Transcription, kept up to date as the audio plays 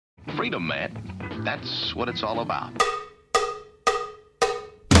Freedom, man. That's what it's all about.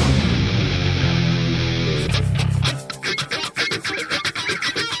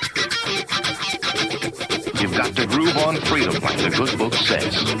 You've got to groove on freedom, like the good book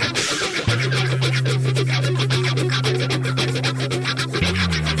says.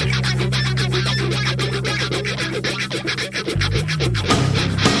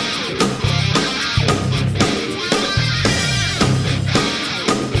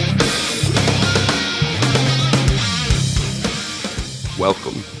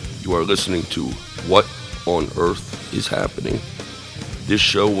 Welcome. You are listening to What on Earth is Happening. This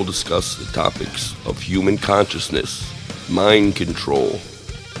show will discuss the topics of human consciousness, mind control,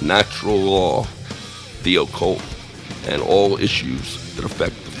 natural law, the occult, and all issues that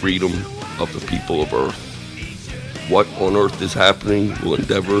affect the freedom of the people of Earth. What on Earth is Happening will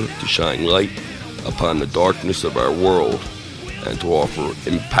endeavor to shine light upon the darkness of our world and to offer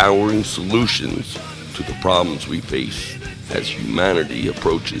empowering solutions to the problems we face as humanity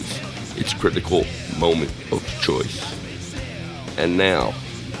approaches its critical moment of choice. And now,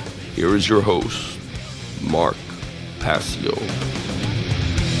 here is your host, Mark Passio.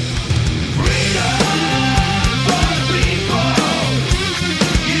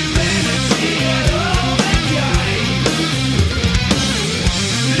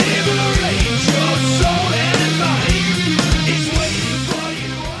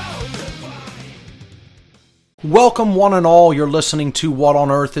 Welcome one and all, you're listening to What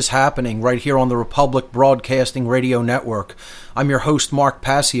on Earth is Happening right here on the Republic Broadcasting Radio Network. I'm your host, Mark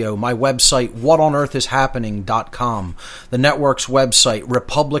Passio. My website, whatonearthishappening.com. The network's website,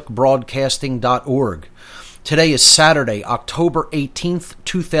 republicbroadcasting.org. Today is Saturday, October 18th,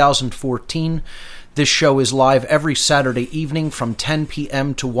 2014. This show is live every Saturday evening from 10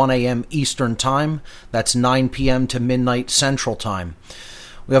 p.m. to 1 a.m. Eastern Time. That's 9 p.m. to midnight Central Time.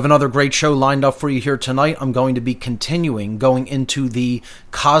 We have another great show lined up for you here tonight. I'm going to be going into the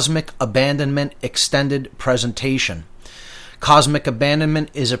Cosmic Abandonment Extended Presentation. Cosmic Abandonment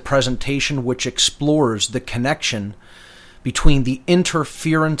is a presentation which explores the connection between the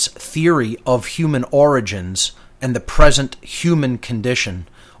interference theory of human origins and the present human condition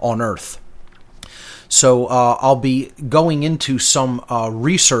on Earth. So I'll be going into some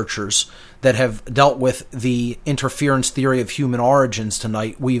researchers that have dealt with the interference theory of human origins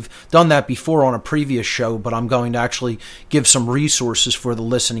tonight. We've done that before on a previous show, but I'm going to actually give some resources for the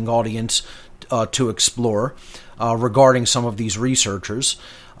listening audience to explore regarding some of these researchers.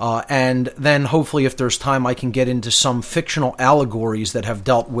 And then hopefully if there's time I can get into some fictional allegories that have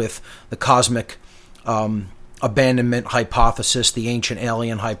dealt with the cosmic abandonment hypothesis, the ancient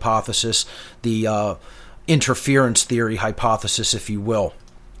alien hypothesis, the interference theory hypothesis, if you will.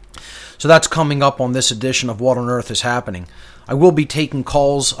 So that's coming up on this edition of What on Earth is Happening. I will be taking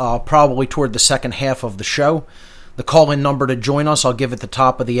calls probably toward the second half of the show. The call-in number to join us, I'll give at the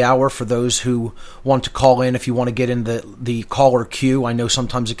top of the hour for those who want to call in if you want to get in the caller queue. I know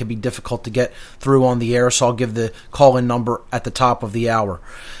sometimes it can be difficult to get through on the air, so I'll give the call-in number at the top of the hour.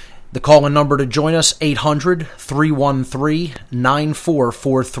 The call-in number to join us,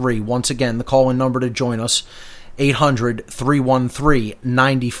 800-313-9443. Once again, the call-in number to join us,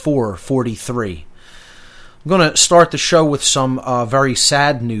 800-313-9443. I'm going to start the show with some very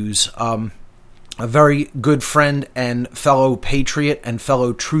sad news. A very good friend and fellow patriot and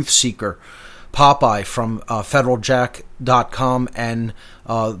fellow truth seeker, Popeye from federaljack.com and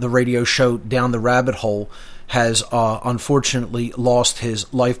the radio show Down the Rabbit Hole, has unfortunately lost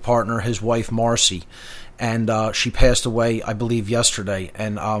his life partner, his wife Marcy. And she passed away, I believe, yesterday.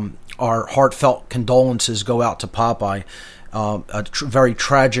 And our heartfelt condolences go out to Popeye. Very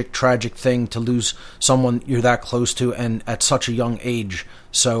tragic thing to lose someone you're that close to and at such a young age.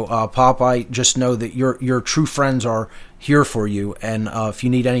 So, Popeye, just know that your true friends are here for you. And if you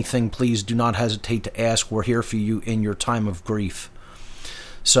need anything, please do not hesitate to ask. We're here for you in your time of grief.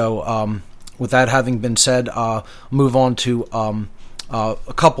 So, with that having been said, move on to a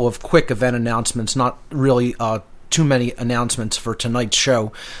couple of quick event announcements, not really too many announcements for tonight's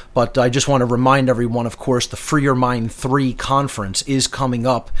show, but I just want to remind everyone, of course, the Free Your Mind 3 conference is coming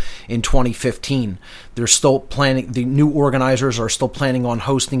up in 2015. They're still planning, the new organizers are still planning on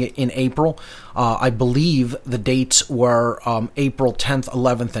hosting it in April. I believe the dates were April 10th,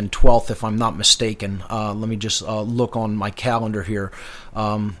 11th, and 12th, if I'm not mistaken. Let me just look on my calendar here.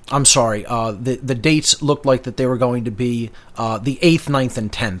 I'm sorry, the dates looked like that they were going to be the 8th, 9th, and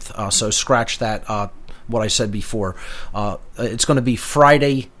 10th, so scratch that, what I said before. It's going to be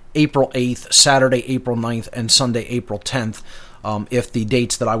Friday, April 8th, Saturday, April 9th, and Sunday, April 10th, if the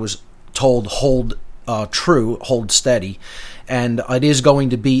dates that I was told hold true, hold steady. and it is going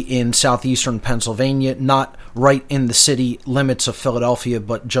to be in southeastern Pennsylvania, not right in the city limits of Philadelphia,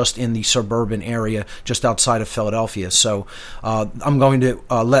 but just in the suburban area just outside of Philadelphia. So I'm going to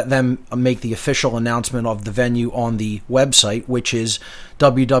let them make the official announcement of the venue on the website, which is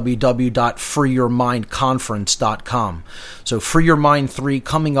www.freeyourmindconference.com. So Free Your Mind 3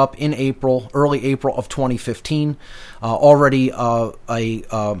 coming up in April, early April of 2015. Already a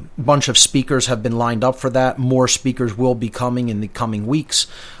bunch of speakers have been lined up for that. More speakers will be coming in the coming weeks.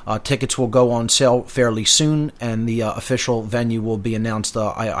 Tickets will go on sale fairly soon, and the official venue will be announced,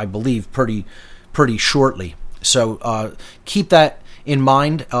 I believe, pretty shortly. So keep that in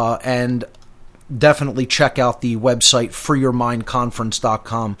mind, and definitely check out the website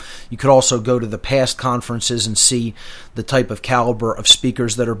freeyourmindconference.com. You could also go to the past conferences and see the type of caliber of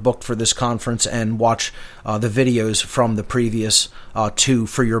speakers that are booked for this conference, and watch the videos from the previous two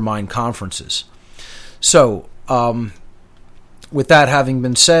Free Your Mind conferences. So, with that having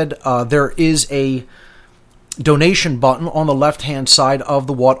been said, there is a donation button on the left-hand side of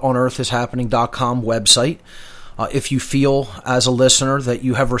the whatonearthishappening.com website. If you feel, as a listener, that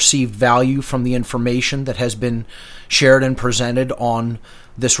you have received value from the information that has been shared and presented on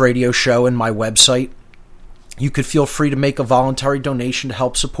this radio show and my website, you could feel free to make a voluntary donation to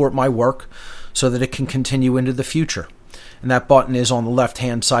help support my work so that it can continue into the future. And that button is on the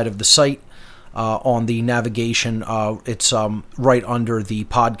left-hand side of the site. On the navigation, it's right under the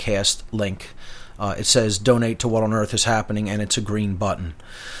podcast link. It says Donate to What on Earth is Happening, and it's a green button.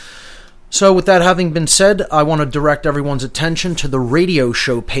 So with that having been said, I want to direct everyone's attention to the radio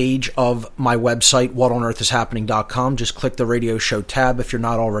show page of my website, whatonearthishappening.com. Just click the radio show tab if you're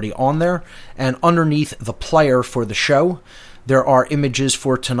not already on there. And underneath the player for the show, there are images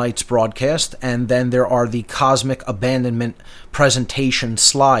for tonight's broadcast, and then there are the Cosmic Abandonment presentation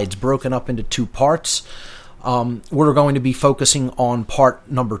slides broken up into two parts. We're going to be focusing on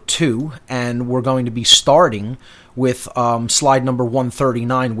part number 2, and we're going to be starting with slide number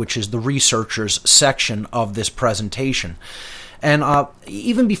 139, which is the researchers section of this presentation. And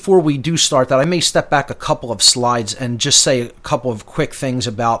even before we do start that, I may step back a couple of slides and just say a couple of quick things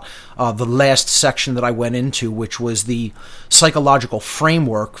about the last section that I went into, which was the psychological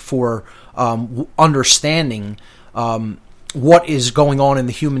framework for understanding what is going on in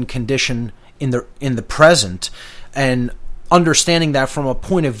the human condition in the present, and understanding that from a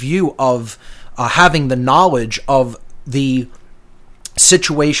point of view of having the knowledge of the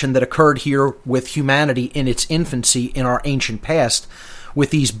situation that occurred here with humanity in its infancy in our ancient past, with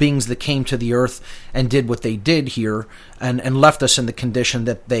these beings that came to the earth and did what they did here, and left us in the condition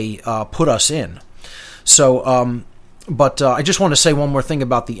that they put us in. So, but I just want to say one more thing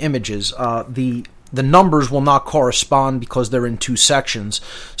about the images. The numbers will not correspond because they're in two sections.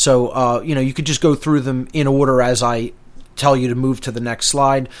 So, you could just go through them in order as I tell you to move to the next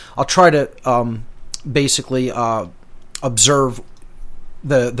slide. I'll try to basically observe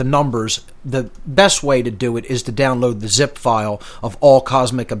the numbers. The best way to do it is to download the zip file of all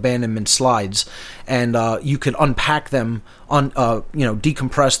Cosmic Abandonment slides, and you could unpack them,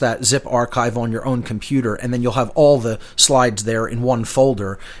 decompress that zip archive on your own computer, and then you'll have all the slides there in one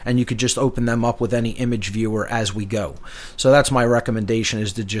folder, and you could just open them up with any image viewer as we go. So that's my recommendation,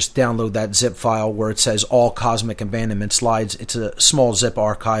 is to just download that zip file where it says all Cosmic Abandonment slides. It's a small zip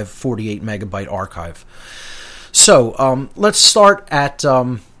archive, 48 megabyte archive. So let's start at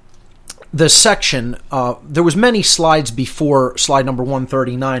the section. There was many slides before slide number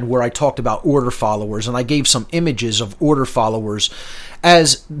 139 where I talked about order followers, and I gave some images of order followers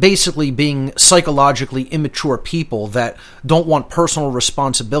as basically being psychologically immature people that don't want personal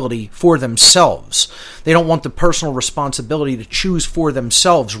responsibility for themselves. They don't want the personal responsibility to choose for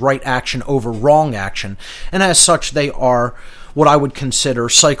themselves right action over wrong action, and as such they are what I would consider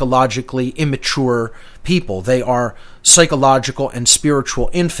psychologically immature people. They are psychological and spiritual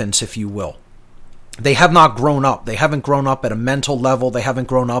infants, if you will. They have not grown up. They haven't grown up at a mental level. They haven't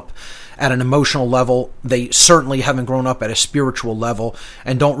grown up at an emotional level. They certainly haven't grown up at a spiritual level,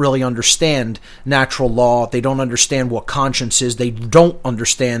 and don't really understand natural law. They don't understand what conscience is. They don't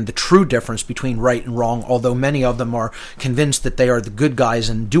understand the true difference between right and wrong, although many of them are convinced that they are the good guys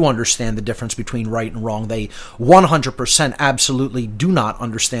and do understand the difference between right and wrong. They 100% absolutely do not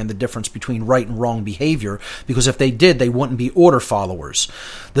understand the difference between right and wrong behavior, because if they did, they wouldn't be order followers.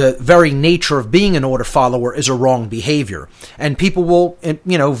 The very nature of being an order follower is a wrong behavior, and people will,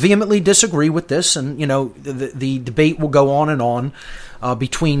 vehemently disagree with this, and the debate will go on and on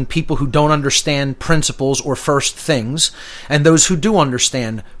between people who don't understand principles or first things and those who do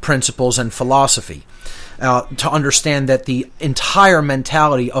understand principles and philosophy. To understand that the entire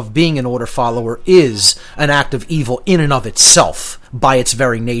mentality of being an order follower is an act of evil in and of itself by its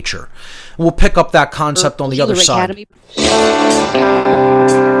very nature. We'll pick up that concept on the other side.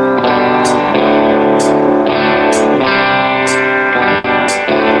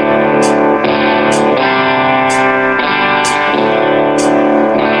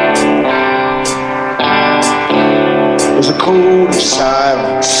 There's a code of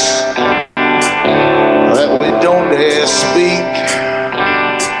silence that we don't dare speak.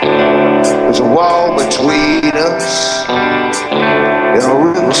 There's a wall between us and a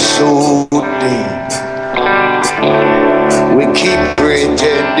river so deep. We keep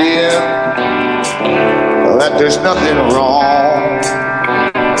pretending that there's nothing wrong.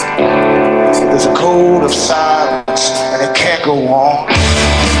 There's a code of silence and it can't go on.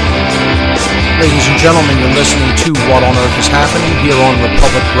 Ladies and gentlemen, you're listening to What on Earth is Happening here on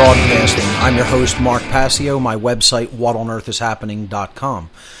Republic Broadcasting. I'm your host, Mark Passio. My website, whatonearthishappening.com.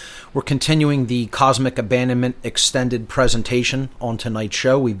 We're continuing the Cosmic Abandonment extended presentation on tonight's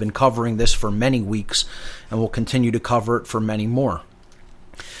show. We've been covering this for many weeks, and we'll continue to cover it for many more.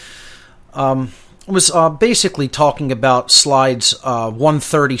 I was basically talking about slides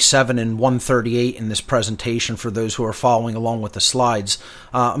 137 and 138 in this presentation for those who are following along with the slides.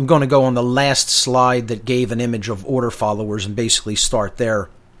 I'm going to go on the last slide that gave an image of order followers and basically start there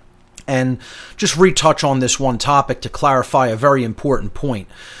and just retouch on this one topic to clarify a very important point.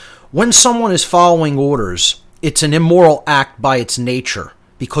 When someone is following orders, it's an immoral act by its nature,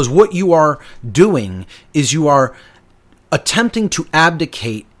 because what you are doing is you are attempting to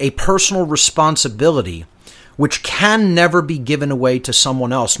abdicate a personal responsibility which can never be given away to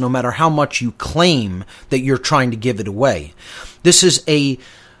someone else, no matter how much you claim that you're trying to give it away. This is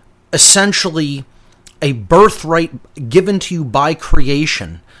essentially a birthright given to you by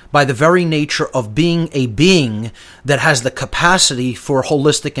creation, by the very nature of being a being that has the capacity for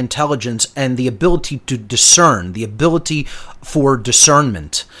holistic intelligence and the ability to discern, the ability for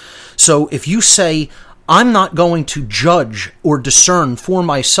discernment. So if you say, I'm not going to judge or discern for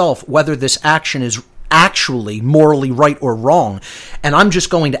myself whether this action is actually morally right or wrong, and I'm just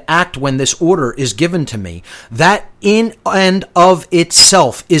going to act when this order is given to me, that in and of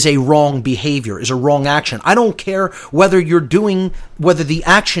itself is a wrong behavior, is a wrong action. I don't care whether whether the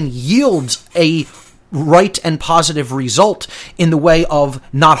action yields a right and positive result in the way of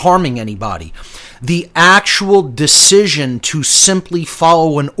not harming anybody. The actual decision to simply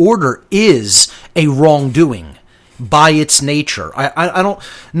follow an order is a wrongdoing by its nature. I don't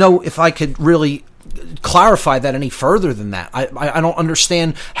know if I could really clarify that any further than that. I don't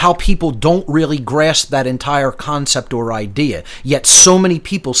understand how people don't really grasp that entire concept or idea, yet so many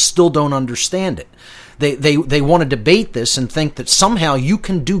people still don't understand it. They want to debate this and think that somehow you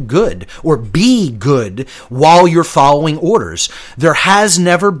can do good or be good while you're following orders. There has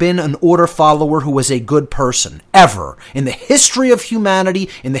never been an order follower who was a good person, ever, in the history of humanity,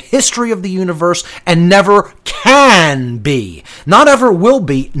 in the history of the universe, and never can be. Not ever will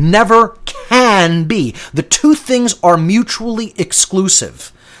be, never can be. The two things are mutually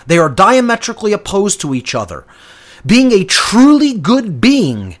exclusive. They are diametrically opposed to each other. Being a truly good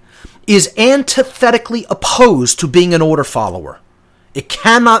being is antithetically opposed to being an order follower. You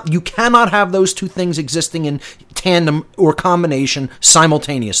cannot have those two things existing in tandem or combination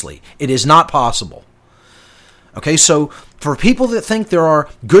simultaneously. It is not possible. Okay, so for people that think there are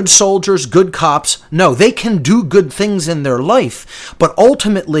good soldiers, good cops, no, they can do good things in their life, but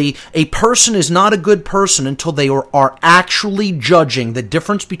ultimately a person is not a good person until they are actually judging the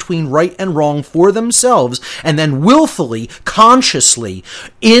difference between right and wrong for themselves, and then willfully, consciously,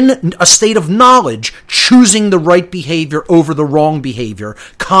 in a state of knowledge, choosing the right behavior over the wrong behavior,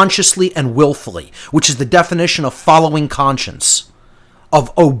 consciously and willfully, which is the definition of following conscience,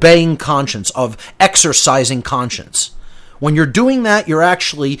 of obeying conscience, of exercising conscience. When you're doing that, you're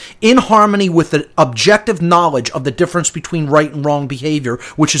actually in harmony with the objective knowledge of the difference between right and wrong behavior,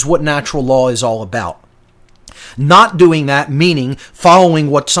 which is what natural law is all about. Not doing that, meaning following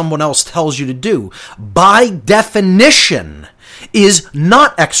what someone else tells you to do, by definition, is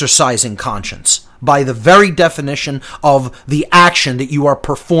not exercising conscience, by the very definition of the action that you are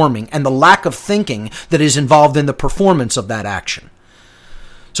performing and the lack of thinking that is involved in the performance of that action.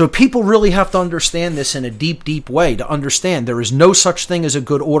 So people really have to understand this in a deep, deep way to understand there is no such thing as a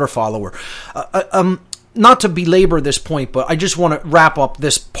good order follower. not to belabor this point, but I just want to wrap up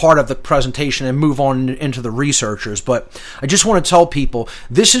this part of the presentation and move on into the researchers. But I just want to tell people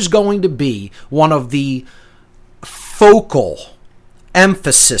this is going to be one of the focal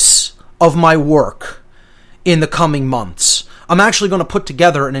emphasis of my work in the coming months. I'm actually going to put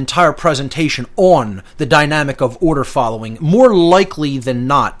together an entire presentation on the dynamic of order following. More likely than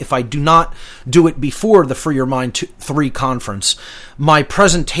not, if I do not do it before the Free Your Mind 3 conference, my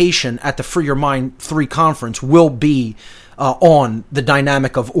presentation at the Free Your Mind 3 conference will be on the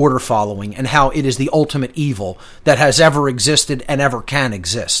dynamic of order following and how it is the ultimate evil that has ever existed and ever can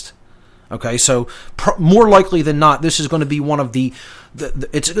exist. Okay, so more likely than not, this is going to be one of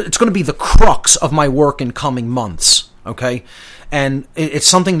it's going to be the crux of my work in coming months. Okay, and it's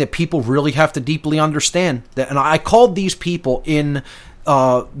something that people really have to deeply understand. And I called these people in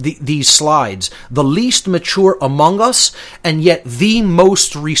these slides the least mature among us, and yet the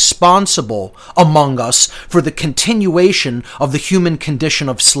most responsible among us for the continuation of the human condition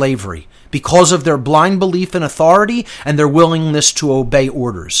of slavery because of their blind belief in authority and their willingness to obey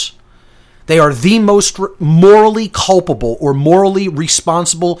orders. They are the most morally culpable or morally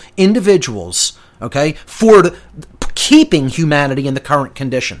responsible individuals, okay, for keeping humanity in the current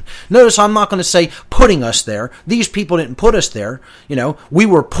condition. Notice I'm not going to say putting us there. These people didn't put us there. We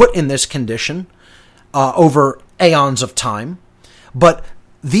were put in this condition over aeons of time, but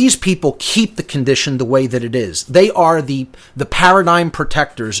these people keep the condition the way that it is. They are the paradigm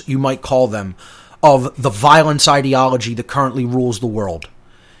protectors, you might call them, of the violence ideology that currently rules the world.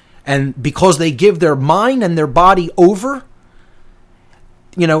 And because they give their mind and their body over,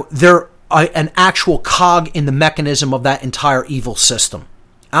 they're an actual cog in the mechanism of that entire evil system.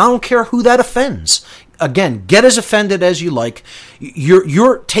 I don't care who that offends. Again, get as offended as you like.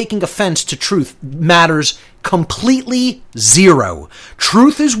 You're taking offense to truth matters completely zero.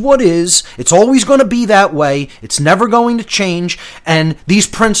 Truth is what is. It's always going to be that way. It's never going to change. And these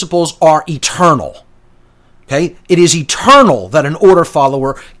principles are eternal. Okay? It is eternal that an order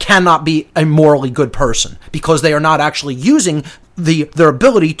follower cannot be a morally good person because they are not actually using their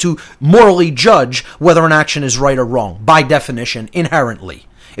ability to morally judge whether an action is right or wrong, by definition, inherently.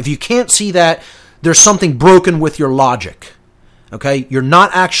 If you can't see that, there's something broken with your logic. Okay? You're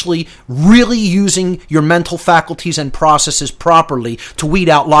not actually really using your mental faculties and processes properly to weed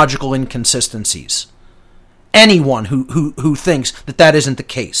out logical inconsistencies. Anyone who thinks that isn't the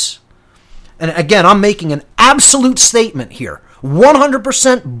case. And again, I'm making an absolute statement here.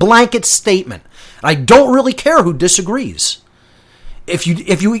 100% blanket statement. I don't really care who disagrees. If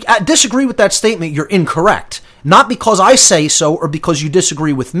you disagree with that statement, you're incorrect. Not because I say so or because you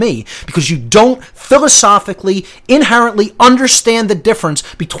disagree with me, because you don't philosophically, inherently understand the difference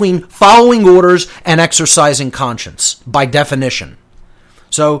between following orders and exercising conscience, by definition.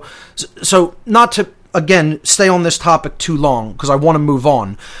 So not to, again, stay on this topic too long, because I want to move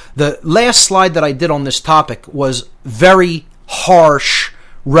on. The last slide that I did on this topic was very harsh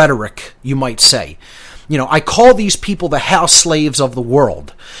rhetoric, you might say. I call these people the house slaves of the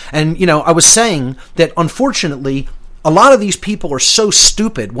world. And, I was saying that, unfortunately, a lot of these people are so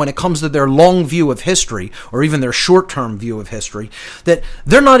stupid when it comes to their long view of history, or even their short-term view of history, that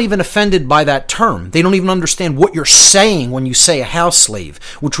they're not even offended by that term. They don't even understand what you're saying when you say a house slave,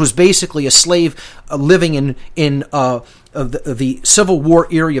 which was basically a slave living in the Civil War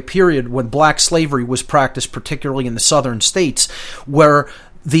era period when black slavery was practiced, particularly in the southern states, where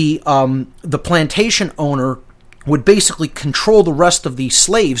the plantation owner would basically control the rest of these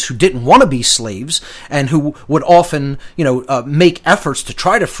slaves who didn't want to be slaves and who would often, make efforts to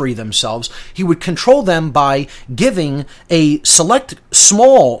try to free themselves. He would control them by giving a select,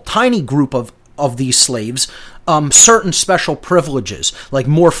 small, tiny group of these slaves certain special privileges, like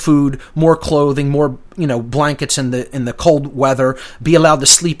more food, more clothing, more blankets in the cold weather, be allowed to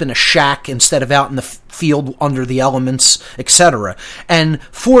sleep in a shack instead of out in the field under the elements, etc. And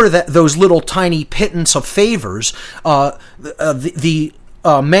for those little tiny pittance of favors, the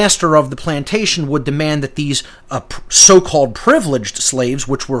master of the plantation would demand that these so-called privileged slaves,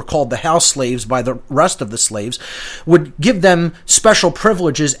 which were called the house slaves by the rest of the slaves, would give them special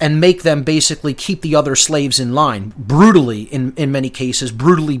privileges and make them basically keep the other slaves in line, brutally, in many cases,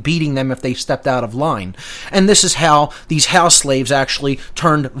 brutally beating them if they stepped out of line. And this is how these house slaves actually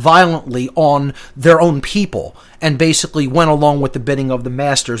turned violently on their own people and basically went along with the bidding of the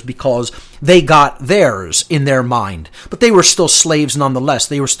masters because they got theirs in their mind. But they were still slaves nonetheless.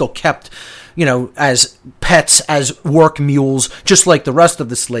 They were still kept, as pets, as work mules, just like the rest of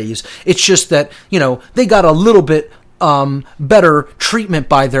the slaves. It's just that, they got a little bit better treatment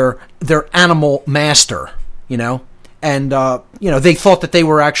by their animal master, And, they thought that they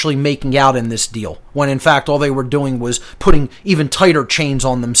were actually making out in this deal, when in fact all they were doing was putting even tighter chains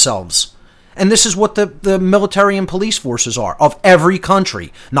on themselves. And this is what the military and police forces are of every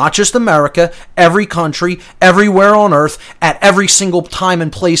country, not just America, every country, everywhere on earth, at every single time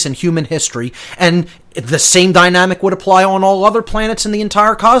and place in human history. And the same dynamic would apply on all other planets in the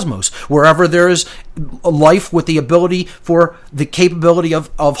entire cosmos. Wherever there is life with the ability for the capability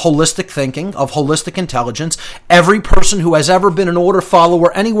of holistic thinking, of holistic intelligence, every person who has ever been an order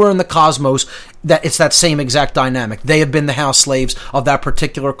follower anywhere in the cosmos, that it's that same exact dynamic. They have been the house slaves of that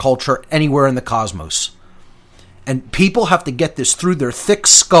particular culture anywhere in the cosmos. And people have to get this through their thick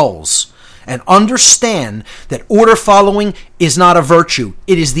skulls and understand that order following is not a virtue.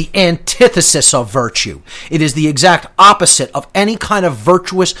 It is the antithesis of virtue. It is the exact opposite of any kind of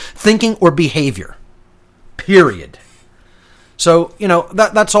virtuous thinking or behavior. Period. So,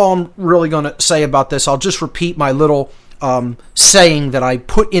 that's all I'm really going to say about this. I'll just repeat my little saying that I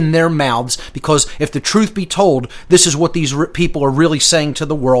put in their mouths, because if the truth be told, this is what these people are really saying to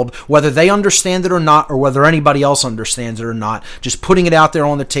the world, whether they understand it or not, or whether anybody else understands it or not, just putting it out there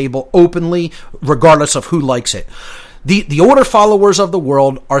on the table openly, regardless of who likes it. The order followers of the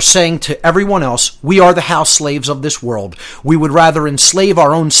world are saying to everyone else, we are the house slaves of this world. We would rather enslave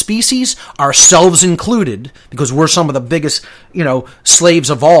our own species, ourselves included, because we're some of the biggest, slaves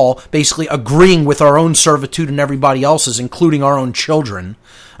of all, basically agreeing with our own servitude and everybody else's, including our own children.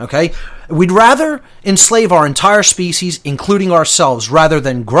 Okay? We'd rather enslave our entire species, including ourselves, rather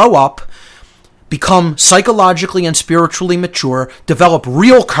than grow up, become psychologically and spiritually mature, develop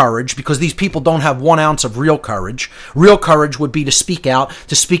real courage, because these people don't have 1 ounce of real courage. Real courage would be to speak out,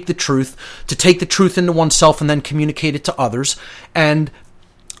 to speak the truth, to take the truth into oneself and then communicate it to others, and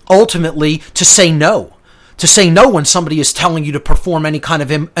ultimately to say no. To say no when somebody is telling you to perform any kind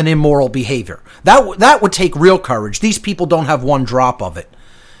of an immoral behavior. That would take real courage. These people don't have 1 drop of it.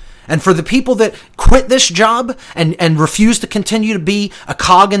 And for the people that quit this job and refuse to continue to be a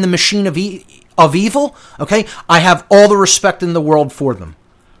cog in the machine of evil, okay, I have all the respect in the world for them.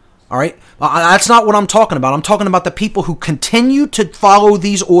 All right? That's not what I'm talking about. I'm talking about the people who continue to follow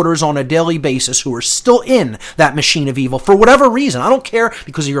these orders on a daily basis, who are still in that machine of evil for whatever reason. I don't care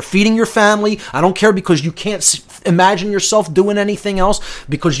because you're feeding your family. I don't care because you can't imagine yourself doing anything else,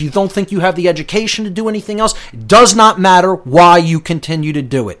 because you don't think you have the education to do anything else. It does not matter why you continue to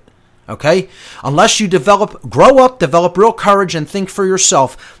do it. Okay? Unless you grow up, develop real courage, and think for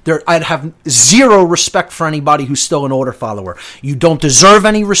yourself, I'd have zero respect for anybody who's still an order follower. You don't deserve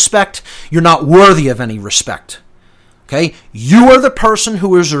any respect. You're not worthy of any respect. Okay? You are the person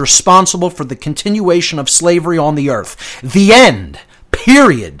who is responsible for the continuation of slavery on the earth. The end.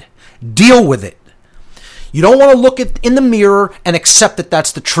 Period. Deal with it. You don't want to look in the mirror and accept that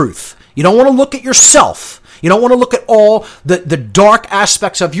that's the truth. You don't want to look at yourself. You don't want to look at all the dark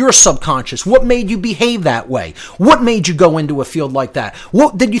aspects of your subconscious. What made you behave that way? What made you go into a field like that?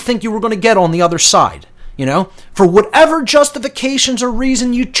 What did you think you were going to get on the other side? For whatever justifications or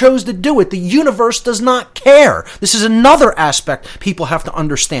reason you chose to do it, the universe does not care. This is another aspect people have to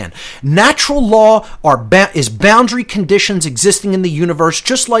understand. Natural law is boundary conditions existing in the universe,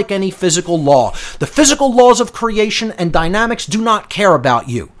 just like any physical law. The physical laws of creation and dynamics do not care about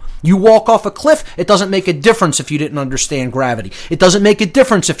you. You walk off a cliff, it doesn't make a difference if you didn't understand gravity. It doesn't make a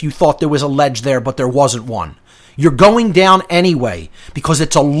difference if you thought there was a ledge there, but there wasn't one. You're going down anyway, because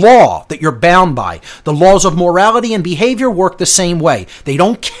it's a law that you're bound by. The laws of morality and behavior work the same way. They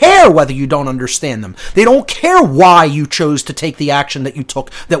don't care whether you don't understand them. They don't care why you chose to take the action that you took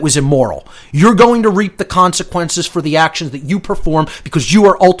that was immoral. You're going to reap the consequences for the actions that you perform, because you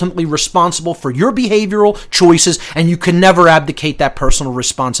are ultimately responsible for your behavioral choices, and you can never abdicate that personal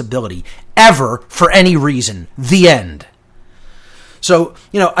responsibility, ever, for any reason. The end. So,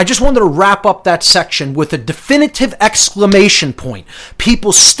 I just wanted to wrap up that section with a definitive exclamation point.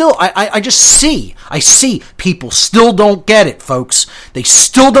 People still, I see people still don't get it, folks. They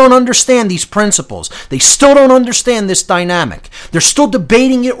still don't understand these principles. They still don't understand this dynamic. They're still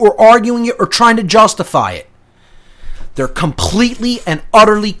debating it or arguing it or trying to justify it. They're completely and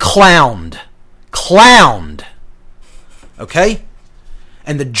utterly clowned. Okay?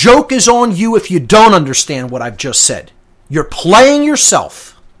 And the joke is on you if you don't understand what I've just said. You're playing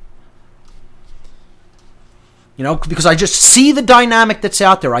yourself. Because I just see the dynamic that's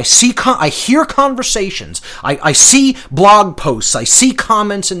out there. I hear conversations. I see blog posts. I see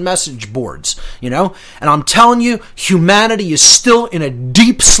comments and message boards, and I'm telling you, humanity is still in a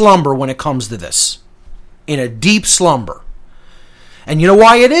deep slumber when it comes to this. In a deep slumber. And you know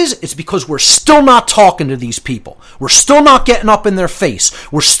why it is? It's because we're still not talking to these people. We're still not getting up in their face.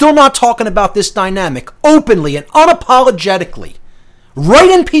 We're still not talking about this dynamic openly and unapologetically. Right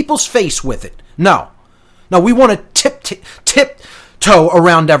in people's face with it. No, we want to tiptoe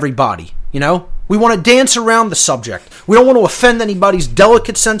around everybody, you know? We want to dance around the subject. We don't want to offend anybody's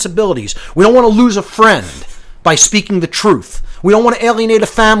delicate sensibilities. We don't want to lose a friend by speaking the truth. We don't want to alienate a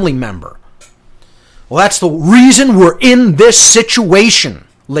family member. Well, that's the reason we're in this situation,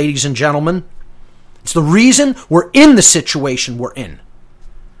 ladies and gentlemen. It's the reason we're in the situation we're in.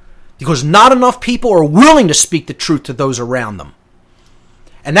 Because not enough people are willing to speak the truth to those around them.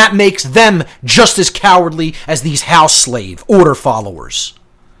 And that makes them just as cowardly as these house slave order followers.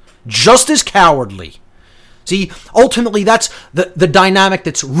 Just as cowardly. See, ultimately that's the dynamic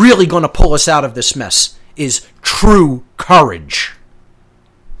that's really going to pull us out of this mess, is true courage.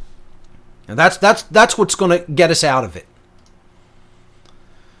 And that's what's going to get us out of it.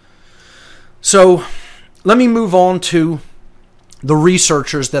 So, let me move on to the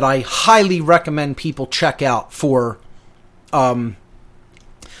researchers that I highly recommend people check out for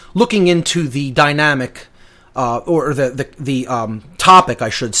looking into the dynamic, or the topic, I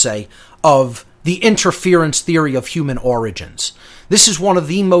should say, of the interference theory of human origins. This is one of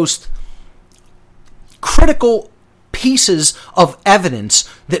the most critical pieces of evidence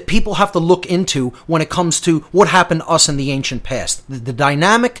that people have to look into when it comes to what happened to us in the ancient past. The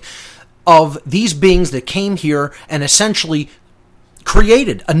dynamic of these beings that came here and essentially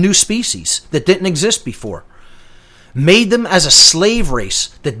created a new species that didn't exist before. Made them as a slave race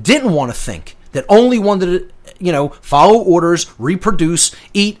that didn't want to think, that only wanted to, follow orders, reproduce,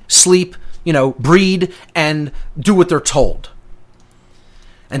 eat, sleep, breed, and do what they're told.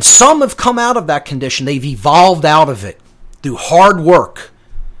 And some have come out of that condition. They've evolved out of it through hard work.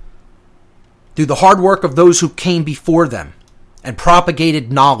 Through the hard work of those who came before them and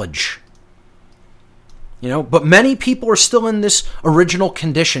propagated knowledge. But many people are still in this original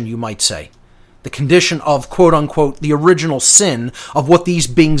condition, you might say. The condition of, quote unquote, the original sin of what these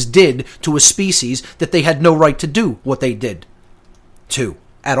beings did to a species that they had no right to do what they did to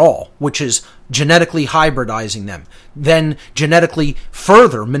at all, which is genetically hybridizing them, then genetically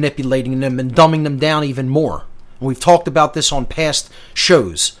further manipulating them and dumbing them down even more. And we've talked about this on past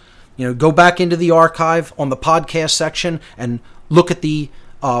shows. Go back into the archive on the podcast section and look at the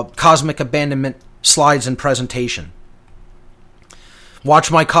cosmic abandonment slides and presentation.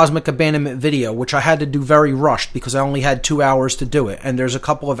 Watch my cosmic abandonment video, which I had to do very rushed because I only had 2 hours to do it. And there's a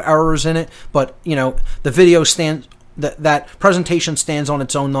couple of errors in it, but, the video stands, that presentation stands on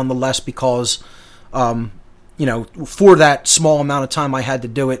its own nonetheless because, for that small amount of time I had to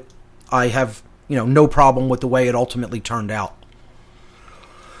do it, I have, no problem with the way it ultimately turned out.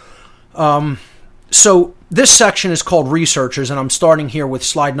 So this section is called Researchers, and I'm starting here with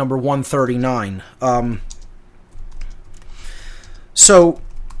slide number 139. So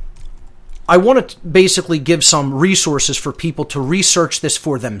I want to basically give some resources for people to research this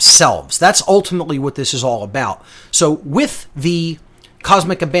for themselves. That's ultimately what this is all about. So with the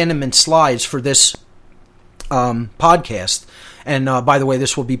cosmic abandonment slides for this podcast, and by the way,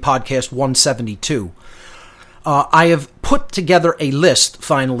 this will be podcast 172, I have put together a list,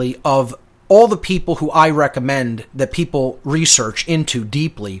 finally, of all the people who I recommend that people research into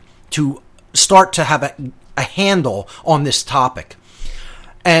deeply to start to have a handle on this topic.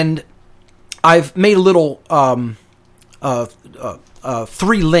 And I've made a little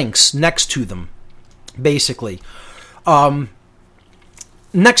 3 links next to them, basically.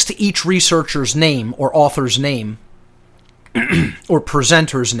 Next to each researcher's name or author's name or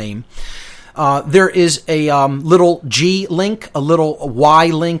presenter's name, there is a little G link, a little Y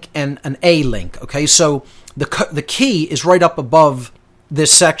link, and an A link. Okay, so the key is right up above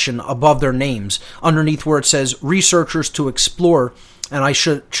this section, above their names, underneath where it says researchers to explore. And I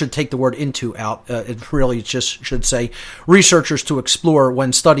should take the word into out. It really just should say researchers to explore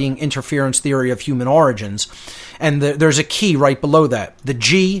when studying interference theory of human origins. And there's a key right below that. The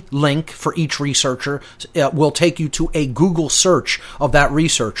G link for each researcher will take you to a Google search of that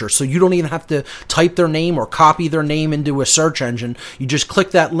researcher. So you don't even have to type their name or copy their name into a search engine. You just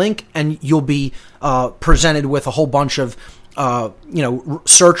click that link and you'll be presented with a whole bunch of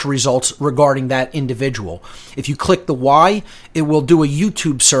search results regarding that individual. If you click the Y, it will do a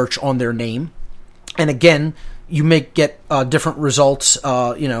YouTube search on their name. And again, you may get different results.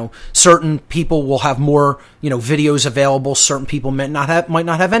 Certain people will have more, videos available. Certain people might not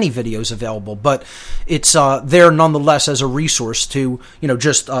have any videos available. But it's there nonetheless as a resource to,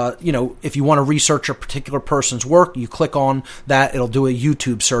 if you want to research a particular person's work, you click on that. It'll do a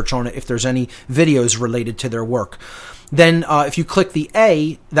YouTube search on it if there's any videos related to their work. Then if you click the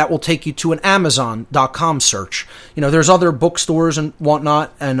A, that will take you to an Amazon.com search. There's other bookstores and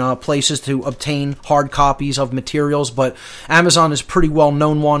whatnot and places to obtain hard copies of materials, but Amazon is a pretty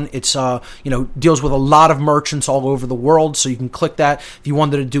well-known one. It's deals with a lot of merchants all over the world, so you can click that. If you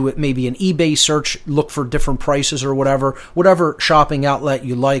wanted to do it, maybe an eBay search, look for different prices or whatever shopping outlet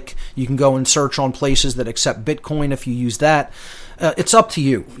you like. You can go and search on places that accept Bitcoin if you use that. It's up to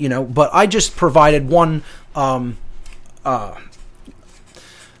you, but I just provided one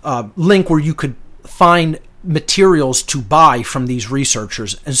link where you could find materials to buy from these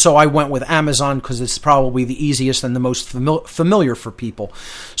researchers. And so I went with Amazon because it's probably the easiest and the most familiar for people.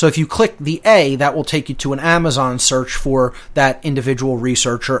 So if you click the A, that will take you to an Amazon search for that individual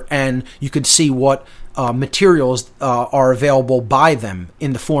researcher, and you could see what materials are available by them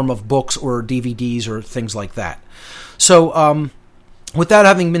in the form of books or DVDs or things like that. So with that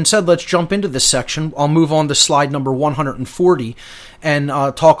having been said, let's jump into this section. I'll move on to slide number 140 and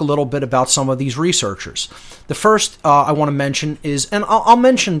talk a little bit about some of these researchers. The first I want to mention is, and I'll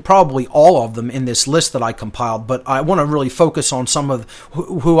mention probably all of them in this list that I compiled, but I want to really focus on some of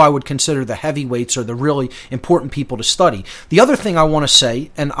who I would consider the heavyweights or the really important people to study. The other thing I want to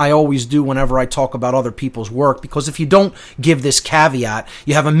say, and I always do whenever I talk about other people's work, because if you don't give this caveat,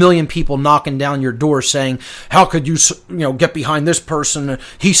 you have a million people knocking down your door saying, how could you get behind this person?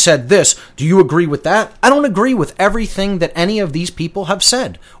 He said this. Do you agree with that? I don't agree with everything that any of these people have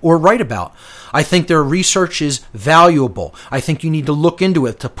said or write about. I think their research is valuable. I think you need to look into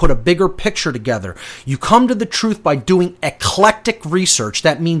it to put a bigger picture together. You come to the truth by doing eclectic research.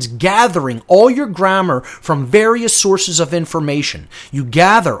 That means gathering all your grammar from various sources of information. You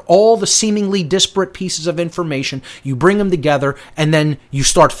gather all the seemingly disparate pieces of information, you bring them together, and then you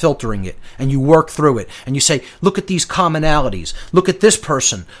start filtering it, and you work through it, and you say, look at these commonalities. Look at this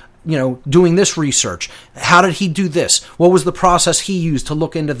person, doing this research. How did he do this? What was the process he used to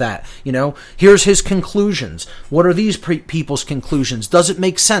look into that? Here's his conclusions. What are these people's conclusions? Does it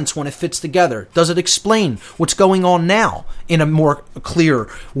make sense when it fits together? Does it explain what's going on now in a more clear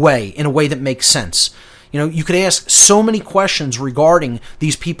way, in a way that makes sense? You could ask so many questions regarding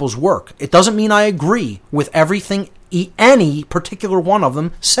these people's work. It doesn't mean I agree with everything any particular one of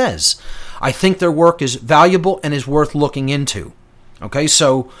them says. I think their work is valuable and is worth looking into. Okay,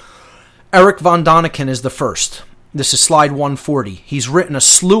 so Eric von Daniken is the first. This is slide 140. He's written a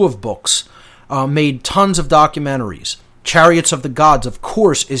slew of books, made tons of documentaries. Chariots of the Gods, of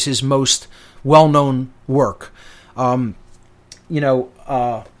course, is his most well-known work.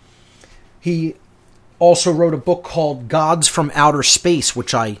 He also wrote a book called Gods from Outer Space,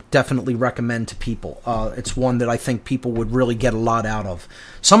 which I definitely recommend to people. It's one that I think people would really get a lot out of.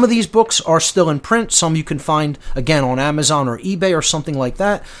 Some of these books are still in print. Some you can find, again, on Amazon or eBay or something like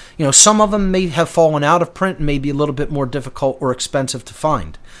that. Some of them may have fallen out of print and may be a little bit more difficult or expensive to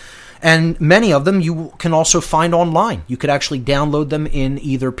find. And many of them you can also find online. You could actually download them in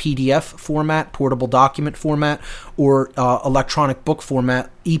either PDF format, portable document format, or electronic book format,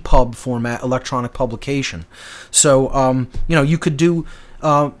 EPUB format, electronic publication. So, you could do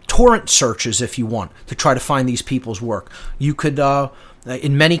torrent searches if you want to try to find these people's work. You could,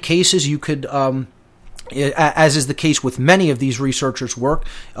 in many cases, you could... as is the case with many of these researchers' work,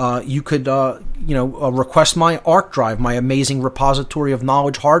 you could, request my ARC drive, my amazing repository of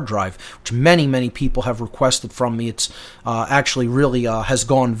knowledge hard drive, which many, many people have requested from me. It's actually really has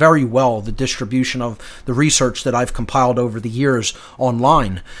gone very well, the distribution of the research that I've compiled over the years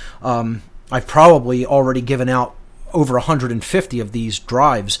online. I've probably already given out over 150 of these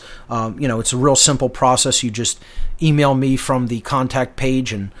drives. It's a real simple process. You just email me from the contact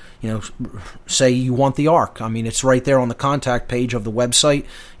page and, say you want the ARC. I mean, it's right there on the contact page of the website,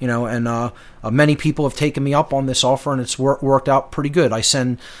 and many people have taken me up on this offer, and it's worked out pretty good. I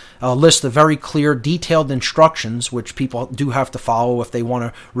send a list of very clear, detailed instructions, which people do have to follow if they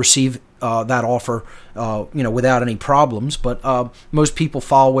want to receive that offer, without any problems. But most people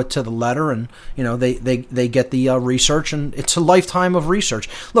follow it to the letter, and they get the research, and it's a lifetime of research.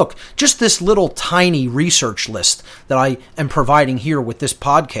 Look, just this little tiny research list that I am providing here with this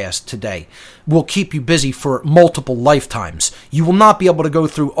podcast today will keep you busy for multiple lifetimes. You will not be able to go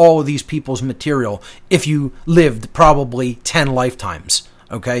through all of these people's material if you lived probably 10 lifetimes.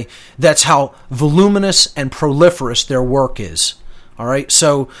 Okay, that's how voluminous and proliferous their work is. All right,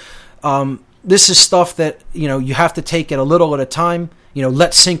 so this is stuff that you have to take it a little at a time.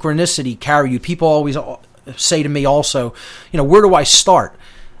 Let synchronicity carry you. People always say to me also, where do I start?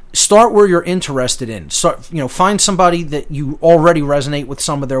 start where you're interested in. Find somebody that you already resonate with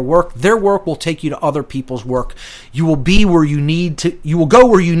some of their work. Their work will take you to other people's work. You will be where you need to. You will go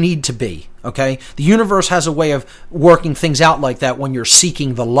where you need to be. Okay? The universe has a way of working things out like that when you're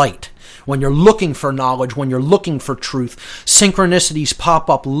seeking the light. When you're looking for knowledge, when you're looking for truth, synchronicities pop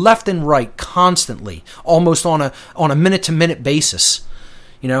up left and right constantly, almost on a minute-to-minute basis.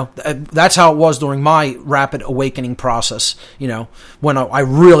 That's how it was during my rapid awakening process, when I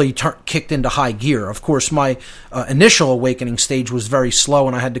really kicked into high gear. Of course, my initial awakening stage was very slow,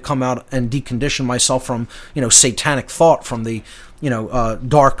 and I had to come out and decondition myself from, satanic thought, from the,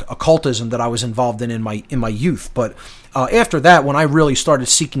 dark occultism that I was involved in my youth. But after that, when I really started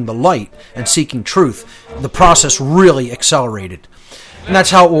seeking the light and seeking truth, the process really accelerated. And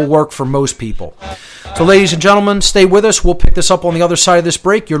that's how it will work for most people. So ladies and gentlemen, stay with us. We'll pick this up on the other side of this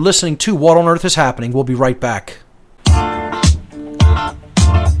break. You're listening to What on Earth is Happening. We'll be right back.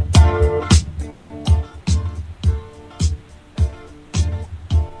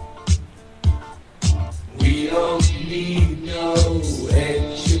 We don't need no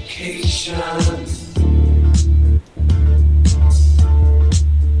education.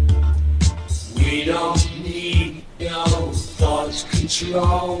 We don't need no thought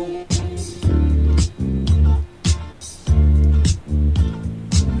control.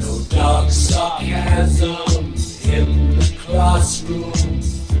 No dark sarcasm in the classroom.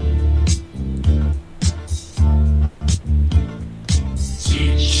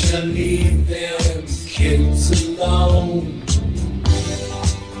 Teacher, leave them kids alone.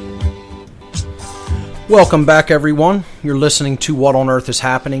 Welcome back, everyone. You're listening to What on Earth is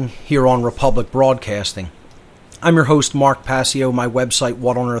Happening here on Republic Broadcasting. I'm your host, Mark Passio. My website,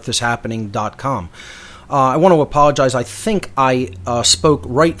 whatonearthishappening.com. I want to apologize. I think I spoke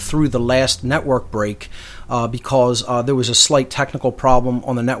right through the last network break because there was a slight technical problem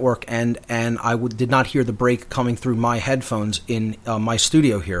on the network, and I did not hear the break coming through my headphones in my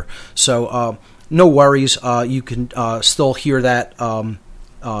studio here. So no worries. You can still hear that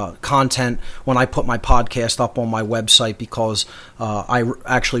content when I put my podcast up on my website, because I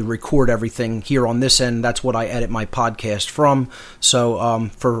actually record everything here on this end. That's what I edit my podcast from.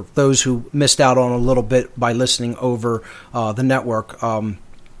 So for those who missed out on a little bit by listening over the network,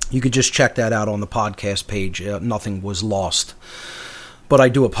 you could just check that out on the podcast page. Nothing was lost. But I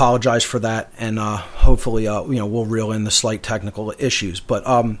do apologize for that, and hopefully we'll reel in the slight technical issues. But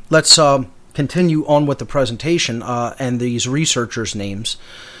let's continue on with the presentation and these researchers' names.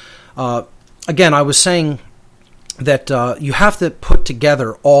 Again, I was saying that you have to put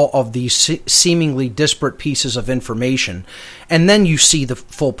together all of these seemingly disparate pieces of information, and then you see the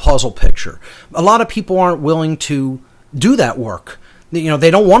full puzzle picture. A lot of people aren't willing to do that work.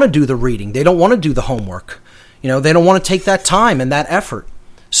 They don't want to do the reading. They don't want to do the homework. They don't want to take that time and that effort.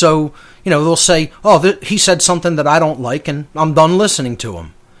 So, they'll say, he said something that I don't like, and I'm done listening to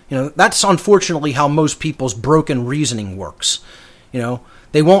him. That's unfortunately how most people's broken reasoning works.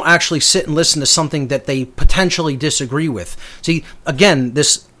 They won't actually sit and listen to something that they potentially disagree with. See, again,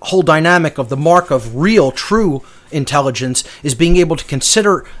 this whole dynamic of the mark of real, true intelligence is being able to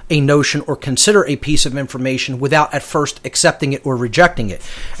consider a notion or consider a piece of information without at first accepting it or rejecting it.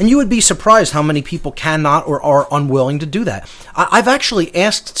 And you would be surprised how many people cannot or are unwilling to do that. I've actually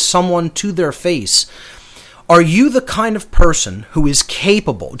asked someone to their face, are you the kind of person who is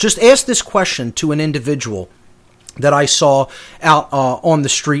capable? Just ask this question to an individual that I saw out on the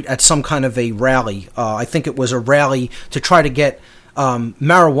street at some kind of a rally. I think it was a rally to try to get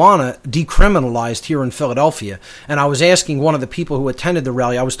marijuana decriminalized here in Philadelphia. And I was asking one of the people who attended the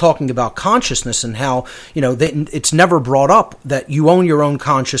rally, I was talking about consciousness and how, it's never brought up that you own your own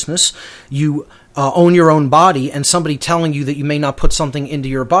consciousness, you own your own body, and somebody telling you that you may not put something into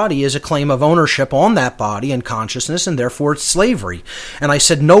your body is a claim of ownership on that body and consciousness, and therefore it's slavery. And I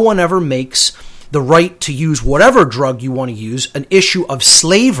said, no one ever makes the right to use whatever drug you want to use an issue of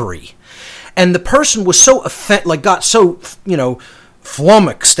slavery. And the person was so got so,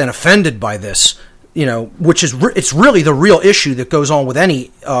 flummoxed and offended by this, which is it's really the real issue that goes on with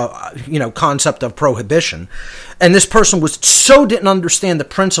any concept of prohibition. And this person didn't understand the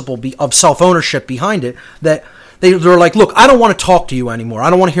principle of self-ownership behind it, that they're like, look, I don't want to talk to you anymore. I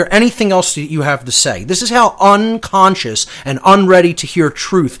don't want to hear anything else that you have to say. This is how unconscious and unready to hear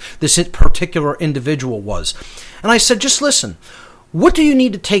truth this particular individual was. And I said, just listen, what do you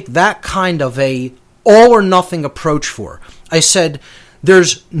need to take that kind of a all or nothing approach for? I said,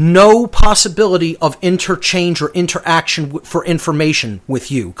 there's no possibility of interchange or interaction for information with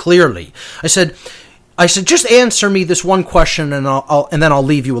you, clearly. I said, just answer me this one question, and then I'll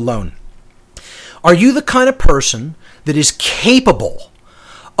leave you alone. Are you the kind of person that is capable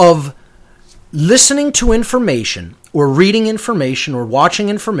of listening to information or reading information or watching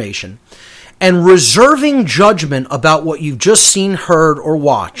information and reserving judgment about what you've just seen, heard, or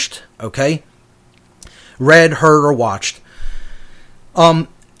watched, okay? Read, heard, or watched. And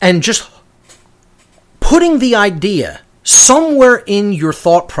just putting the idea somewhere in your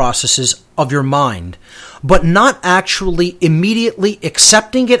thought processes of your mind, but not actually immediately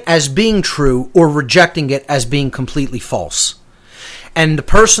accepting it as being true or rejecting it as being completely false. And the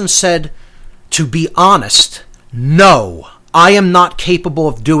person said, to be honest, no, I am not capable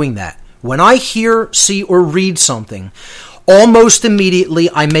of doing that. When I hear, see, or read something, almost immediately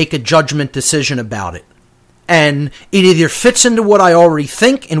I make a judgment decision about it. And it either fits into what I already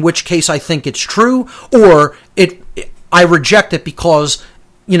think, in which case I think it's true, or I reject it because,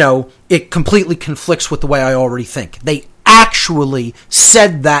 it completely conflicts with the way I already think. They actually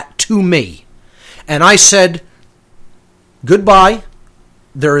said that to me. And I said, goodbye,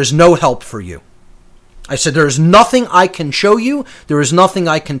 there is no help for you. I said, there is nothing I can show you. There is nothing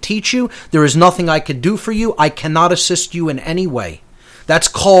I can teach you. There is nothing I can do for you. I cannot assist you in any way. That's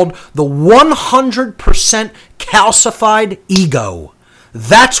called the 100% calcified ego.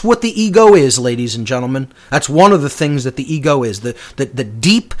 That's what the ego is, ladies and gentlemen. That's one of the things that the ego is, the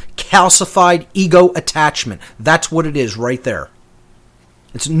deep calcified ego attachment. That's what it is right there.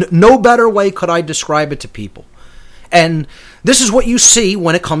 It's no better way could I describe it to people. And this is what you see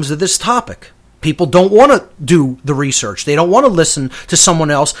when it comes to this topic. People don't want to do the research. They don't want to listen to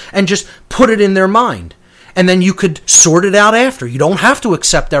someone else and just put it in their mind. And then you could sort it out after. You don't have to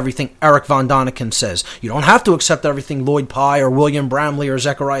accept everything Eric von Daniken says. You don't have to accept everything Lloyd Pye or William Bramley or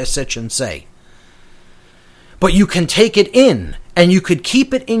Zecharia Sitchin say. But you can take it in, and you could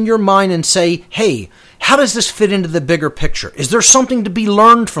keep it in your mind and say, hey, how does this fit into the bigger picture? Is there something to be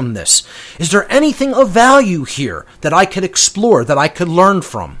learned from this? Is there anything of value here that I could explore, that I could learn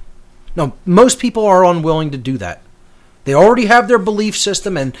from? No, most people are unwilling to do that. They already have their belief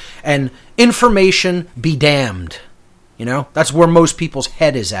system, and information be damned. That's where most people's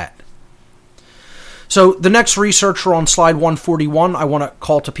head is at. So the next researcher on slide 141 I want to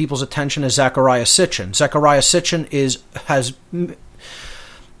call to people's attention is Zecharia Sitchin. Zecharia Sitchin has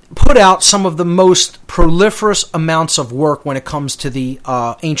put out some of the most proliferous amounts of work when it comes to the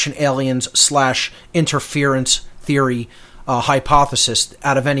ancient aliens / interference theory hypothesis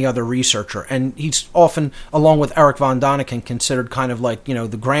out of any other researcher. And he's often, along with Eric von Daniken, considered kind of like,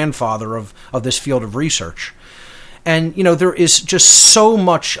 the grandfather of this field of research. And, there is just so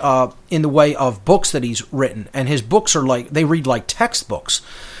much in the way of books that he's written. And his books are they read like textbooks.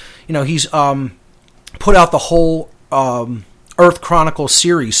 He's put out the whole Earth Chronicles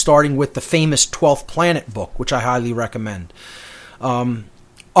series, starting with the famous 12th Planet book, which I highly recommend.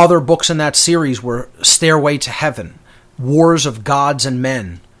 Other books in that series were Stairway to Heaven, Wars of Gods and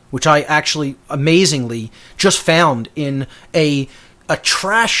Men, which I actually amazingly just found in a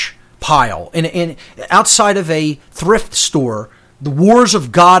trash pile in outside of a thrift store. The Wars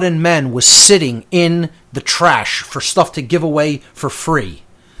of God and Men was sitting in the trash for stuff to give away for free.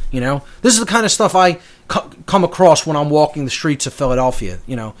 This is the kind of stuff I come across when I'm walking the streets of Philadelphia.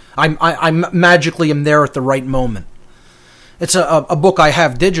 I magically am there at the right moment. It's a book I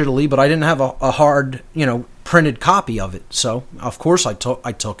have digitally, but I didn't have a hard, printed copy of it. So, of course, I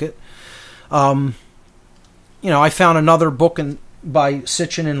took it. I found another book by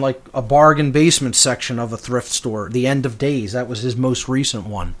Sitchin in like a bargain basement section of a thrift store, The End of Days. That was his most recent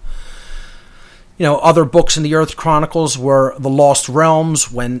one. Other books in the Earth Chronicles were The Lost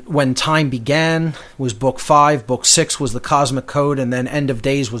Realms, When Time Began was book 5, book 6 was The Cosmic Code, and then End of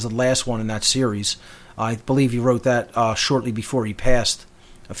Days was the last one in that series. I believe he wrote that shortly before he passed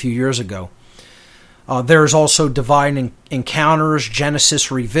a few years ago. There's also Divine Encounters, Genesis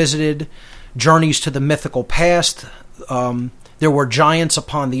Revisited, Journeys to the Mythical Past. There were Giants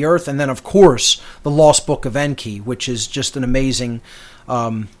Upon the Earth, and then, of course, The Lost Book of Enki, which is just an amazing,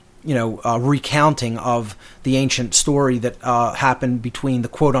 recounting of the ancient story that happened between the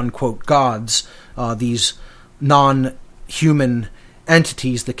quote-unquote gods, these non-human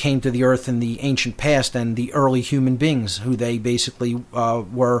entities that came to the earth in the ancient past, and the early human beings who they basically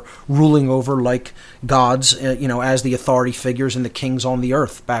were ruling over like gods, as the authority figures and the kings on the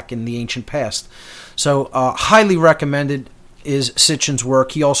earth back in the ancient past. So highly recommended is Sitchin's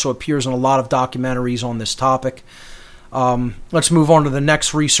work. He also appears in a lot of documentaries on this topic. Let's move on to the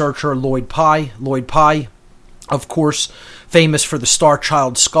next researcher, Lloyd Pye. Lloyd Pye, of course, famous for the Star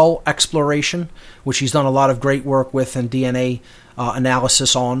Child skull exploration, which he's done a lot of great work with and DNA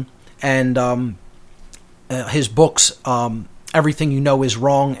analysis on. And his books, Everything You Know Is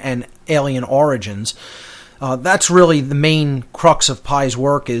Wrong and Alien Origins, that's really the main crux of Pi's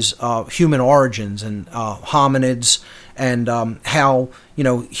work, is human origins and hominids, and how,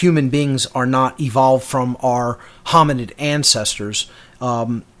 human beings are not evolved from our hominid ancestors,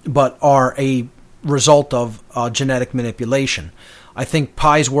 but are a result of genetic manipulation. I think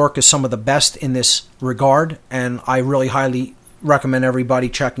Pi's work is some of the best in this regard, and I really highly recommend everybody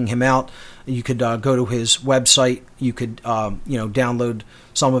checking him out. You could go to his website. You could, download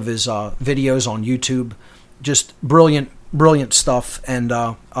some of his videos on YouTube. Just brilliant stuff. And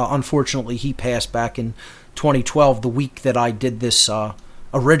unfortunately, he passed back in 2012, the week that I did this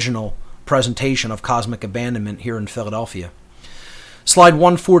original presentation of Cosmic Abandonment here in Philadelphia. Slide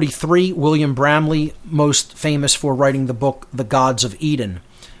 143, William Bramley, most famous for writing the book The Gods of Eden,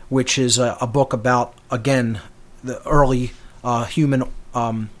 which is a book about, again, the early human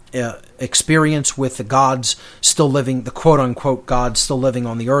experience with the gods still living, the quote-unquote gods still living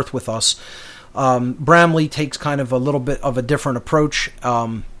on the earth with us. Bramley takes kind of a little bit of a different approach,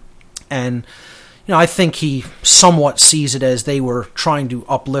 and I think he somewhat sees it as they were trying to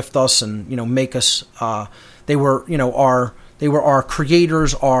uplift us and make us. They were our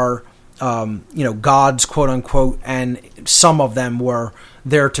creators, our gods, quote unquote, and some of them were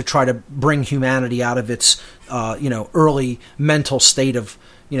there to try to bring humanity out of its early mental state of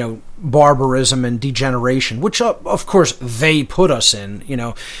barbarism and degeneration, which of course they put us in.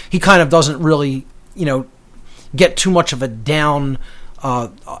 He kind of doesn't really get too much of a down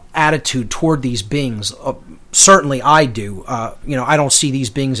attitude toward these beings. Certainly I do. I don't see these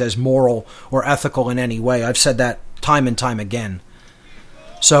beings as moral or ethical in any way. I've said that time and time again.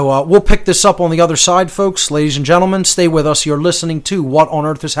 So we'll pick this up on the other side, folks. Ladies and gentlemen, stay with us. You're listening to What on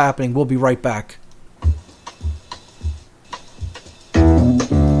Earth is Happening. We'll be right back.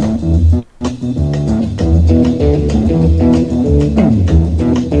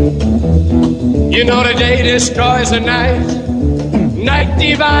 The day destroys the night, night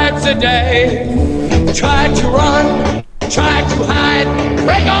divides the day. Try to run, try to hide,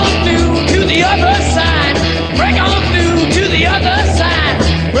 break on through to the other side, break on through to the other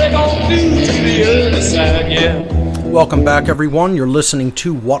side, break on through to the other side, yeah. Welcome back, everyone. You're listening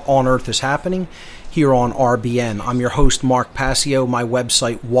to What on Earth is Happening here on RBN. I'm your host, Mark Passio. My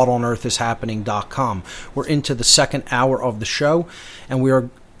website, whatonearthishappening.com. We're into the second hour of the show, and we are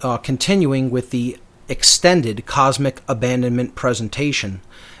continuing with the extended Cosmic Abandonment presentation,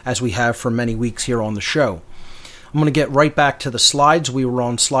 as we have for many weeks here on the show. I'm going to get right back to the slides. We were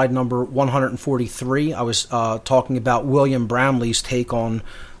on slide number 143. I was talking about William Bramley's take on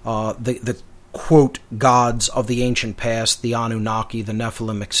the quote gods of the ancient past, the Anunnaki, the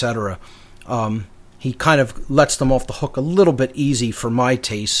Nephilim, etc. He kind of lets them off the hook a little bit easy for my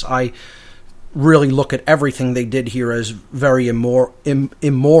taste. I really look at everything they did here as very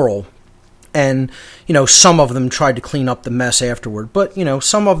immoral. And, some of them tried to clean up the mess afterward. But,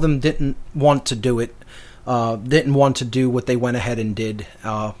 some of them didn't want to do it, didn't want to do what they went ahead and did.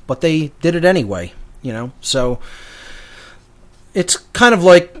 But they did it anyway, So it's kind of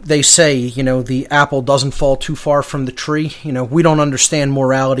like they say, the apple doesn't fall too far from the tree. We don't understand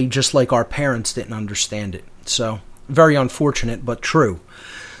morality just like our parents didn't understand it. So very unfortunate, but true.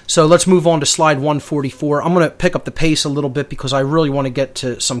 So let's move on to slide 144. I'm going to pick up the pace a little bit because I really want to get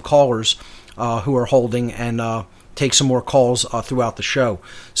to some callers who are holding and take some more calls throughout the show.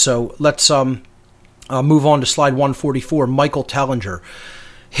 So let's move on to slide 144. Michael Tellinger.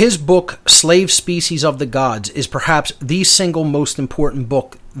 His book, Slave Species of the Gods, is perhaps the single most important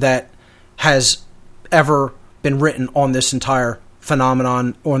book that has ever been written on this entire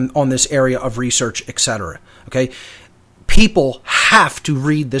phenomenon, on this area of research, etc. Okay? People have to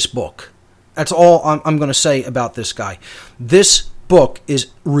read this book. That's all I'm going to say about this guy. This book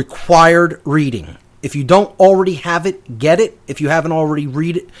is required reading. If you don't already have it, get it. If you haven't already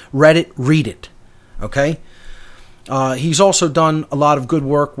read it. Okay? He's also done a lot of good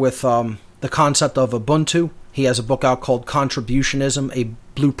work with the concept of Ubuntu. He has a book out called Contributionism, a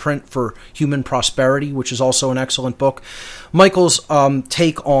Blueprint for Human Prosperity, which is also an excellent book. Michael's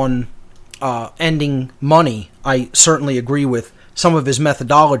take on ending money, I certainly agree with. Some of his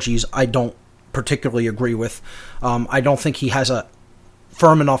methodologies I don't particularly agree with. I don't think he has a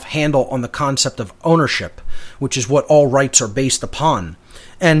firm enough handle on the concept of ownership, which is what all rights are based upon.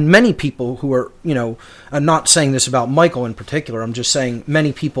 And many people who are, I'm not saying this about Michael in particular, I'm just saying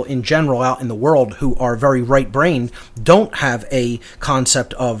many people in general out in the world who are very right-brained don't have a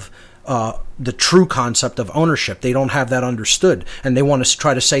concept of the true concept of ownership. They don't have that understood, and they want to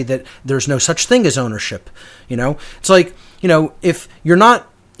try to say that there's no such thing as ownership. It's like, if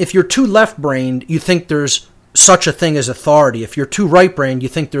you're too left-brained, you think there's such a thing as authority. If you're too right-brained, you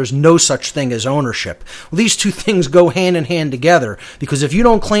think there's no such thing as ownership. Well, these two things go hand in hand together, because if you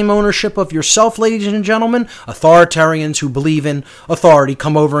don't claim ownership of yourself, ladies and gentlemen, authoritarians who believe in authority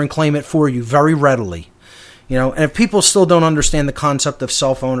come over and claim it for you very readily. And if people still don't understand the concept of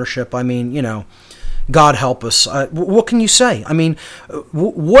self-ownership, I mean, God help us. What can you say? I mean,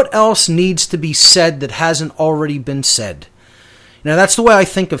 what else needs to be said that hasn't already been said? Now, that's the way I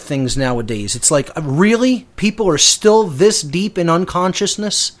think of things nowadays. It's like, really? People are still this deep in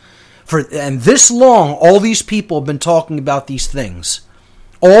unconsciousness? And this long, all these people have been talking about these things.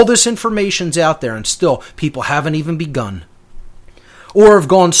 All this information's out there, and still, people haven't even begun. Or have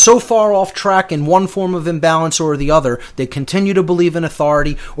gone so far off track in one form of imbalance or the other, they continue to believe in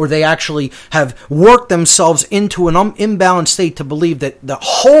authority, or they actually have worked themselves into an imbalanced state to believe that the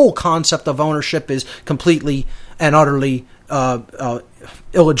whole concept of ownership is completely and utterly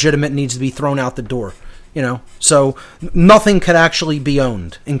illegitimate, needs to be thrown out the door. So nothing could actually be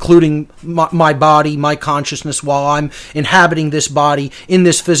owned, including my body, my consciousness, while I'm inhabiting this body in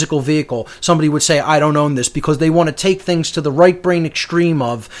this physical vehicle. Somebody would say, I don't own this, because they want to take things to the right brain extreme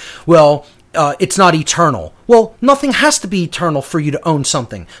of, it's not eternal. Well, nothing has to be eternal for you to own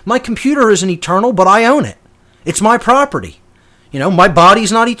something. My computer isn't eternal, but I own it. It's my property. My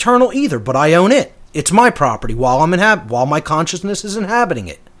body's not eternal either, but I own it. It's my property while my consciousness is inhabiting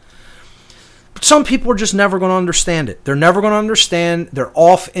it. But some people are just never going to understand it. They're never going to understand. They're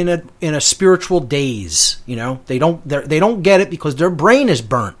off in a spiritual daze. They don't get it because their brain is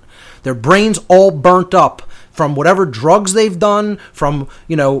burnt. Their brain's all burnt up from whatever drugs they've done, from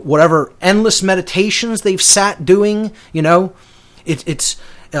whatever endless meditations they've sat doing.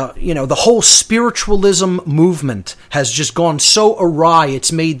 The whole spiritualism movement has just gone so awry,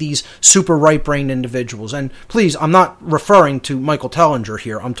 it's made these super right-brained individuals. And please, I'm not referring to Michael Tellinger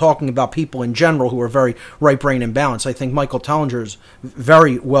here. I'm talking about people in general who are very right-brained and balanced. I think Michael Tellinger is a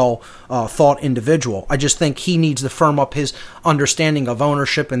very well thought individual. I just think he needs to firm up his understanding of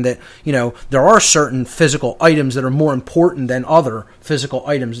ownership, and that, there are certain physical items that are more important than other physical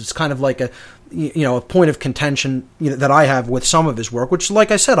items. It's kind of like a point of contention that I have with some of his work, which,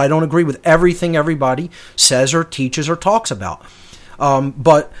 like I said, I don't agree with everything everybody says or teaches or talks about.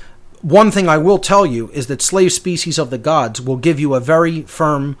 But one thing I will tell you is that Slave Species of the Gods will give you a very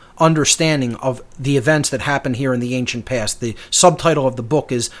firm understanding of the events that happened here in the ancient past. The subtitle of the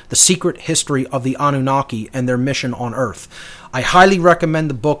book is The Secret History of the Anunnaki and Their Mission on Earth. I highly recommend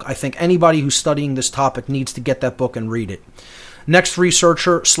the book. I think anybody who's studying this topic needs to get that book and read it. Next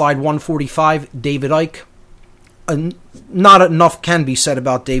researcher, slide 145, David Icke. Not enough can be said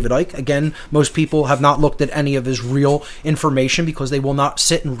about David Icke. Again, most people have not looked at any of his real information because they will not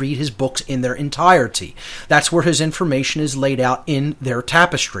sit and read his books in their entirety. That's where his information is laid out in their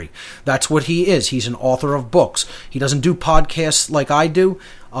tapestry. That's what he is. He's an author of books. He doesn't do podcasts like I do.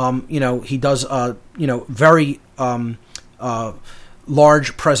 He does, very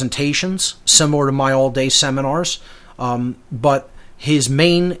large presentations, similar to my all-day seminars. But his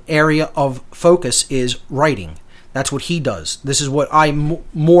main area of focus is writing. That's what he does. This is what I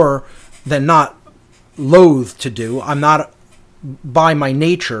more than not loathe to do. I'm not, by my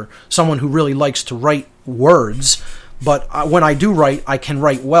nature, someone who really likes to write words. But when I do write, I can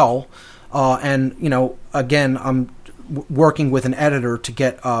write well. Again, I'm working with an editor to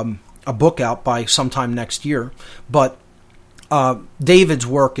get a book out by sometime next year. But David's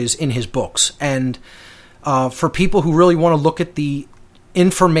work is in his books. And for people who really want to look at the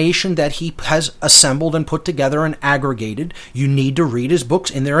information that he has assembled and put together and aggregated, you need to read his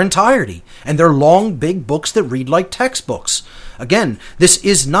books in their entirety. And they're long, big books that read like textbooks. Again, this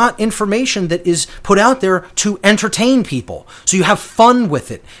is not information that is put out there to entertain people. So you have fun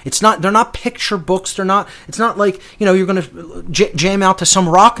with it. They're not picture books. It's not like, you're going to jam out to some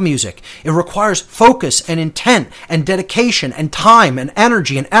rock music. It requires focus and intent and dedication and time and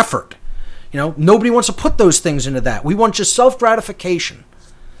energy and effort. Nobody wants to put those things into that. We want just self-gratification.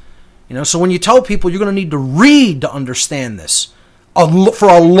 So when you tell people you're going to need to read to understand this for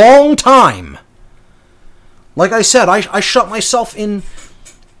a long time, like I said, I shut myself in,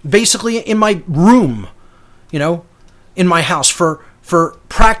 basically in my room, in my house for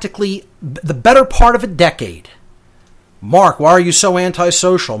practically the better part of a decade. Mark, why are you so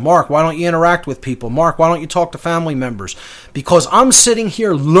antisocial? Mark, why don't you interact with people? Mark, why don't you talk to family members? Because I'm sitting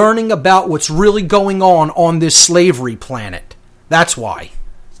here learning about what's really going on this slavery planet. That's why.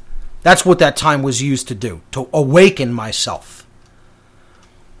 That's what that time was used to do, to awaken myself.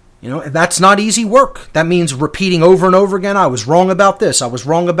 That's not easy work. That means repeating over and over again, I was wrong about this, I was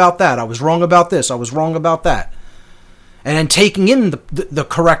wrong about that, I was wrong about this, I was wrong about that. and then taking in the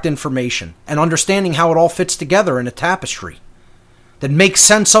correct information and understanding how it all fits together in a tapestry that makes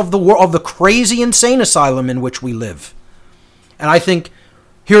sense of the world, of the crazy, insane asylum in which we live. And I think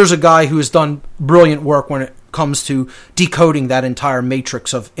here's a guy who has done brilliant work when it comes to decoding that entire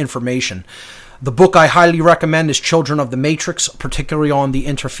matrix of information. The book I highly recommend is Children of the Matrix, particularly on the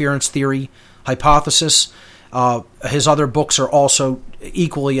interference theory hypothesis. His other books are also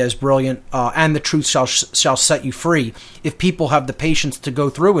equally as brilliant, and The Truth Shall Set You Free. If people have the patience to go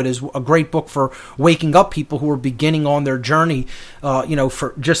through it, is a great book for waking up people who are beginning on their journey,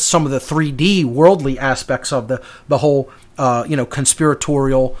 for just some of the 3D worldly aspects of the whole,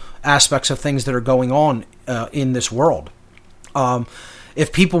 conspiratorial aspects of things that are going on in this world.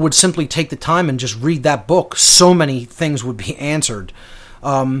 If people would simply take the time and just read that book, so many things would be answered.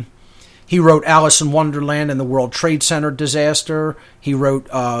 He wrote Alice in Wonderland and the World Trade Center disaster. He wrote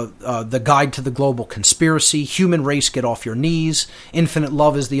The Guide to the Global Conspiracy, Human Race, Get Off Your Knees, Infinite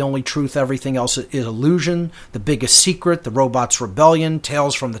Love is the Only Truth, Everything Else is Illusion, The Biggest Secret, The Robots' Rebellion,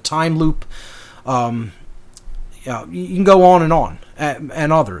 Tales from the Time Loop. You can go on,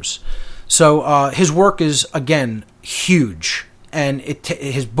 and others. So his work is, again, huge. And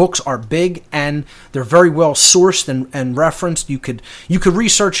his books are big, and they're very well sourced and referenced. You could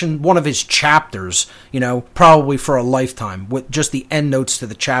research in one of his chapters, probably for a lifetime, with just the endnotes to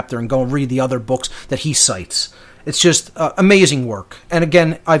the chapter, and go and read the other books that he cites. It's just amazing work. And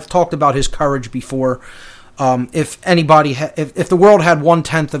again, I've talked about his courage before. If anybody, if the world had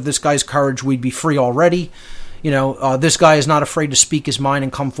 1/10 of this guy's courage, we'd be free already. This guy is not afraid to speak his mind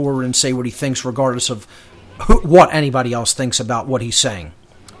and come forward and say what he thinks, regardless of what anybody else thinks about what he's saying.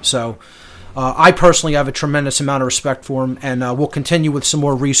 So I personally have a tremendous amount of respect for him, and we'll continue with some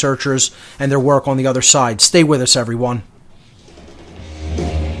more researchers and their work on the other side. Stay with us, everyone.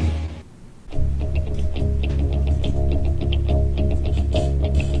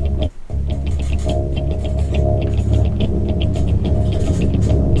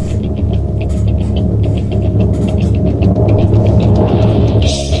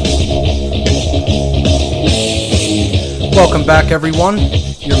 Welcome back, everyone.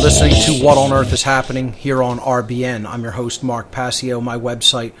 You're listening to What on Earth is Happening here on RBN. I'm your host, Mark Passio. My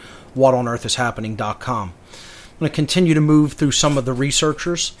website, whatonearthishappening.com. I'm going to continue to move through some of the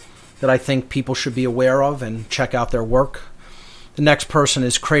researchers that I think people should be aware of and check out their work. The next person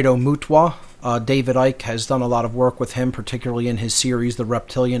is Credo Mutwa. David Icke has done a lot of work with him, particularly in his series, The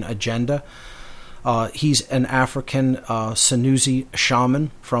Reptilian Agenda. He's an African Sanusi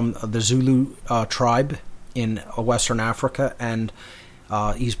shaman from the Zulu tribe in Western Africa, and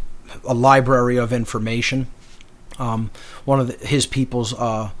he's a library of information. One of his people's,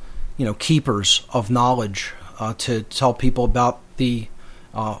 keepers of knowledge to tell people about the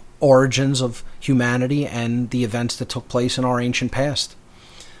origins of humanity and the events that took place in our ancient past.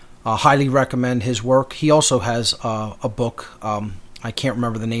 Highly recommend his work. He also has a book. I can't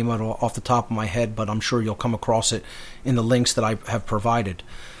remember the name of it off the top of my head, but I'm sure you'll come across it in the links that I have provided.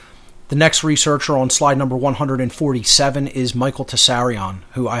 The next researcher on slide number 147 is Michael Tsarion,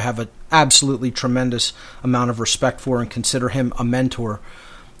 who I have an absolutely tremendous amount of respect for and consider him a mentor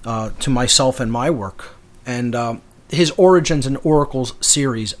to myself and my work. And his Origins and Oracles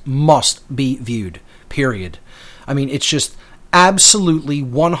series must be viewed, period. I mean, it's just absolutely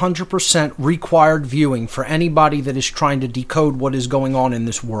 100% required viewing for anybody that is trying to decode what is going on in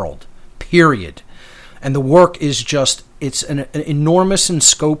this world, period. And the work is just, it's an enormous in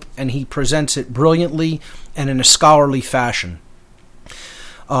scope, and he presents it brilliantly and in a scholarly fashion.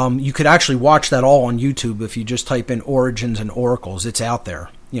 You could actually watch that all on YouTube if you just type in Origins and Oracles. It's out there,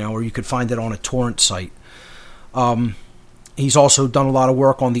 or you could find it on a torrent site. He's also done a lot of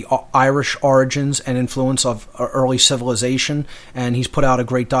work on the Irish origins and influence of early civilization, and he's put out a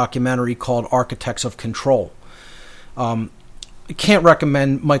great documentary called Architects of Control. I can't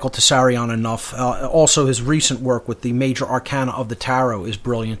recommend Michael Tsarion enough. Also, his recent work with the Major Arcana of the Tarot is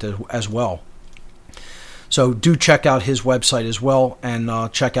brilliant as well. So do check out his website as well, and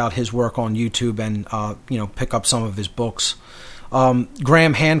check out his work on YouTube, and pick up some of his books.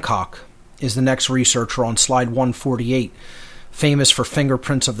 Graham Hancock is the next researcher on slide 148. Famous for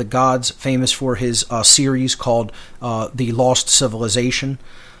Fingerprints of the Gods, famous for his series called The Lost Civilization,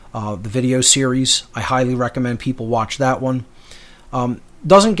 the video series. I highly recommend people watch that one.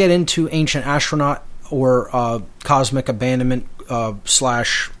 Doesn't get into ancient astronaut or cosmic abandonment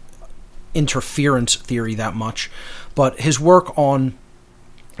 / interference theory that much, but his work on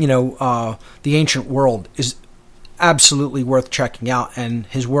the ancient world is absolutely worth checking out, and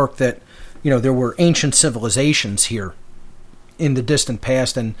his work that there were ancient civilizations here in the distant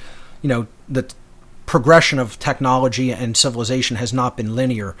past, and that progression of technology and civilization has not been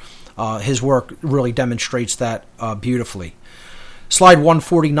linear. His work really demonstrates that beautifully. Slide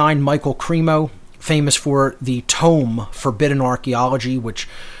 149, Michael Cremo, famous for the tome Forbidden Archaeology, which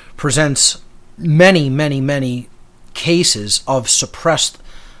presents many, many, many cases of suppressed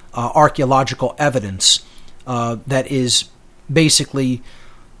archaeological evidence that is basically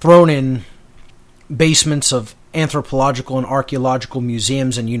thrown in basements of anthropological and archaeological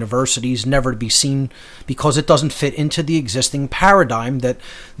museums and universities, never to be seen because it doesn't fit into the existing paradigm that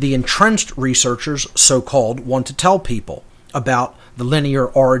the entrenched researchers, so-called, want to tell people about the linear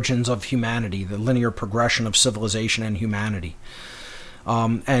origins of humanity, the linear progression of civilization and humanity,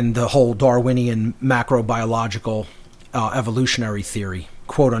 and the whole Darwinian macrobiological evolutionary theory,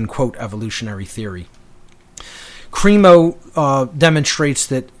 quote-unquote evolutionary theory. Cremo demonstrates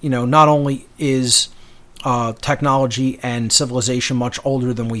that, not only is technology and civilization much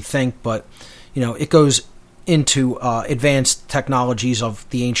older than we think, but it goes into advanced technologies of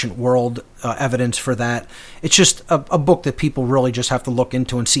the ancient world, evidence for that. It's just a book that people really just have to look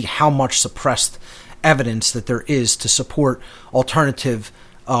into and see how much suppressed evidence that there is to support alternative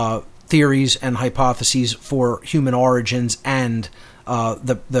theories and hypotheses for human origins and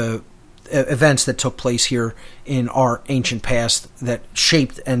the events that took place here in our ancient past that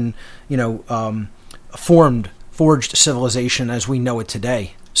shaped and forged civilization as we know it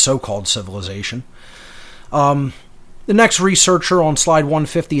today, so-called civilization. The next researcher on slide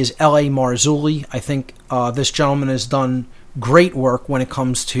 150 is L.A. Marzulli. I think this gentleman has done great work when it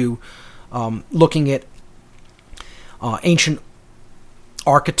comes to looking at ancient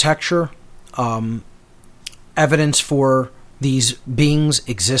architecture, evidence for these beings'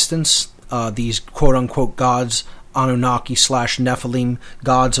 existence, these quote-unquote gods, Anunnaki/Nephilim,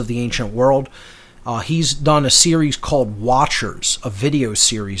 gods of the ancient world. He's done a series called Watchers, a video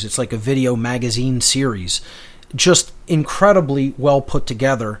series. It's like a video magazine series, just incredibly well put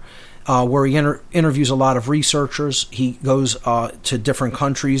together, where he interviews a lot of researchers. He goes to different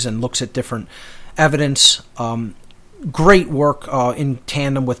countries and looks at different evidence. Great work in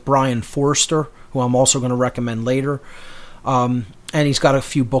tandem with Brian Forster, who I'm also going to recommend later. And he's got a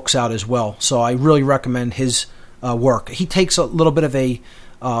few books out as well. So I really recommend his work. He takes a little bit of a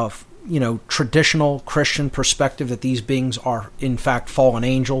traditional Christian perspective that these beings are in fact fallen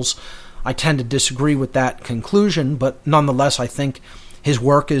angels. I tend to disagree with that conclusion, but nonetheless I think his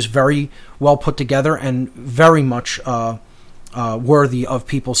work is very well put together and very much worthy of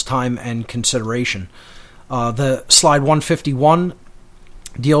people's time and consideration. The slide 151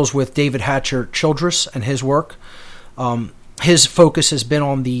 deals with David Hatcher Childress and his work. His focus has been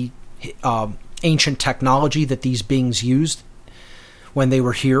on the ancient technology that these beings used when they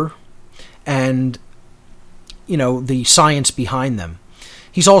were here, and the science behind them.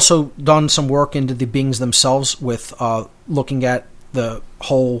 He's also done some work into the beings themselves with looking at the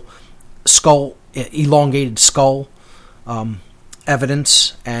whole skull, elongated skull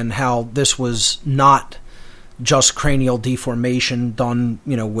evidence, and how this was not just cranial deformation done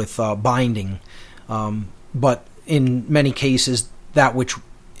with binding, but in many cases that which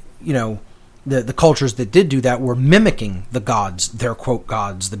the cultures that did do that were mimicking the gods, their quote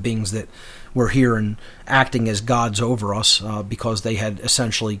gods, the beings that were here and acting as gods over us because they had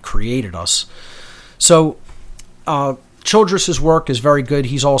essentially created us. So Childress's work is very good.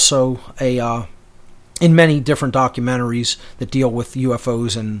 He's also in many different documentaries that deal with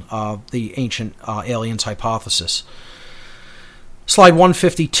UFOs and the ancient aliens hypothesis. Slide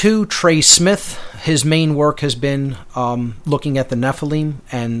 152, Trey Smith. His main work has been looking at the Nephilim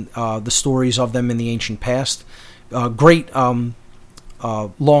and the stories of them in the ancient past. Great long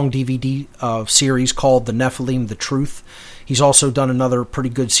DVD series called The Nephilim, The Truth. He's also done another pretty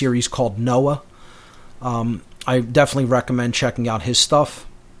good series called Noah. I definitely recommend checking out his stuff.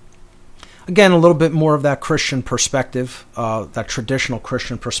 Again, a little bit more of that Christian perspective, that traditional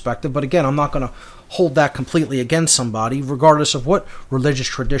Christian perspective. But again, I'm not going to hold that completely against somebody, regardless of what religious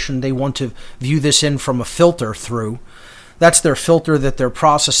tradition they want to view this in from a filter through. That's their filter that they're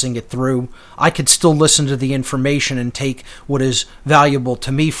processing it through. I could still listen to the information and take what is valuable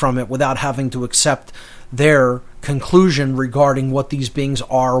to me from it without having to accept their conclusion regarding what these beings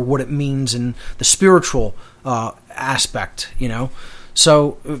are, what it means in the spiritual aspect,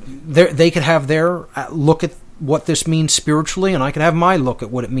 So they could have their look at what this means spiritually, and I could have my look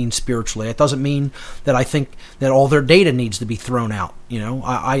at what it means spiritually. It doesn't mean that I think that all their data needs to be thrown out.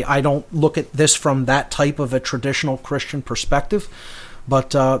 I don't look at this from that type of a traditional Christian perspective,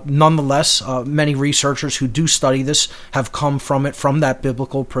 but nonetheless, many researchers who do study this have come from it from that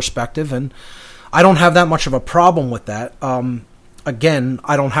biblical perspective, and I don't have that much of a problem with that. again,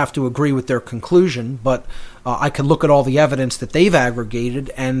 I don't have to agree with their conclusion, but I can look at all the evidence that they've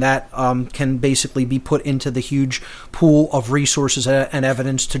aggregated, and that can basically be put into the huge pool of resources and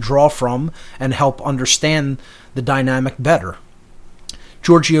evidence to draw from and help understand the dynamic better.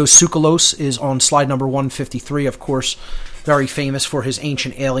 Georgios Tsoukalos is on slide number 153, of course, very famous for his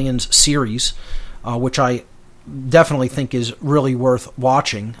Ancient Aliens series, which I definitely think is really worth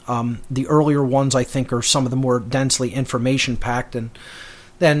watching. The earlier ones, I think, are some of the more densely information-packed, and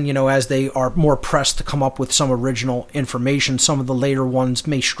then, as they are more pressed to come up with some original information, some of the later ones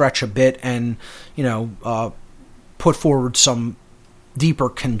may stretch a bit and, put forward some deeper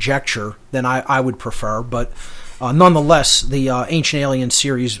conjecture than I would prefer, but nonetheless, the Ancient Aliens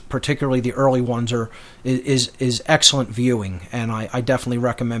series, particularly the early ones, is excellent viewing, and I definitely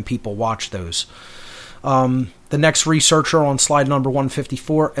recommend people watch those. The next researcher on slide number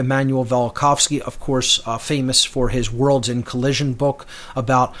 154, Immanuel Velikovsky, of course, famous for his Worlds in Collision book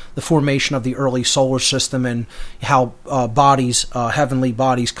about the formation of the early solar system and how heavenly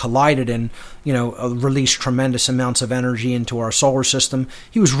bodies collided and, released tremendous amounts of energy into our solar system.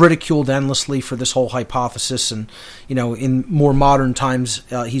 He was ridiculed endlessly for this whole hypothesis, and, in more modern times,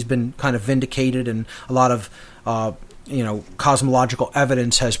 he's been kind of vindicated, and a lot of, cosmological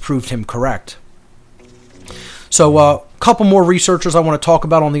evidence has proved him correct. So a couple more researchers I want to talk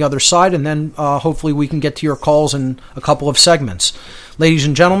about on the other side, and then hopefully we can get to your calls in a couple of segments. Ladies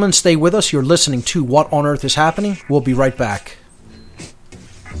and gentlemen, stay with us. You're listening to What on Earth is Happening? We'll be right back.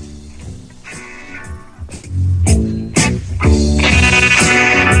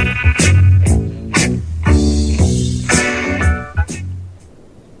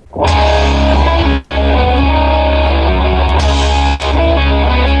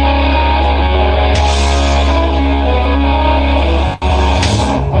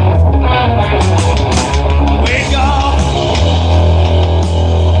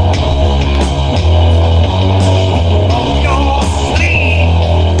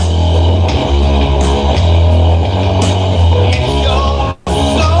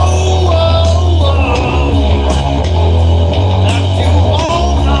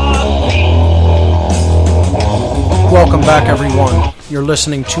 Welcome back, everyone. You're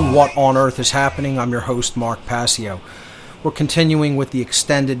listening to What on Earth is Happening. I'm your host, Mark Passio. We're continuing with the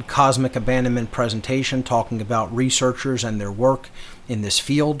extended Cosmic Abandonment presentation, talking about researchers and their work in this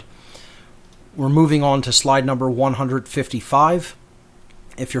field. We're moving on to slide number 155.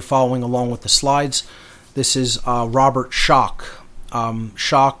 If you're following along with the slides, this is Robert Schoch.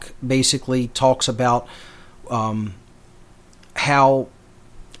 Schoch basically talks about how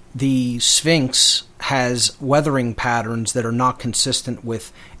the Sphinx has weathering patterns that are not consistent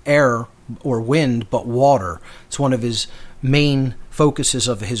with air or wind, but water. It's one of his main focuses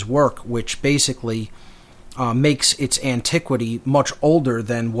of his work, which basically makes its antiquity much older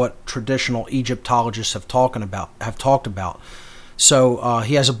than what traditional Egyptologists have talked about. So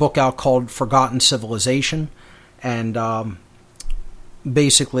he has a book out called Forgotten Civilization, and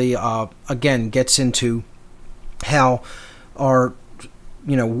basically, again, gets into how our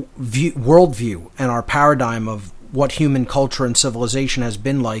worldview and our paradigm of what human culture and civilization has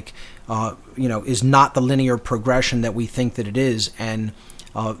been like, is not the linear progression that we think that it is, and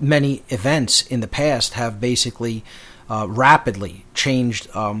many events in the past have basically rapidly changed,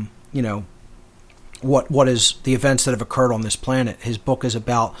 what is the events that have occurred on this planet. His book is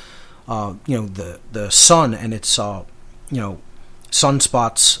about, the sun and its,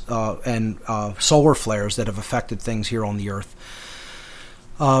 sunspots and solar flares that have affected things here on the Earth.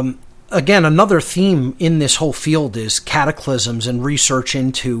 Again, another theme in this whole field is cataclysms and research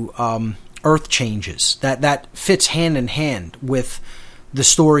into Earth changes. That fits hand in hand with the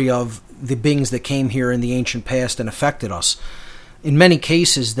story of the beings that came here in the ancient past and affected us. In many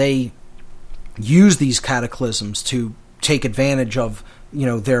cases, they use these cataclysms to take advantage of,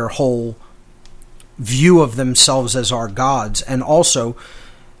 their whole view of themselves as our gods. And also,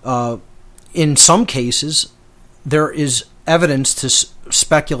 in some cases, there is evidence to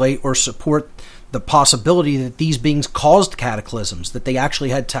speculate or support the possibility that these beings caused cataclysms, that they actually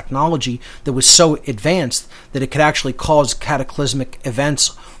had technology that was so advanced that it could actually cause cataclysmic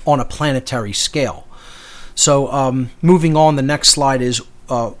events on a planetary scale. So moving on, the next slide is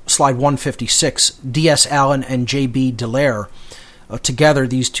slide 156. D.S. Allen and J.B. Dallaire, together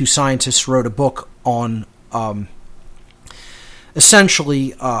these two scientists wrote a book on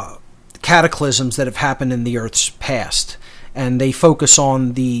essentially cataclysms that have happened in the Earth's past. And they focus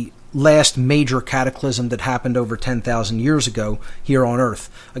on the last major cataclysm that happened over 10,000 years ago here on Earth.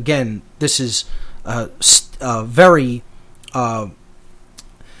 Again, this is very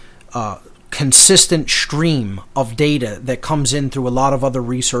consistent stream of data that comes in through a lot of other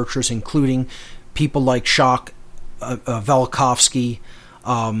researchers, including people like Schock, Velikovsky,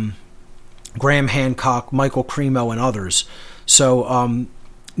 Graham Hancock, Michael Cremo, and others. So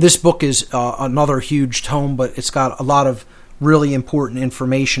this book is another huge tome, but it's got a lot of really important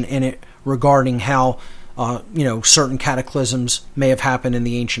information in it regarding how certain cataclysms may have happened in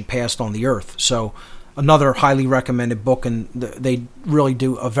the ancient past on the Earth. So another highly recommended book, and they really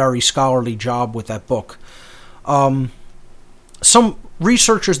do a very scholarly job with that book. Some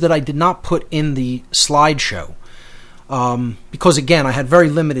researchers that I did not put in the slideshow, because again, I had very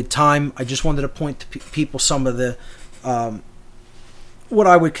limited time. I just wanted to point to people some of the what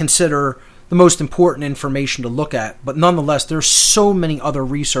I would consider the most important information to look at. But nonetheless, there's so many other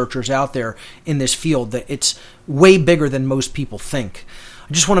researchers out there in this field that it's way bigger than most people think.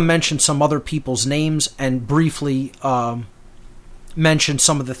 I just want to mention some other people's names and briefly mention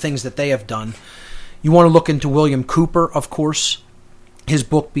some of the things that they have done. You want to look into William Cooper, of course. His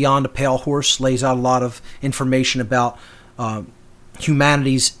book, Beyond a Pale Horse, lays out a lot of information about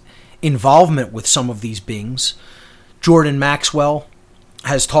humanity's involvement with some of these beings. Jordan Maxwell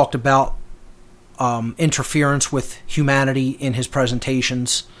has talked about interference with humanity in his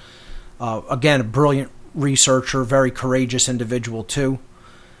presentations. Again, a brilliant researcher, very courageous individual too.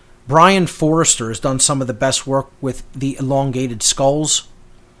 Brian Forrester has done some of the best work with the elongated skulls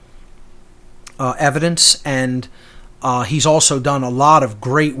evidence, and he's also done a lot of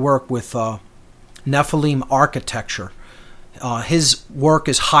great work with Nephilim architecture. His work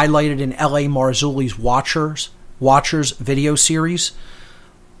is highlighted in L.A. Marzulli's Watchers video series.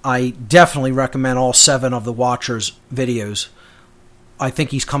 I definitely recommend all 7 of the Watchers videos. I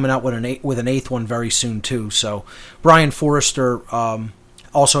think he's coming out with an 8th one very soon too. So Brian Forrester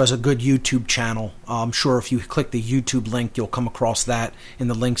also has a good YouTube channel. I'm sure if you click the YouTube link, you'll come across that in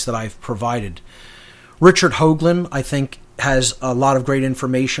the links that I've provided. Richard Hoagland, I think, has a lot of great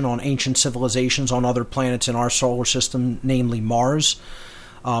information on ancient civilizations on other planets in our solar system, namely Mars.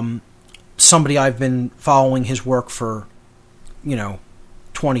 Somebody I've been following his work for,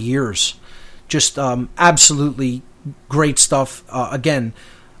 20 years. Just absolutely great stuff. Again,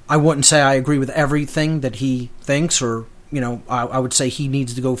 I wouldn't say I agree with everything that he thinks, or, I would say he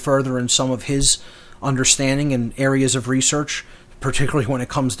needs to go further in some of his understanding and areas of research, particularly when it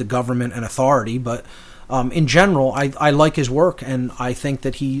comes to government and authority. But in general, I like his work, and I think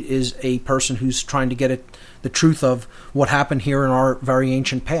that he is a person who's trying to get at the truth of what happened here in our very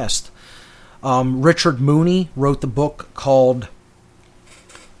ancient past. Richard Mooney wrote the book called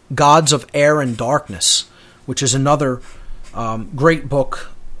Gods of Air and Darkness, which is another great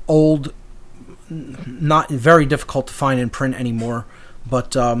book, old, not very difficult to find in print anymore,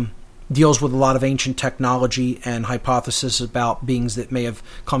 but deals with a lot of ancient technology and hypotheses about beings that may have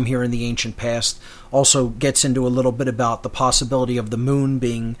come here in the ancient past. Also gets into a little bit about the possibility of the moon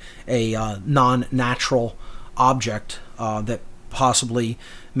being a non-natural object that possibly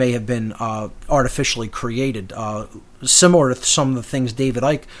may have been artificially created, similar to some of the things David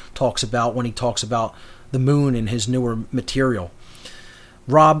Icke talks about when he talks about the moon in his newer material.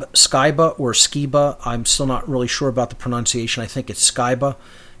 Rob Skiba, or Skiba, I'm still not really sure about the pronunciation. I think it's Skiba.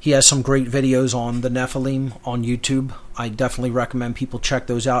 He has some great videos on the Nephilim on YouTube. I definitely recommend people check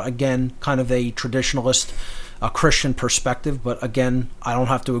those out. Again, kind of a traditionalist, Christian perspective, but again, I don't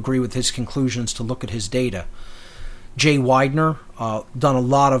have to agree with his conclusions to look at his data. Jay Weidner, done a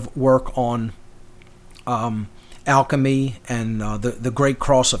lot of work on alchemy and the Great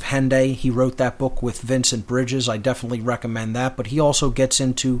Cross of Henday. He wrote that book with Vincent Bridges. I definitely recommend that. But he also gets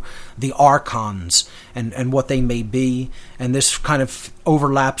into the archons and what they may be. And this kind of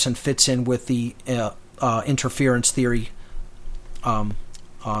overlaps and fits in with the interference theory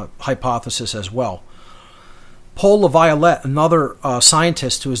hypothesis as well. Paul LaViolette, another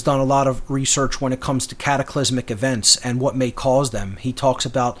scientist who has done a lot of research when it comes to cataclysmic events and what may cause them. He talks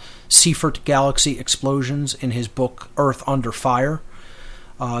about Seyfert galaxy explosions in his book Earth Under Fire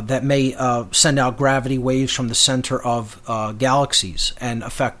that may send out gravity waves from the center of galaxies and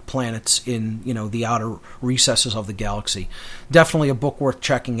affect planets in the outer recesses of the galaxy. Definitely a book worth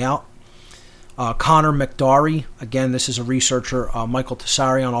checking out. Connor McDarry, again, this is a researcher Michael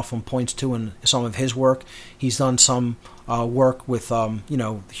Tessarion often points to in some of his work. He's done some work with,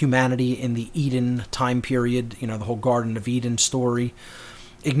 humanity in the Eden time period, the whole Garden of Eden story.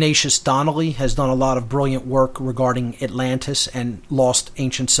 Ignatius Donnelly has done a lot of brilliant work regarding Atlantis and lost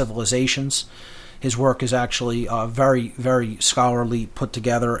ancient civilizations. His work is actually very, very scholarly put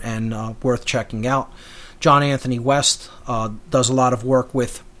together and worth checking out. John Anthony West does a lot of work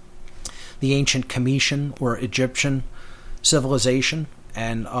with the ancient Cometian or Egyptian civilization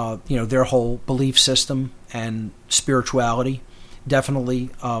and their whole belief system and spirituality. Definitely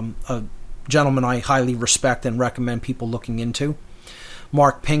a gentleman I highly respect and recommend people looking into.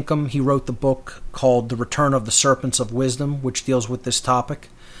 Mark Pinkham, he wrote the book called The Return of the Serpents of Wisdom, which deals with this topic.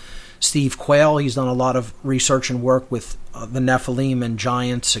 Steve Quayle, he's done a lot of research and work with the Nephilim and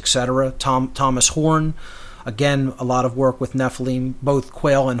giants, etc. Thomas Horn, again, a lot of work with Nephilim. Both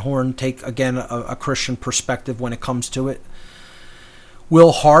Quayle and Horn take, again, a Christian perspective when it comes to it.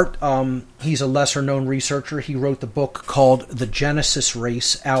 Will Hart, he's a lesser-known researcher. He wrote the book called The Genesis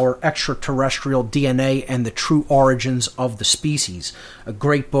Race, Our Extraterrestrial DNA and the True Origins of the Species. A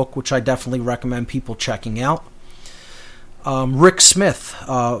great book, which I definitely recommend people checking out. Rick Smith,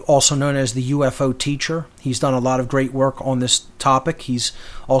 also known as the UFO teacher. He's done a lot of great work on this topic. He's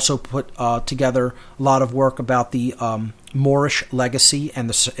also put together a lot of work about the Moorish legacy and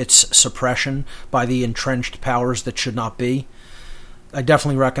its suppression by the entrenched powers that should not be. I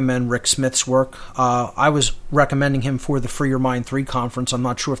definitely recommend Rick Smith's work. I was recommending him for the Free Your Mind 3 conference. I'm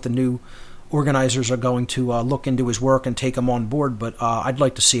not sure if the new organizers are going to look into his work and take him on board, but I'd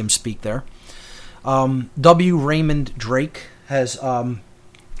like to see him speak there. W. Raymond Drake has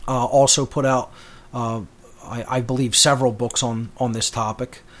also put out, I believe, several books on this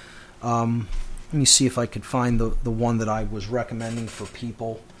topic. Let me see if I could find the one that I was recommending for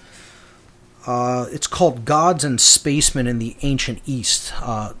people. It's called Gods and Spacemen in the Ancient East.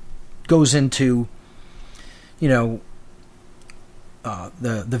 Goes into, the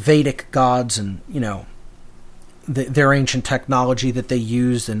Vedic gods and, their ancient technology that they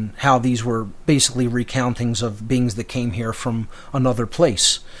used and how these were basically recountings of beings that came here from another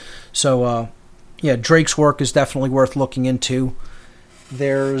place. So, Drake's work is definitely worth looking into.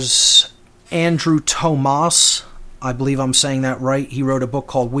 There's Andrew Thomas. I believe I'm saying that right. He wrote a book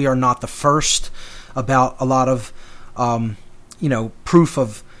called We Are Not the First, about a lot of, proof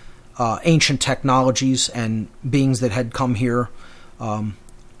of ancient technologies and beings that had come here,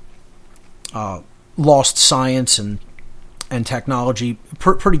 lost science and technology.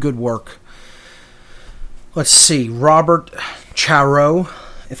 Pretty good work. Let's see. Robert Charot,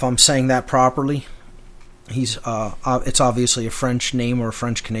 if I'm saying that properly. He's it's obviously a French name or a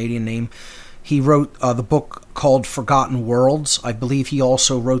French-Canadian name. He wrote the book called Forgotten Worlds. I believe he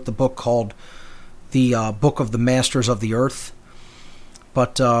also wrote the book called The Book of the Masters of the Earth.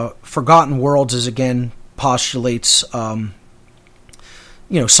 But Forgotten Worlds postulates,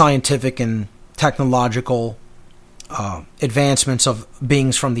 scientific and technological advancements of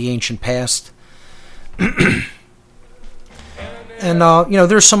beings from the ancient past. And,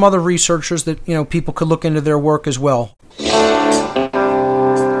 there's some other researchers that, people could look into their work as well.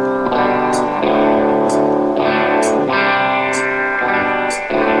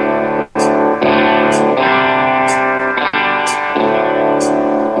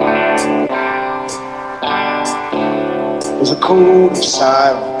 There's a code of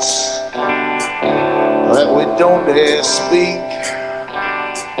silence that we don't dare speak.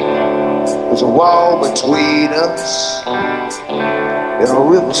 There's a wall between us and a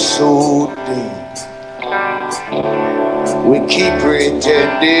river so deep. We keep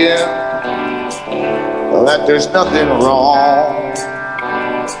pretending that there's nothing wrong.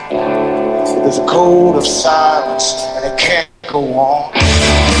 There's a code of silence and it can't go on.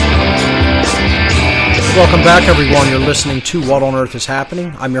 Welcome back, everyone. You're listening to What on Earth is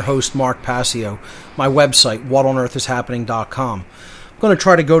Happening. I'm your host, Mark Passio. My website, whatonearthishappening.com. I'm going to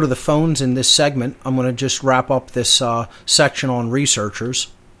try to go to the phones in this segment. I'm going to just wrap up this section on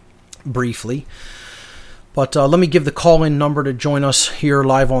researchers briefly. But let me give the call-in number to join us here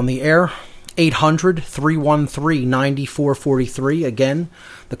live on the air. 800-313-9443. Again,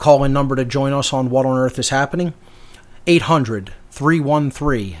 the call-in number to join us on What on Earth is Happening.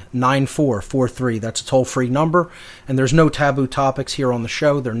 800-313-9443. That's a toll-free number, and there's no taboo topics here on the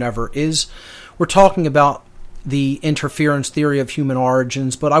show. There never is. We're talking about the interference theory of human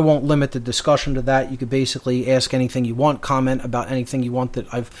origins, but I won't limit the discussion to that. You could basically ask anything you want, comment about anything you want that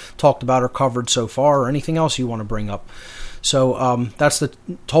I've talked about or covered so far, or anything else you want to bring up. So that's the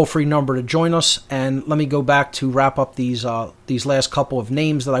toll-free number to join us, and let me go back to wrap up these last couple of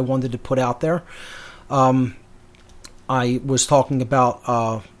names that I wanted to put out there. I was talking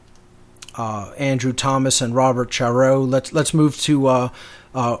about Andrew Thomas and Robert Charot. Let's move to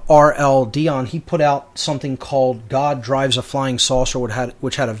R.L. Dion. He put out something called God Drives a Flying Saucer,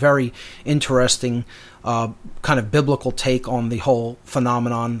 which had a very interesting kind of biblical take on the whole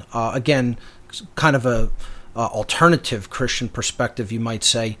phenomenon. Again, kind of a alternative Christian perspective, you might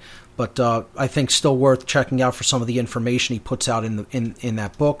say, but I think still worth checking out for some of the information he puts out in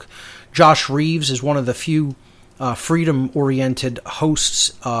that book. Josh Reeves is one of the few freedom-oriented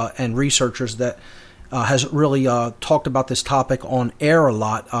hosts and researchers that has really talked about this topic on air a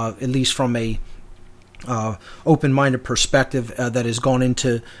lot, at least from a open-minded perspective that has gone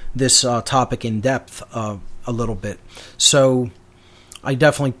into this topic in depth a little bit. So I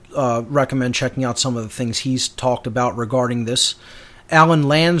definitely recommend checking out some of the things he's talked about regarding this. Alan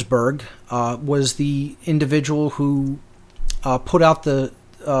Landsberg was the individual who put out the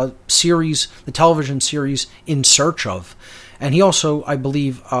television series In Search Of, and he also, I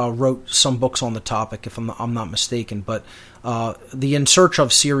believe, wrote some books on the topic, if I'm not mistaken. But the In Search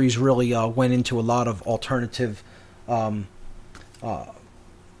Of series really went into a lot of alternative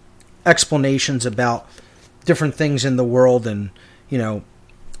explanations about different things in the world, and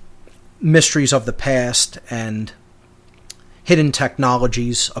mysteries of the past and hidden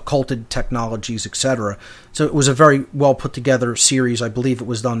technologies, occulted technologies, etc. So it was a very well put together series. I believe it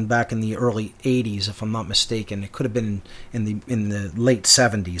was done back in the early 80s, if I'm not mistaken. It could have been in the late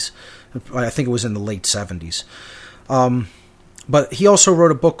 70s. I think it was in the late 70s. But he also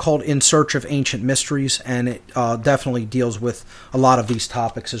wrote a book called In Search of Ancient Mysteries, and it definitely deals with a lot of these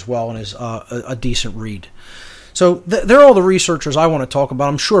topics as well, and is a decent read. So they're all the researchers I want to talk about.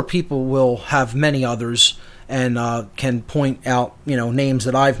 I'm sure people will have many others and can point out, names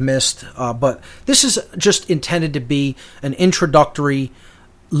that I've missed. But this is just intended to be an introductory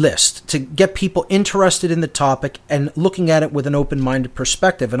list to get people interested in the topic and looking at it with an open-minded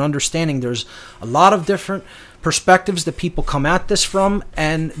perspective and understanding there's a lot of different perspectives that people come at this from,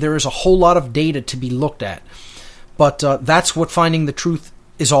 and there is a whole lot of data to be looked at. But that's what finding the truth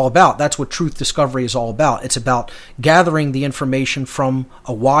is all about. That's what truth discovery is all about. It's about gathering the information from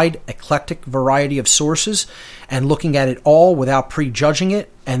a wide, eclectic variety of sources and looking at it all without prejudging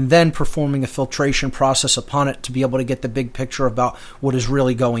it, and then performing a filtration process upon it to be able to get the big picture about what is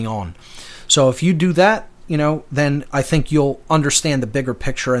really going on. So if you do that, then I think you'll understand the bigger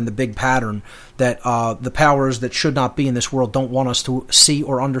picture and the big pattern that the powers that should not be in this world don't want us to see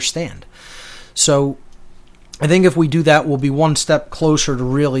or understand. So I think if we do that, we'll be one step closer to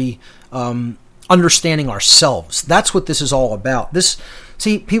really understanding ourselves. That's what this is all about.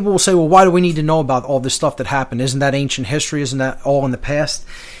 See, people will say, well, why do we need to know about all this stuff that happened? Isn't that ancient history? Isn't that all in the past?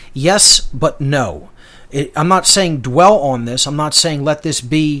 Yes, but no. I'm not saying dwell on this. I'm not saying let this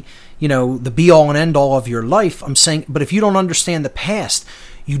be, the be-all and end-all of your life. I'm saying, but if you don't understand the past,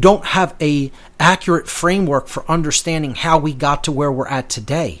 you don't have a accurate framework for understanding how we got to where we're at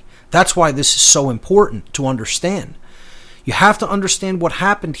today. That's why this is so important to understand. You have to understand what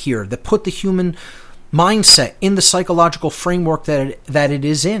happened here that put the human mindset in the psychological framework that it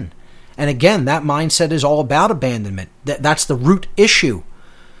is in. And again, that mindset is all about abandonment. That's the root issue.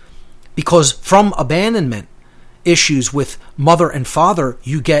 Because from abandonment issues with mother and father,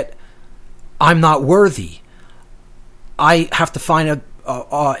 you get, I'm not worthy. I have to find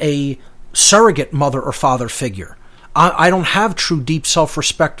a surrogate mother or father figure. I don't have true deep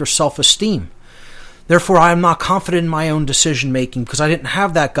self-respect or self-esteem. Therefore, I am not confident in my own decision-making because I didn't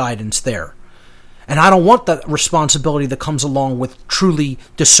have that guidance there. And I don't want that responsibility that comes along with truly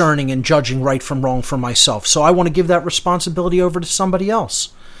discerning and judging right from wrong for myself. So I want to give that responsibility over to somebody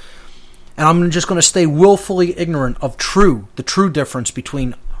else. And I'm just going to stay willfully ignorant of the true difference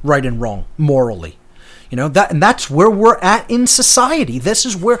between right and wrong morally. And that's where we're at in society. This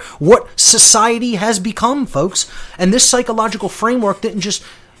is what society has become, folks. And this psychological framework didn't just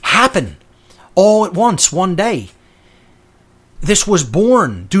happen all at once, one day. This was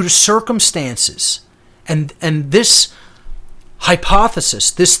born due to circumstances. And this hypothesis,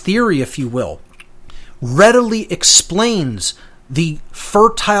 this theory, if you will, readily explains the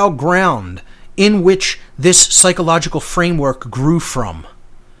fertile ground in which this psychological framework grew from.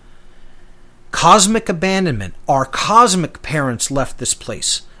 Cosmic abandonment. Our cosmic parents left this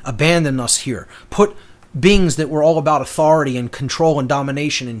place, abandoned us here, put beings that were all about authority and control and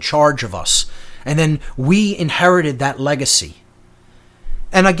domination in charge of us. And then we inherited that legacy.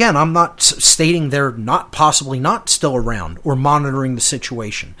 And again, I'm not stating they're possibly not still around or monitoring the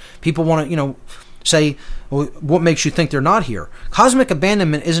situation. People want to, say, well, what makes you think they're not here? Cosmic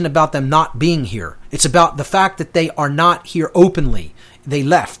abandonment isn't about them not being here. It's about the fact that they are not here openly. They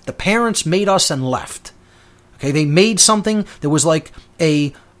left. The parents made us and left. Okay, they made something that was like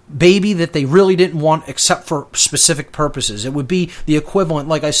a baby that they really didn't want except for specific purposes. It would be the equivalent,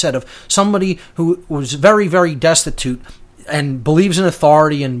 like I said, of somebody who was very, very destitute and believes in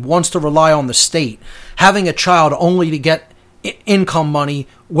authority and wants to rely on the state, having a child only to get income money,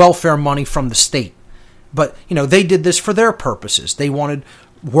 welfare money from the state. But, they did this for their purposes. They wanted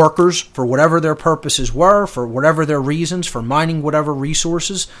workers for whatever their purposes were, for whatever their reasons, for mining whatever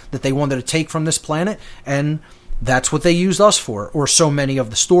resources that they wanted to take from this planet. And That's what they used us for, or so many of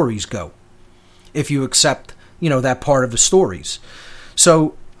the stories go, if you accept, that part of the stories.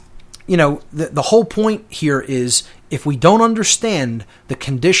 So, the whole point here is, if we don't understand the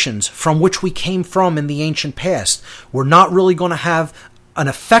conditions from which we came from in the ancient past, we're not really going to have an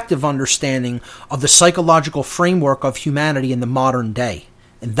effective understanding of the psychological framework of humanity in the modern day.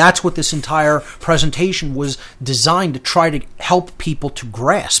 And that's what this entire presentation was designed to try to help people to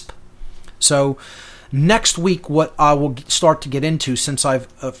grasp. So next week, what I will start to get into, since I've,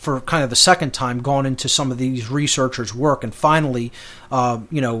 for kind of the second time, gone into some of these researchers' work and finally,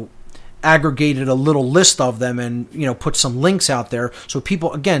 aggregated a little list of them and, put some links out there so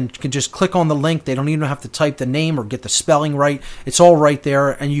people, again, can just click on the link. They don't even have to type the name or get the spelling right. It's all right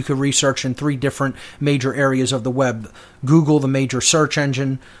there, and you can research in 3 different major areas of the web. Google, the major search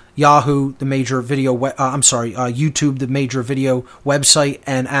engine; Yahoo, the major video, YouTube, the major video website;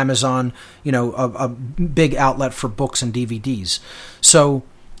 and Amazon, a big outlet for books and DVDs. So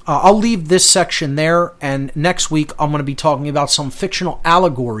I'll leave this section there, and next week I'm going to be talking about some fictional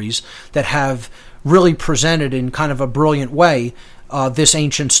allegories that have really presented in kind of a brilliant way this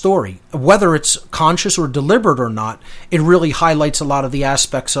ancient story. Whether it's conscious or deliberate or not, it really highlights a lot of the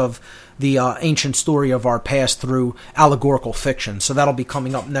aspects of the ancient story of our past through allegorical fiction. So that'll be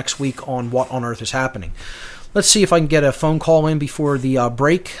coming up next week on What on Earth is Happening. Let's see if I can get a phone call in before the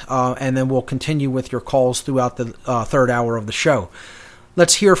break, and then we'll continue with your calls throughout the third hour of the show.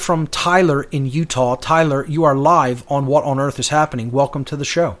 Let's hear from Tyler in Utah. Tyler, you are live on What on Earth is Happening. Welcome to the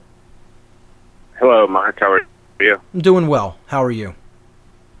show. Hello, Mark. How are you? I'm doing well. How are you?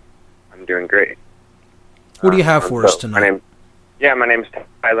 I'm doing great. What do you have for us tonight? My name is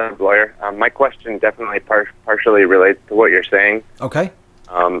Tyler. I'm a lawyer. My question definitely partially relates to what you're saying. Okay.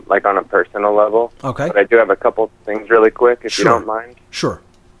 Like on a personal level. Okay. But I do have a couple things really quick, if Sure. you don't mind. Sure.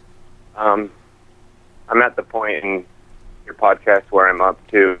 I'm at the point in your podcast where I'm up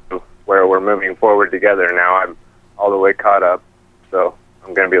to where we're moving forward together now. I'm all the way caught up, so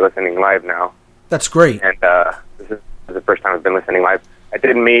I'm going to be listening live now. That's great. And this is the first time I've been listening live. I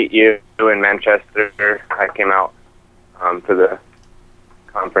did meet you in Manchester. I came out for the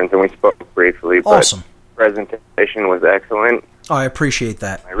conference, and we spoke briefly. Awesome. But the presentation was excellent. Oh, I appreciate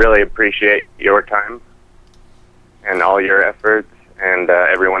that. I really appreciate your time and all your efforts, and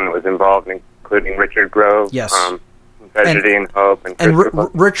everyone that was involved, including Richard Grove. Yes. Tragedy and Hope. And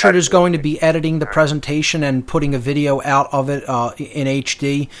Richard is going to be editing the presentation and putting a video out of it in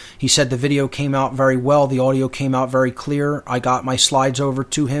HD. He said the video came out very well. The audio came out very clear. I got my slides over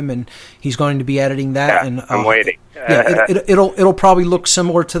to him, and he's going to be editing that. Yeah, and I'm waiting. It'll probably look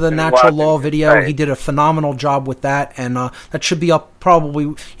similar to the Natural Law video. Right. He did a phenomenal job with that, and that should be up probably.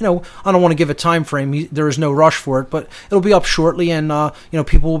 I don't want to give a time frame. There is no rush for it, but it'll be up shortly, and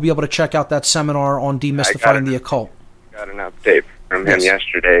people will be able to check out that seminar on demystifying the occult. Got an update from him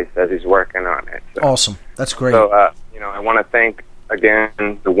yesterday. Says he's working on it. So. Awesome. That's great. So, I want to thank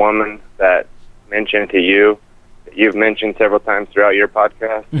again the woman that mentioned to you, that you've mentioned several times throughout your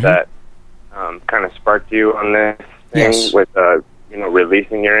podcast, that kind of sparked you on this thing with,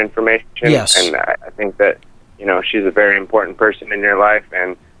 releasing your information. Yes. And I think that, she's a very important person in your life,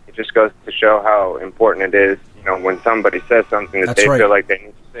 and it just goes to show how important it is, when somebody says something that they feel like they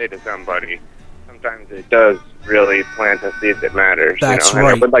need to say to somebody. Sometimes it does really plant a seed that matters. That's And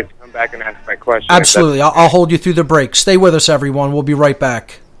right. I would like to come back and ask my question. Absolutely. I'll hold you through the break. Stay with us, everyone. We'll be right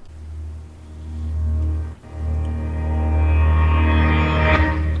back.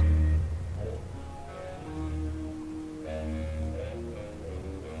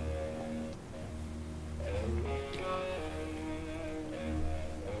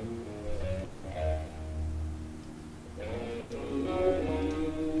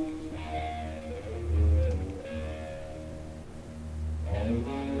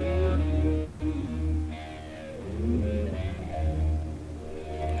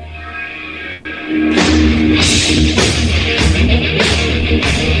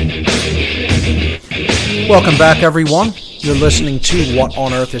 Welcome back, everyone. You're listening to What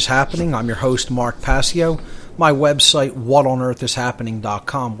on Earth is Happening. I'm your host, Mark Passio. My website,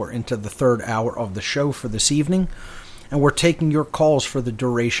 whatonearthishappening.com. We're into the third hour of the show for this evening, and we're taking your calls for the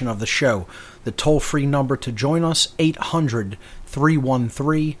duration of the show. The toll-free number to join us,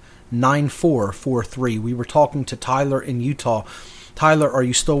 800-313-9443. We were talking to Tyler in Utah. Tyler, are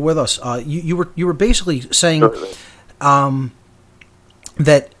you still with us? You were basically saying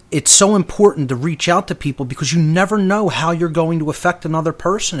that it's so important to reach out to people because you never know how you're going to affect another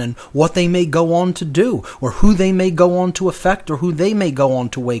person and what they may go on to do, or who they may go on to affect, or who they may go on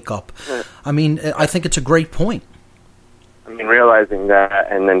to wake up. I mean, I think it's a great point. mean, realizing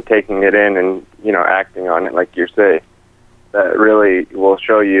that and then taking it in and, you know, acting on it like you're saying, that really will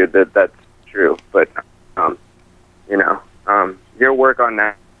show you that that's true. But, you know, your work on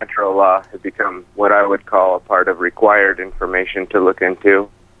natural law has become what I would call a part of required information to look into,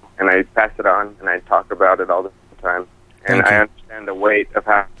 and I pass it on and I talk about it all the time. And I understand the weight of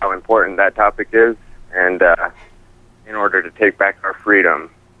how important that topic is, and in order to take back our freedom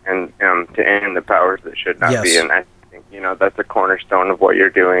and to end the powers that should not be. And I think, you know, that's a cornerstone of what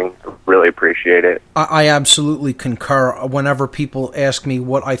you're doing. I really appreciate it. I absolutely concur. Whenever people ask me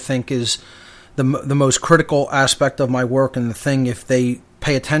what I think is the most critical aspect of my work and the thing, if they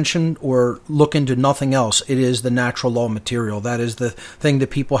pay attention or look into nothing else, it is the natural law material. That is the thing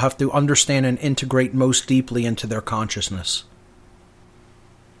that people have to understand and integrate most deeply into their consciousness.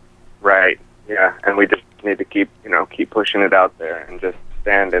 Right. Yeah. And we just need to keep pushing it out there and just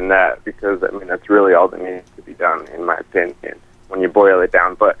stand in that, because, I mean, that's really all that needs to be done, in my opinion, when you boil it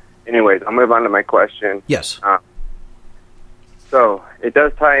down. But anyways, I'll move on to my question. Yes. So it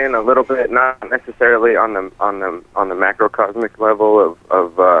does tie in a little bit, not necessarily on the macrocosmic level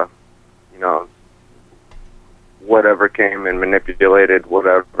of you know, whatever came and manipulated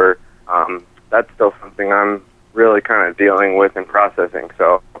whatever. That's still something I'm really kind of dealing with and processing.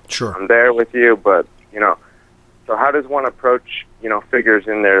 So sure, I'm there with you, but, you know, so how does one approach, you know, figures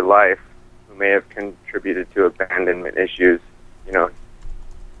in their life who may have contributed to abandonment issues, you know,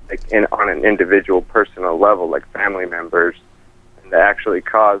 like on an individual personal level, like family members, that actually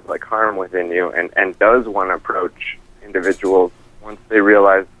cause like harm within you, and does one approach individuals once they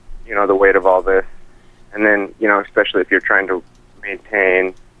realize, you know, the weight of all this, and then, you know, especially if you're trying to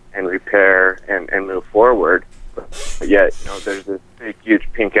maintain and repair and move forward, but yet, you know, there's this big huge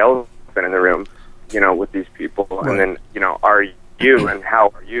pink elephant in the room, you know, with these people, right. And then, you know, are you and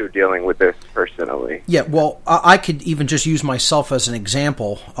how are you dealing with this personally? Yeah, well, I could even just use myself as an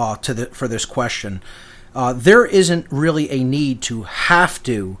example for this question. There isn't really a need to have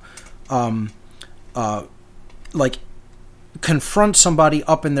to, like, confront somebody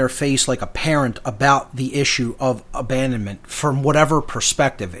up in their face like a parent about the issue of abandonment from whatever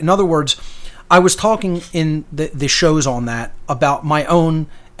perspective. In other words, I was talking in the shows on that about my own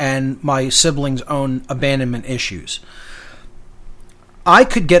and my siblings' own abandonment issues. I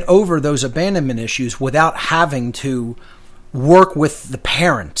could get over those abandonment issues without having to work with the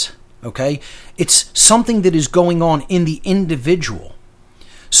parent. Okay, it's something that is going on in the individual.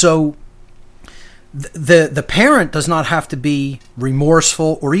 So the parent does not have to be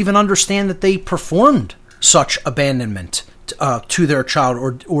remorseful or even understand that they performed such abandonment to their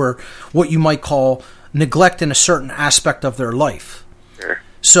child, or what you might call neglect in a certain aspect of their life. Sure.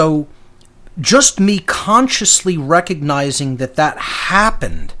 So just me consciously recognizing that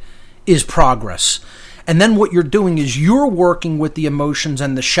happened is progress. And then what you're doing is you're working with the emotions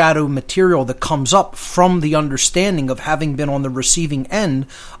and the shadow material that comes up from the understanding of having been on the receiving end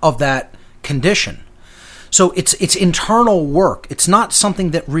of that condition. So it's internal work. It's not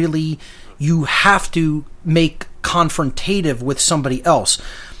something that really you have to make confrontative with somebody else.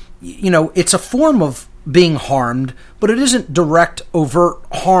 You know, it's a form of being harmed, but it isn't direct, overt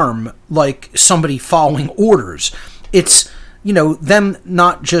harm like somebody following orders. It's, you know, them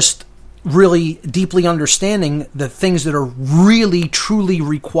not just really deeply understanding the things that are really, truly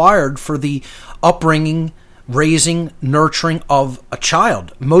required for the upbringing, raising, nurturing of a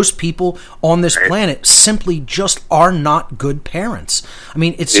child. Most people on this planet simply just are not good parents. I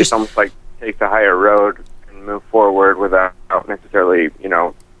mean, it's just almost like take the higher road and move forward without necessarily, you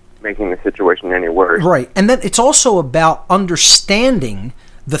know, making the situation any worse. Right. And then it's also about understanding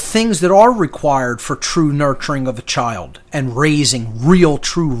the things that are required for true nurturing of a child and raising, real,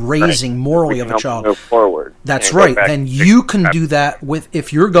 true raising morally of a child. Move forward. That's right. Then you can do that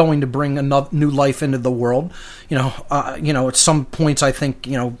if you're going to bring a new life into the world. You know, at some points I think,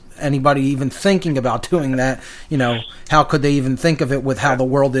 you know, anybody even thinking about doing that, you know, how could they even think of it with how the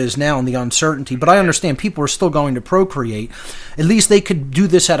world is now and the uncertainty? But I understand people are still going to procreate. At least they could do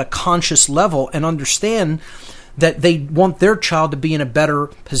this at a conscious level and understand that they want their child to be in a better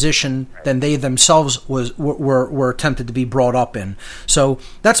position than they themselves were attempted to be brought up in. So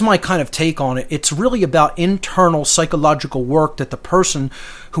that's my kind of take on it. It's really about internal psychological work that the person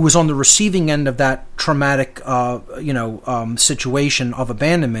who was on the receiving end of that traumatic situation of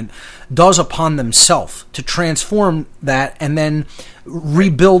abandonment does upon themselves to transform that and then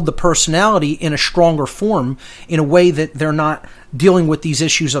rebuild the personality in a stronger form in a way that they're not dealing with these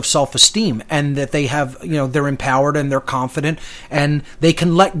issues of self-esteem, and that they have, you know, they're empowered and they're confident and they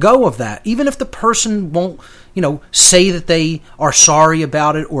can let go of that. Even if the person won't, you know, say that they are sorry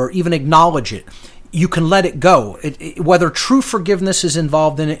about it or even acknowledge it, you can let it go. Whether true forgiveness is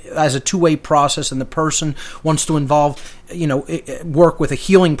involved in it as a two-way process, and the person wants to work with a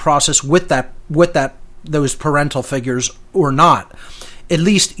healing process with those parental figures or not, at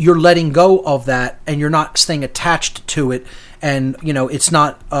least you're letting go of that, and you're not staying attached to it, and it's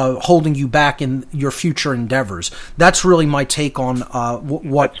not holding you back in your future endeavors. That's really my take on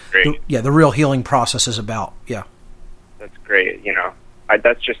what the real healing process is about. Yeah, that's great.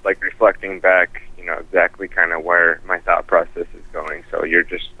 That's just like reflecting back, exactly kind of where my thought process is going. So you're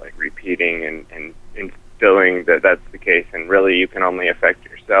just like repeating and instilling that that's the case, and really you can only affect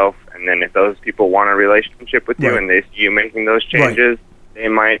yourself. And then if those people want a relationship with you, and they see you making those changes, they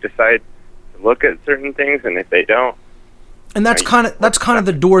might decide to look at certain things, and if they don't, and that's kind of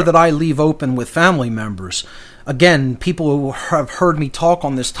the door that I leave open with family members. Again, people who have heard me talk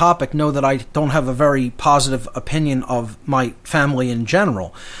on this topic know that I don't have a very positive opinion of my family in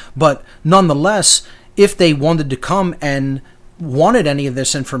general. But nonetheless, if they wanted to come and wanted any of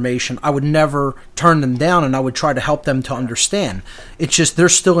this information, I would never turn them down, and I would try to help them to understand. It's just they're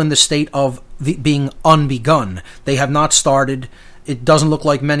still in the state of being unbegun. They have not started. It doesn't look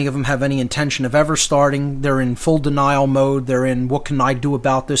like many of them have any intention of ever starting. They're in full denial mode. They're in what can I do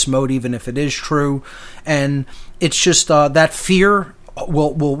about this mode, even if it is true. And it's just that fear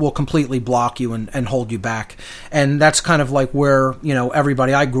will completely block you and hold you back. And that's kind of like where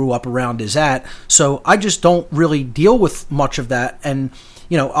everybody I grew up around is at. So I just don't really deal with much of that. And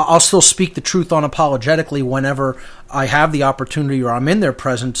I'll still speak the truth unapologetically whenever I have the opportunity or I'm in their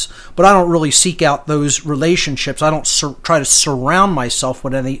presence, but I don't really seek out those relationships. I don't try to surround myself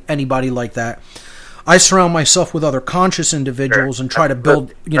with anybody like that. I surround myself with other conscious individuals and try to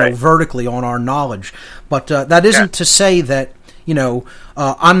build, vertically on our knowledge. But that isn't to say that,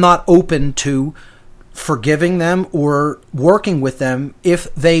 I'm not open to forgiving them or working with them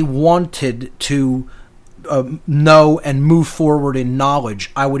if they wanted to know and move forward in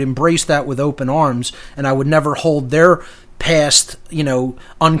knowledge. I would embrace that with open arms, and I would never hold their past,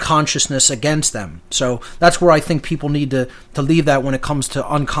 unconsciousness against them. So that's where I think people need to leave that when it comes to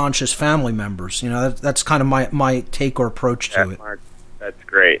unconscious family members. That's kind of my take or approach to it. Mark, that's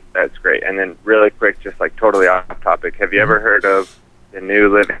great. And then really quick, just like totally off topic, have you ever heard of the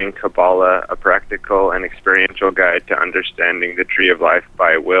New Living Kabbalah, a practical and experiential guide to understanding the Tree of Life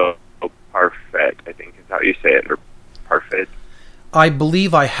by Will Parfit, I think is how you say it, or Parfit? I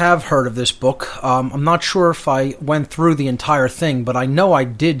believe I have heard of this book. I'm not sure if I went through the entire thing, but I know I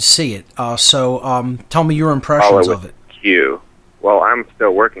did see it. So tell me your impressions of it. Q. Well, I'm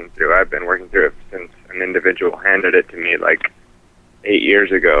still working through it. I've been working through it since an individual handed it to me like 8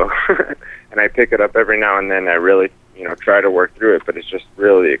 years ago. And I pick it up every now and then. I really, try to work through it, but it's just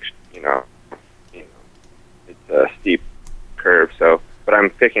really, it's a steep curve. So, but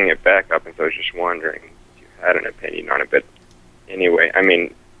I'm picking it back up, and so I was just wondering if you had an opinion on it. But anyway, I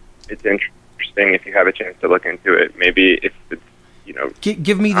mean, it's interesting if you have a chance to look into it. Maybe if it's,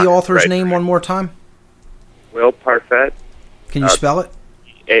 Give me the author's name one more time. Will Parfit. Can you spell it?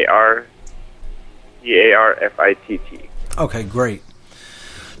 Parfitt. Okay, great.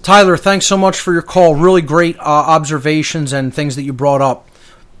 Tyler, thanks so much for your call. Really great observations and things that you brought up.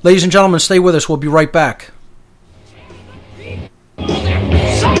 Ladies and gentlemen, stay with us. We'll be right back.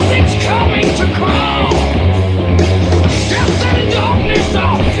 Something's coming to crown. Death and darkness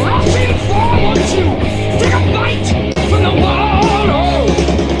are rushing forward to take a bite from the world.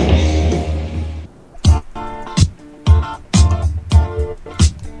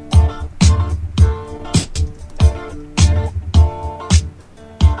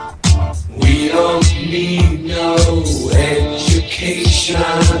 We don't need no education.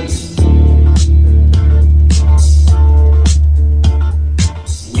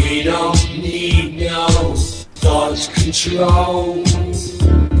 We don't need no thought control.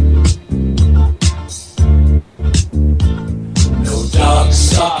 No dark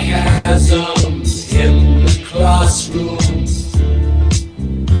sarcasm in the classroom.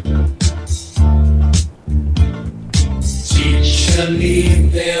 Teacher,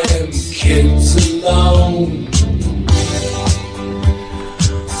 leave them kids alone.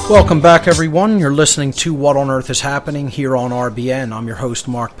 Welcome back, everyone. You're listening to What on Earth is Happening here on RBN. I'm your host,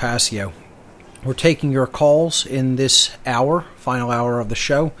 Mark Passio. We're taking your calls in this hour, final hour of the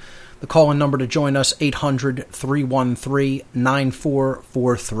show. The call-in number to join us,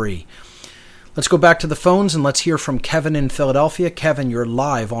 800-313-9443. Let's go back to the phones and let's hear from Kevin in Philadelphia. Kevin, you're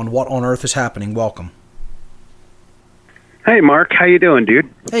live on What on Earth is Happening. Welcome. Hey, Mark. How you doing, dude?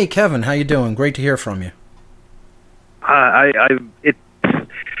 Hey, Kevin. How you doing? Great to hear from you. It's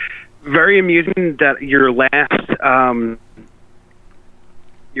very amusing that your last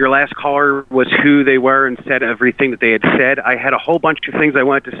your last caller was who they were and said everything that they had said. I had a whole bunch of things I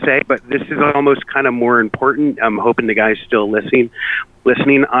wanted to say, but this is almost kind of more important. I'm hoping the guy's still listening.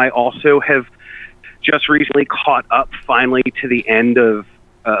 I also have just recently caught up finally to the end of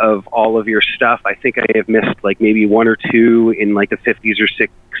all of your stuff. I think I have missed like maybe one or two in like the 50s or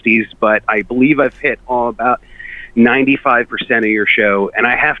 60s, but I believe I've hit all about 95% of your show. And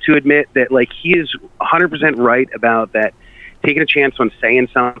I have to admit that like he is 100% right about that. Taking a chance on saying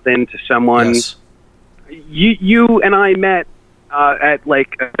something to someone. Yes. You and I met at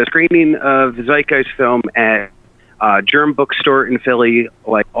like a screening of the Zeitgeist film at Germ Bookstore in Philly,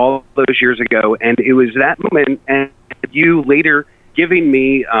 like all those years ago, and it was that moment. And you later giving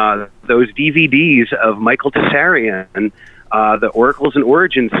me those DVDs of Michael Tessarian, the Oracles and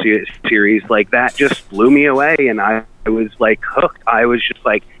Origins series, like that just blew me away, and I was like hooked. I was just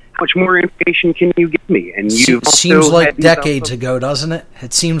like, how much more information can you give me? And you seems like decades ago, doesn't it?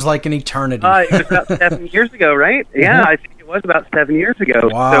 It seems like an eternity. It was about 7 years ago, right? Yeah, I think it was about 7 years ago.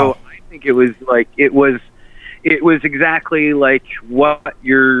 Wow. So I think it was like it was exactly like what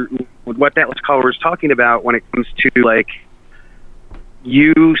that last caller was talking about when it comes to like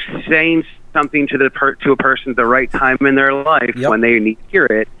you saying something to a person at the right time in their life when they need to hear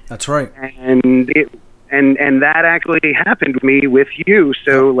it. That's right. And that actually happened with me with you.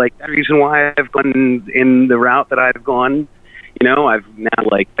 So, like, that's the reason why I've gone in the route that I've gone. You know, I've now,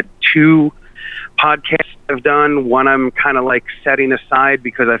 like, 2 podcasts I've done. One I'm kind of, like, setting aside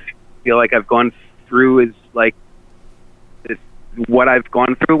because I feel like I've gone through is, like, what I've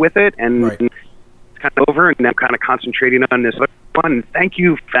gone through with it. And it's kind of over, and now I'm kind of concentrating on this one. Thank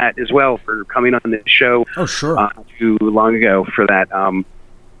you, Fat, as well, for coming on this show. Oh, sure. Too long ago for that.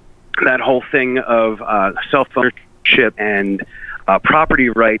 That whole thing of self-ownership and property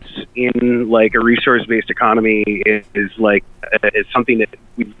rights in like a resource-based economy is like is something that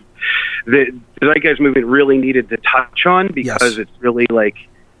the Zeitgeist movement really needed to touch on because it's really like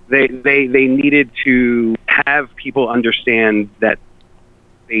they needed to have people understand that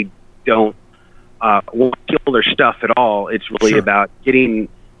they don't want to steal their stuff at all. It's really about getting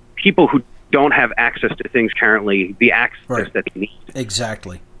people who don't have access to things currently the access that they need.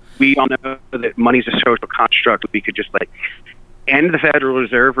 Exactly. We all know that money's a social construct. We could just like end the Federal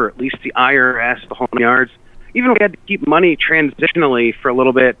Reserve or at least the IRS, the whole yards. Even if we had to keep money transitionally for a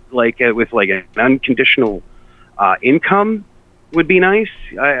little bit, like with like an unconditional income, would be nice.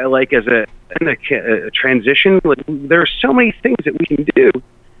 Like as a transition, like, there are so many things that we can do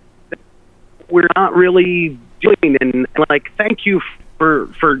that we're not really doing. And like, thank you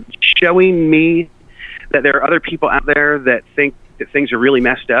for showing me that there are other people out there that think that things are really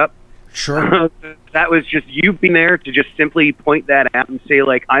messed up. Sure. That was just you being there to just simply point that out and say,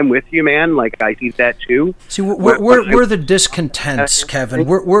 like, I'm with you, man. Like, I see that too. See, we're the discontents, Kevin.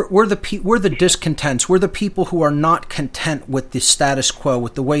 We're the discontents. We're the people who are not content with the status quo,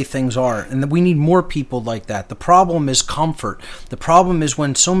 with the way things are, and we need more people like that. The problem is comfort. The problem is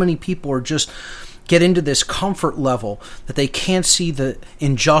when so many people are just get into this comfort level that they can't see the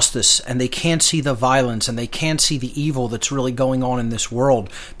injustice and they can't see the violence and they can't see the evil that's really going on in this world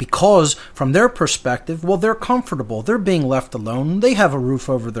because from their perspective, well, they're comfortable. They're being left alone. They have a roof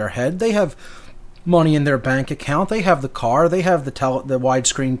over their head. They have money in their bank account. They have the car. They have the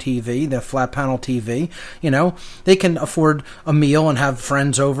widescreen TV, the flat panel TV. You know, they can afford a meal and have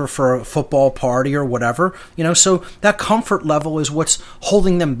friends over for a football party or whatever. You know, so that comfort level is what's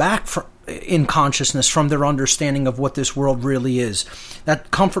holding them back in consciousness from their understanding of what this world really is.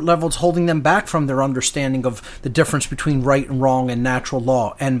 That comfort level is holding them back from their understanding of the difference between right and wrong and natural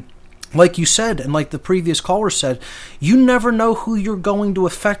law. And like you said, and like the previous caller said, you never know who you're going to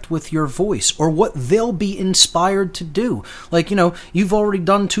affect with your voice or what they'll be inspired to do. Like, you know, you've already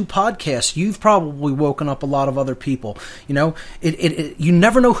done 2 podcasts. You've probably woken up a lot of other people. You know, you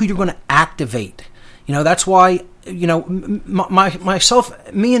never know who you're going to activate. You know, that's why, you know,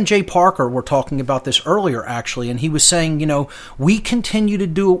 me and Jay Parker were talking about this earlier, actually, and he was saying, you know, we continue to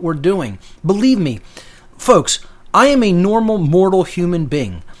do what we're doing. Believe me, folks, I am a normal, mortal human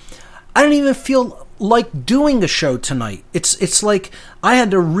being. I don't even feel like doing a show tonight. It's like I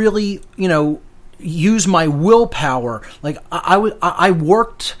had to really, you know, use my willpower. Like I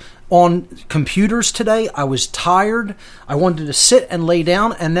worked on computers today. I was tired. I wanted to sit and lay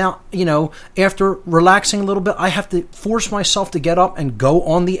down. And now, you know, after relaxing a little bit, I have to force myself to get up and go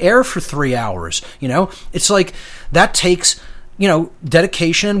on the air for 3 hours. You know, it's like that takes, you know,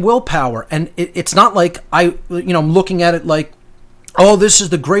 dedication and willpower. And it's not like I'm looking at it like, oh, this is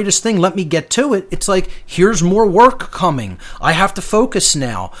the greatest thing, let me get to it. It's like, here's more work coming. I have to focus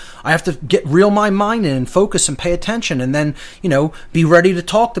now. I have to reel my mind in and focus and pay attention, and then, be ready to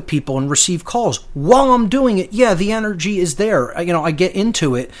talk to people and receive calls. While I'm doing it, yeah, the energy is there. I get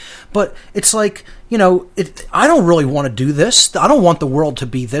into it, but it's like, I don't really want to do this. I don't want the world to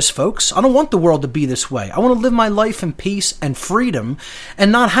be this, folks. I don't want the world to be this way. I want to live my life in peace and freedom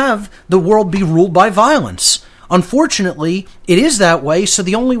and not have the world be ruled by violence. Unfortunately, it is that way, so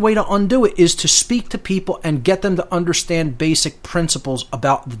the only way to undo it is to speak to people and get them to understand basic principles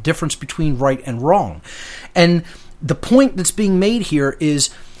about the difference between right and wrong. And the point that's being made here is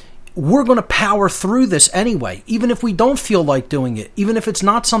we're going to power through this anyway, even if we don't feel like doing it, even if it's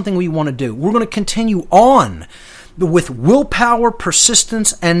not something we want to do. We're going to continue on with willpower,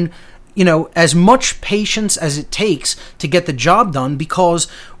 persistence, and as much patience as it takes to get the job done, because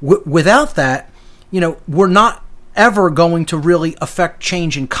without that, we're not ever going to really affect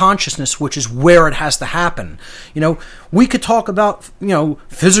change in consciousness, which is where it has to happen. We could talk about,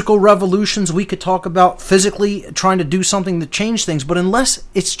 physical revolutions. We could talk about physically trying to do something to change things. But unless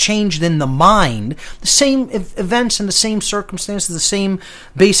it's changed in the mind, the same events and the same circumstances, the same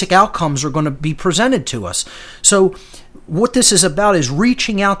basic outcomes are going to be presented to us. So what this is about is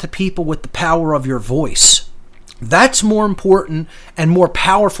reaching out to people with the power of your voice. That's more important and more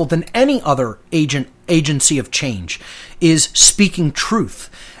powerful than any other agency of change, is speaking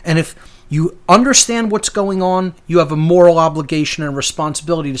truth. And if you understand what's going on, you have a moral obligation and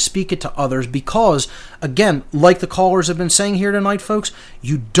responsibility to speak it to others, because, again, like the callers have been saying here tonight, folks,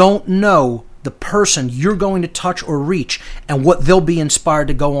 you don't know the person you're going to touch or reach and what they'll be inspired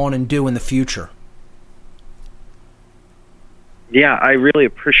to go on and do in the future. Yeah, I really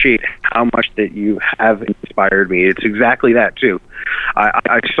appreciate how much that you have inspired me. It's exactly that, too.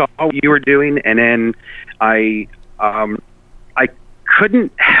 I saw what you were doing, and then I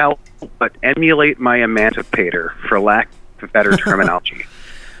couldn't help but emulate my emancipator, for lack of better terminology.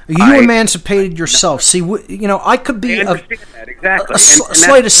 You emancipated yourself. See, I could be a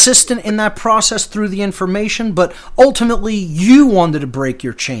slight assistant in that process through the information, but ultimately you wanted to break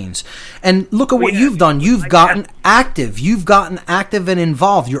your chains. And look at what you've done. You've gotten active. You've gotten active and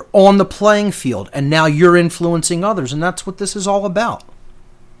involved. You're on the playing field, and now you're influencing others, and that's what this is all about.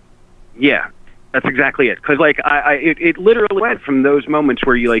 Yeah. That's exactly it. Because it literally went from those moments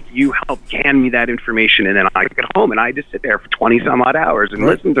where you helped hand me that information, and then I get home and I just sit there for 20 some odd hours and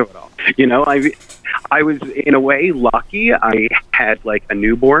listen to it all. I was in a way lucky. I had a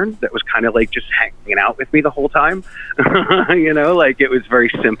newborn that was kind of just hanging out with me the whole time. It was very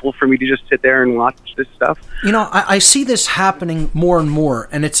simple for me to just sit there and watch this stuff. I see this happening more and more,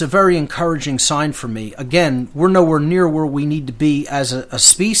 and it's a very encouraging sign for me. Again, we're nowhere near where we need to be as a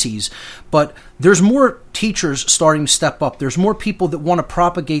species, but there's more teachers starting to step up. There's more people that want to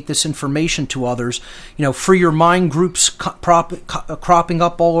propagate this information to others. Free Your Mind groups cropping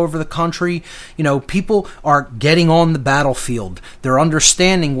up all over the country. People are getting on the battlefield. They're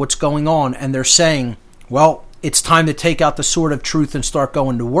understanding what's going on, and they're saying, well, it's time to take out the sword of truth and start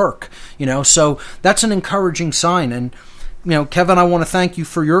going to work. So that's an encouraging sign. And Kevin, I want to thank you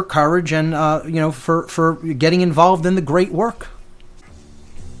for your courage and for getting involved in the great work.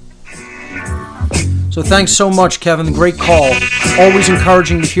 So thanks so much, Kevin. Great call. Always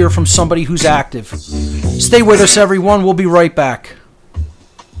encouraging to hear from somebody who's active. Stay with us, everyone. We'll be right back.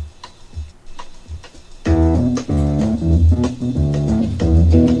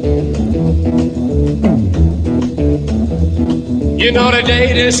 The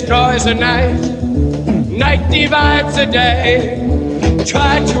day destroys the night, night divides the day.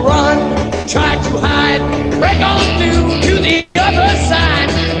 Try to run, try to hide, break on through to the other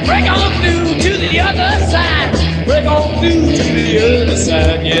side, break on through to the other side, break on through to the other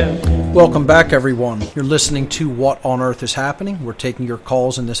side, yeah. Welcome back, everyone. You're listening to What on Earth is Happening. We're taking your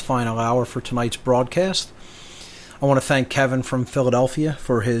calls in this final hour for tonight's broadcast. I want to thank Kevin from Philadelphia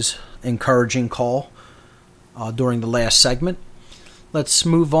for his encouraging call during the last segment. Let's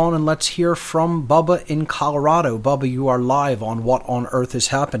move on and let's hear from Bubba in Colorado. Bubba, you are live on What on Earth is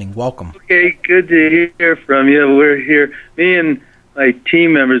Happening. Welcome. Okay, good to hear from you. We're here. Me and my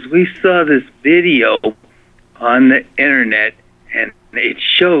team members, we saw this video on the internet, and it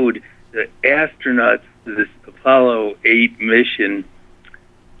showed the astronauts of this Apollo 8 mission,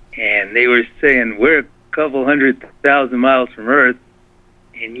 and they were saying, we're a couple 100,000 miles from Earth,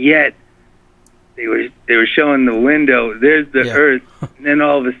 and yet they were showing the window, there's the Earth, and then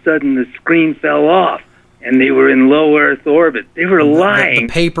all of a sudden the screen fell off, and they were in low Earth orbit. They were lying.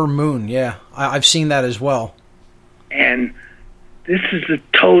 The paper moon, yeah. I've seen that as well. And this is a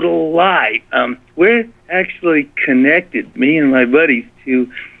total lie. Where actually connected me and my buddies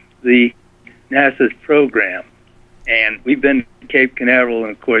to the NASA's program. And we've been to Cape Canaveral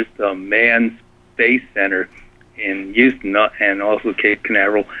and, of course, the Manned Space Center in Houston and also Cape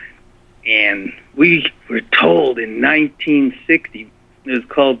Canaveral. And we were told in 1960, it was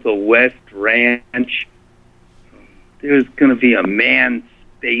called the West Ranch, there was going to be a manned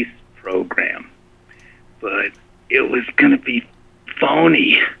space program. But it was going to be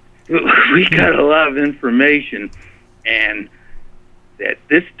phony. We got a lot of information, and that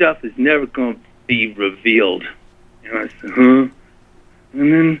this stuff is never going to be revealed. You know, I said, huh?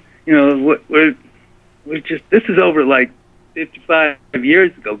 And then, you know, we're just, this is over like 55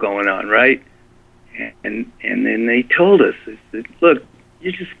 years ago going on, right? And then they told us, they said, look,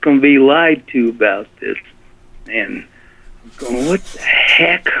 you're just going to be lied to about this. And I'm going, what the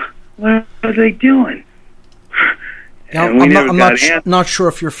heck? What are they doing? Now, I'm not sure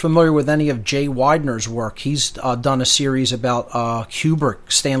if you're familiar with any of Jay Weidner's work. He's done a series about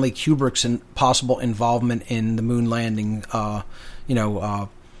Stanley Kubrick's possible involvement in the moon landing,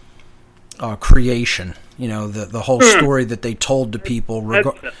 creation. You know, the whole story that they told to people. That's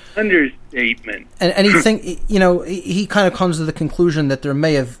an understatement. And he kind of comes to the conclusion that there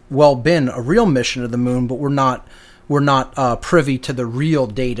may have well been a real mission to the moon, but we're not privy to the real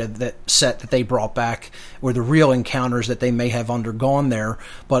data that they brought back, or the real encounters that they may have undergone there,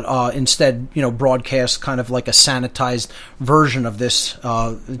 but instead, broadcast kind of like a sanitized version of this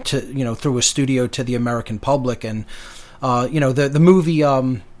through a studio to the American public. And the movie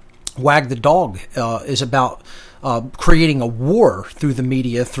Wag the Dog is about creating a war through the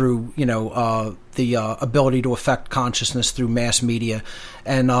media, through the ability to affect consciousness through mass media,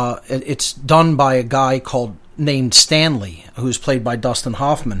 and it's done by a guy named Stanley, who's played by Dustin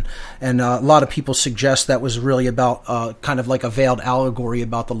Hoffman, and a lot of people suggest that was really about kind of like a veiled allegory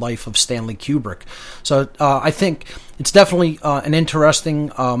about the life of Stanley Kubrick. So I think it's definitely an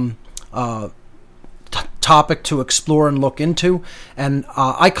interesting topic to explore and look into, and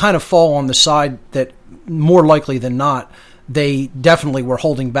I kind of fall on the side that more likely than not, they definitely were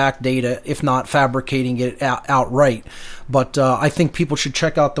holding back data, if not fabricating it outright. But I think people should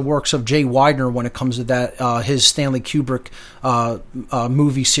check out the works of Jay Weidner when it comes to that. His Stanley Kubrick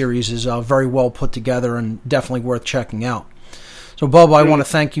movie series is very well put together and definitely worth checking out. So, Bub, I want to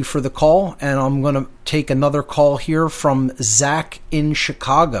thank you for the call, and I'm going to take another call here from Zach in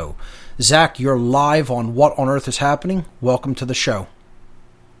Chicago. Zach, you're live on What on Earth is Happening. Welcome to the show.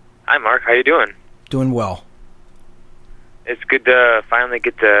 Hi, Mark. How you doing? Doing well. It's good to finally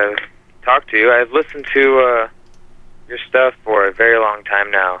get to talk to you. I've listened to your stuff for a very long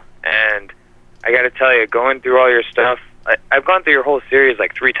time now, and I got to tell you, going through all your stuff, I've gone through your whole series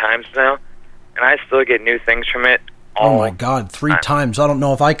like 3 times now, and I still get new things from it. Oh my God, 3 times! I don't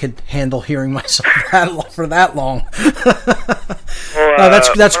know if I could handle hearing myself for that long. Well, no,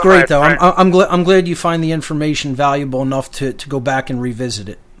 that's great though. I'm glad you find the information valuable enough to go back and revisit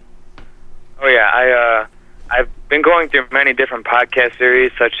it. Oh yeah, I've been going through many different podcast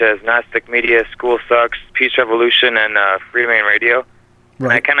series, such as Gnostic Media, School Sucks, Peace Revolution, and Free Reign Radio. Right.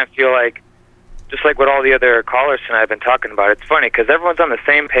 And I kind of feel like, just like what all the other callers tonight have been talking about, it's funny because everyone's on the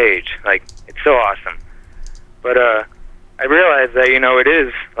same page. Like, it's so awesome. But I realize that, it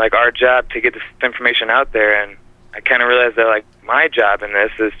is like our job to get this information out there, and I kind of realize that like my job in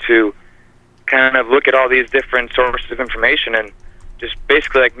this is to kind of look at all these different sources of information and just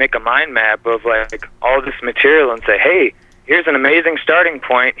basically like make a mind map of like all this material and say, hey, here's an amazing starting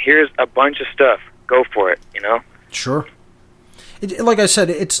point. Here's a bunch of stuff. Go for it, Sure. Like I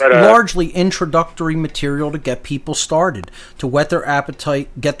said, it's largely introductory material to get people started, to whet their appetite,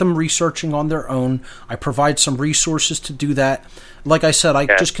 get them researching on their own. I provide some resources to do that. Like I said, I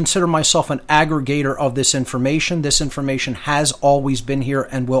just consider myself an aggregator of this information. This information has always been here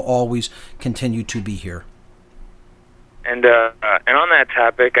and will always continue to be here. And on that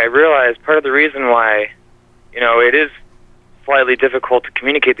topic, I realized part of the reason why, it is slightly difficult to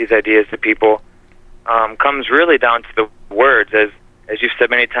communicate these ideas to people comes really down to the words. As you've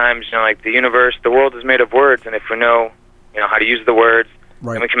said many times, like the universe, the world is made of words, and if we know, how to use the words,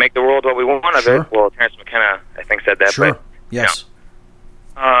 then we can make the world what we want of it. Well, Terence McKenna, I think, said that. Sure. But, yes.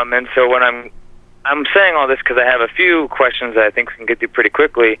 And so when I'm saying all this because I have a few questions that I think we can get through pretty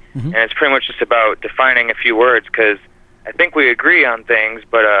quickly, and it's pretty much just about defining a few words because I think we agree on things,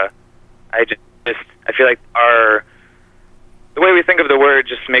 but I feel like the way we think of the word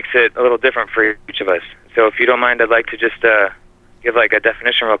just makes it a little different for each of us. So if you don't mind, I'd like to just give like a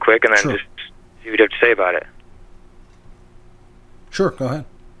definition real quick and then just see what you have to say about it. Sure, go ahead.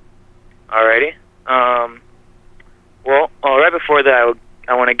 Alrighty. Well, right before that,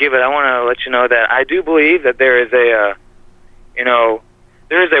 give it, I want to let you know that I do believe that there is a,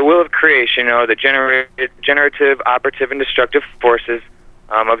 there is a will of creation, the generative, operative, and destructive forces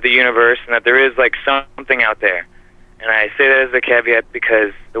of the universe, and that there is like something out there. And I say that as a caveat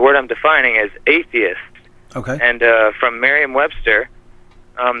because the word I'm defining is atheist. Okay. And from Merriam-Webster,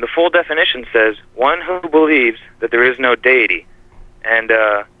 the full definition says one who believes that there is no deity, and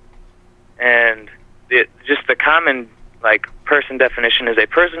just the common person definition is a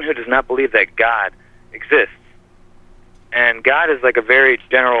person who does not believe that God exists. And God is like a very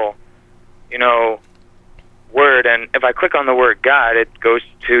general, word. And if I click on the word God, it goes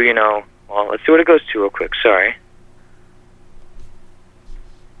to let's see what it goes to real quick. Sorry.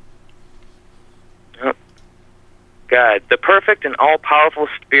 God, the perfect and all-powerful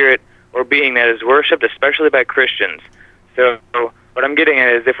spirit or being that is worshipped, especially by Christians. So what I'm getting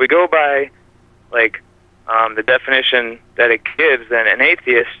at is if we go by, the definition that it gives, then an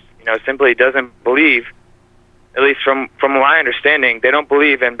atheist, simply doesn't believe, at least from my understanding, they don't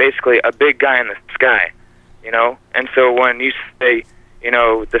believe in basically a big guy in the sky, And so when you say,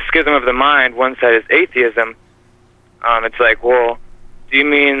 the schism of the mind, one side is atheism, it's like, well, do you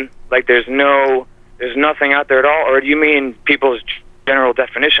mean there's nothing out there at all, or do you mean people's general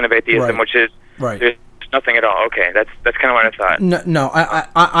definition of atheism, which is there's nothing at all? Okay, that's kind of what I thought. No,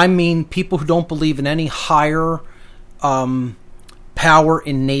 I mean people who don't believe in any higher power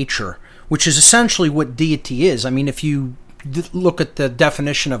in nature, which is essentially what deity is. I mean, if you look at the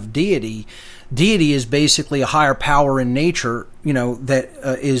definition of deity is basically a higher power in nature, that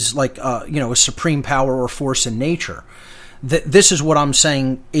is like a supreme power or force in nature. This is what I'm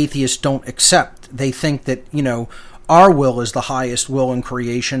saying atheists don't accept. They think that, our will is the highest will in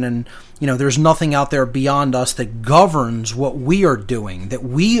creation, and, there's nothing out there beyond us that governs what we are doing, that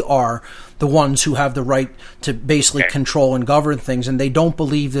we are the ones who have the right to basically control and govern things, and they don't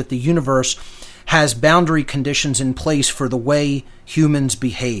believe that the universe has boundary conditions in place for the way humans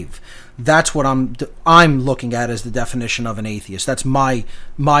behave. That's what I'm looking at as the definition of an atheist. That's my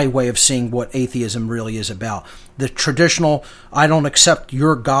way of seeing what atheism really is about. The traditional, I don't accept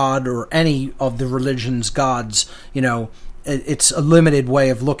your God or any of the religion's gods, it's a limited way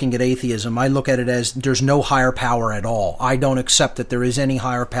of looking at atheism. I look at it as there's no higher power at all. I don't accept that there is any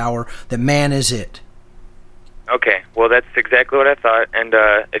higher power, that man is it. Okay, well, that's exactly what I thought. And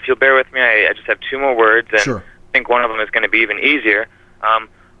if you'll bear with me, I just have two more words, and sure. I think one of them is going to be even easier.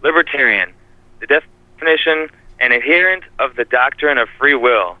 Libertarian, the definition, an adherent of the doctrine of free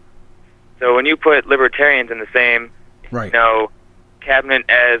will. So when you put libertarians in the same, cabinet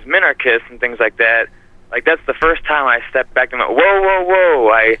as minarchists and things like that, that's the first time I stepped back and went, whoa,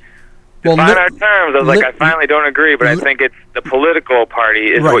 I define our terms. I was I finally don't agree, but I think it's the political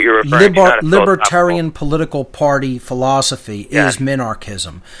party is what you're referring to. Libertarian political party philosophy is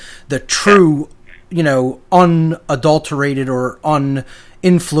minarchism. The true, unadulterated or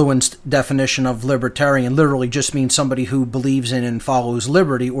uninfluenced definition of libertarian literally just means somebody who believes in and follows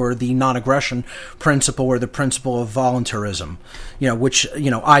liberty or the non-aggression principle or the principle of voluntarism, which,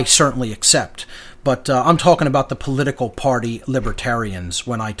 I certainly accept. But I'm talking about the political party libertarians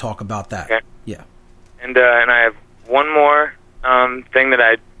when I talk about that. Okay. Yeah. And I have one more thing that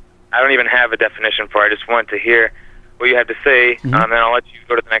I don't even have a definition for. I just want to hear what you have to say, and I'll let you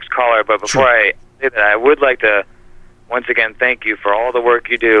go to the next caller. But before I say that, I would like to once again thank you for all the work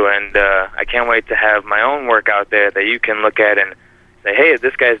you do, and I can't wait to have my own work out there that you can look at and say, hey,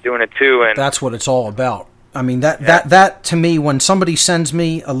 this guy's doing it too. And that's what it's all about. I mean, that to me, when somebody sends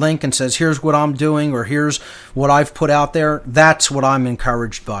me a link and says, here's what I'm doing or here's what I've put out there, that's what I'm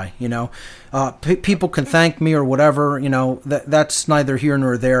encouraged by, people can thank me or whatever, that's neither here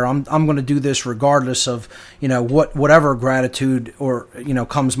nor there. I'm going to do this regardless of, whatever gratitude or,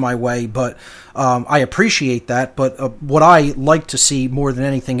 comes my way. But I appreciate that. But what I like to see more than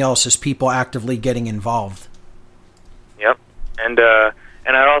anything else is people actively getting involved. Yep. And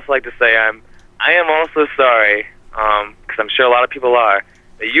I'd also like to say I am also sorry, because I'm sure a lot of people are,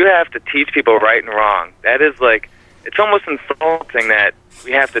 that you have to teach people right and wrong. That is it's almost insulting that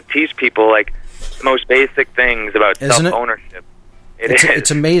we have to teach people the most basic things about self-ownership.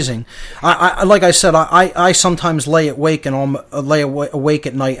 It's amazing. I like I said, I sometimes lay awake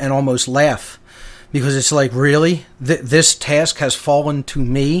at night and almost laugh, because it's really this task has fallen to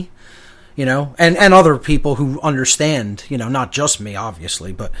me. And other people who understand, not just me,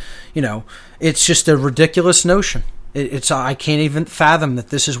 obviously, but, it's just a ridiculous notion. I can't even fathom that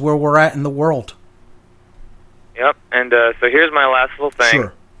this is where we're at in the world. Yep, and so here's my last little thing.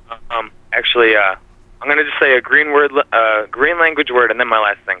 Sure. Actually, I'm going to just say a green language word, and then my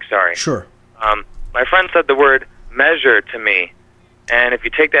last thing, sorry. Sure. My friend said the word measure to me, And if you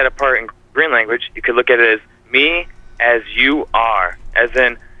take that apart in green language, you could look at it as me as you are. As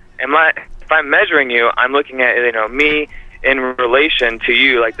in, if I'm measuring you, I'm looking at, me in relation to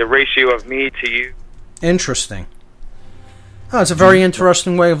you, like the ratio of me to you. Interesting. Oh, it's a very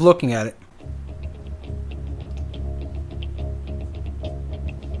interesting way of looking at it.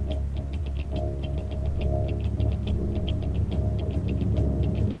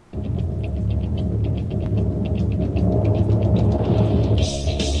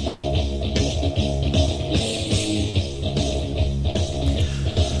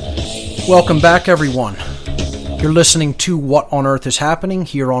 Welcome back, everyone. You're listening to What on Earth is Happening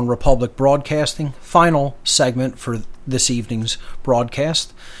here on Republic Broadcasting. Final segment for this evening's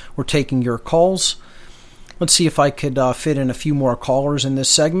broadcast. We're taking your calls. Let's see if I could fit in a few more callers in this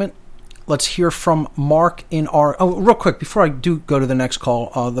segment. Let's hear from Mark in our... Oh, real quick, before I do go to the next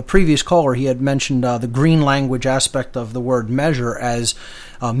call, the previous caller, he had mentioned the green language aspect of the word measure as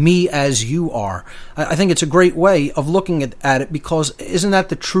me as you are. I think it's a great way of looking at it, because isn't that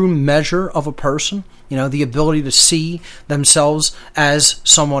the true measure of a person? The ability to see themselves as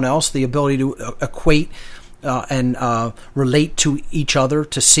someone else, the ability to equate and relate to each other,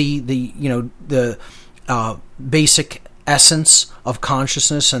 to see the basic essence of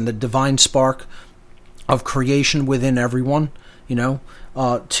consciousness and the divine spark of creation within everyone,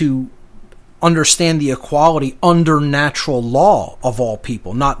 to understand the equality under natural law of all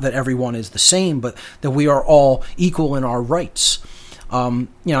people. Not that everyone is the same, but that we are all equal in our rights.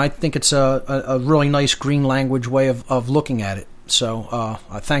 I think it's a really nice green language way of looking at it. So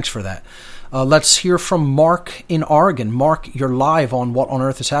thanks for that. Let's hear from Mark in Oregon. Mark, you're live on What on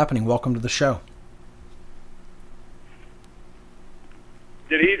Earth is Happening. Welcome to the show.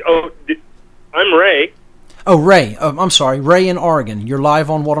 I'm Ray. Oh, Ray. I'm sorry. Ray in Oregon. You're live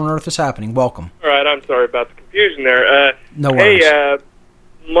on What on Earth is Happening. Welcome. All right. I'm sorry about the confusion there. No worries. Hey,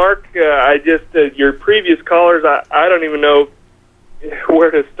 Mark, your previous callers, I don't even know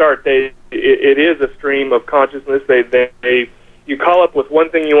where to start. It is a stream of consciousness. You call up with one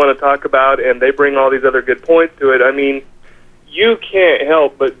thing you want to talk about, and they bring all these other good points to it. I mean, you can't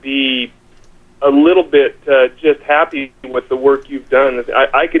help but be a little bit just happy with the work you've done.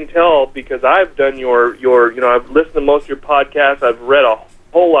 I can tell, because I've done I've listened to most of your podcasts. I've read a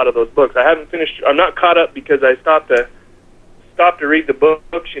whole lot of those books. I haven't finished. I'm not caught up because I stopped to read the books,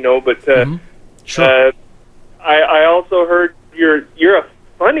 but sure. I also heard you're a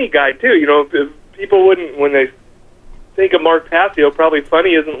funny guy too. People wouldn't, when they think of Mark Passio, probably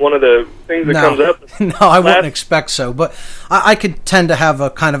funny isn't one of the things that comes up. No, I wouldn't expect so, but I could tend to have a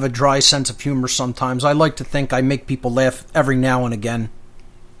kind of a dry sense of humor sometimes. I like to think I make people laugh every now and again.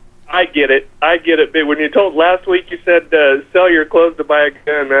 I get it. But when you told last week, you said sell your clothes to buy a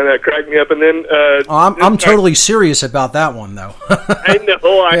gun, man, that cracked me up. And then I'm totally serious about that one, though. I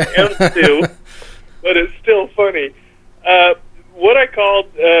know I am too, but it's still funny. What I called,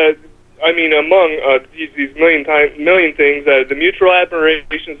 among these million things, the Mutual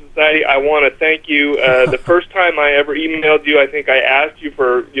Admiration Society, I want to thank you. The first time I ever emailed you, I think I asked you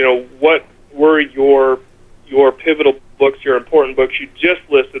for, what were your pivotal books, your important books. You just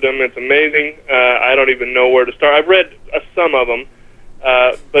listed them. It's amazing. I don't even know where to start. I've read some of them,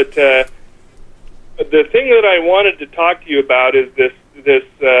 but the thing that I wanted to talk to you about is this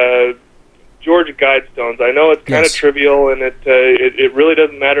Georgia Guidestones. I know it's kind of trivial, and it really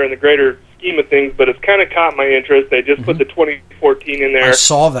doesn't matter in the greater scheme of things, but it's kind of caught my interest. They just put the 2014 in there. I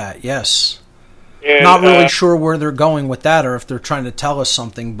saw that, yes. And, not really sure where they're going with that, or if they're trying to tell us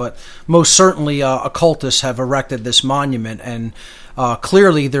something, but most certainly occultists have erected this monument, and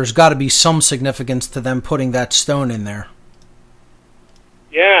clearly there's got to be some significance to them putting that stone in there.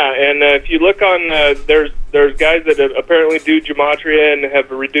 Yeah, and if you look on, there's guys that apparently do gematria and have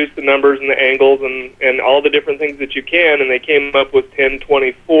reduced the numbers and the angles and all the different things that you can, and they came up with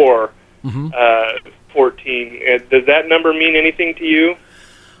 1024, 14. And does that number mean anything to you?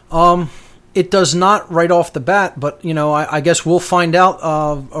 It does not right off the bat, but I guess we'll find out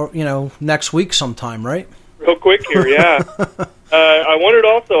next week sometime, right? Real quick here, yeah. I wondered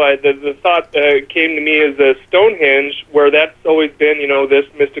also, the thought came to me is Stonehenge, where that's always been, this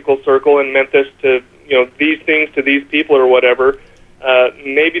mystical circle and meant this to, these things to these people or whatever.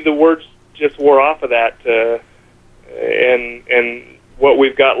 Maybe the words just wore off of that, and what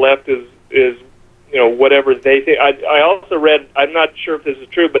we've got left is whatever they think. I also read, I'm not sure if this is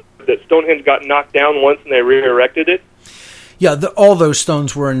true, but that Stonehenge got knocked down once and they re-erected it. Yeah, all those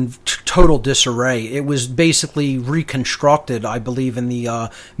stones were in total disarray. It was basically reconstructed, I believe, in the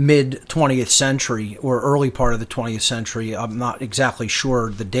mid-20th century or early part of the 20th century. I'm not exactly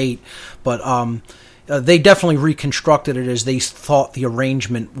sure the date, but they definitely reconstructed it as they thought the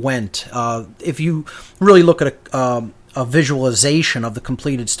arrangement went. If you really look at a visualization of the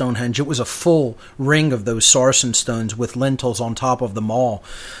completed Stonehenge, it was a full ring of those sarsen stones with lintels on top of them all.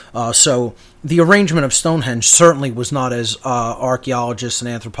 So the arrangement of Stonehenge certainly was not as archaeologists and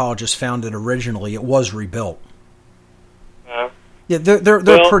anthropologists found it originally. It was rebuilt. Yeah,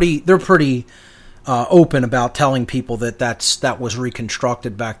 they're pretty open about telling people that was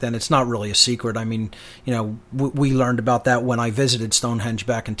reconstructed back then. It's not really a secret. I mean, we learned about that when I visited Stonehenge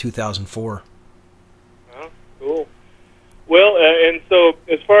back in 2004. Cool. Well, and so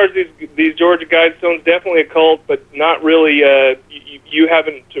as far as these Georgia Guidestones, definitely a cult, but not really. You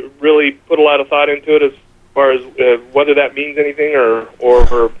haven't really put a lot of thought into it as far as whether that means anything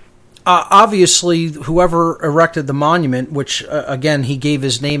or. Obviously, whoever erected the monument, which again he gave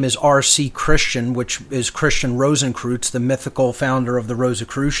his name as R.C. Christian, which is Christian Rosenkreutz, the mythical founder of the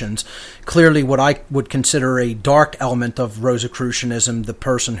Rosicrucians. Clearly, what I would consider a dark element of Rosicrucianism, the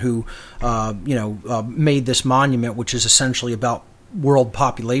person who made this monument, which is essentially about world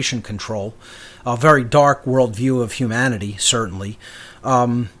population control, a very dark worldview of humanity. Certainly,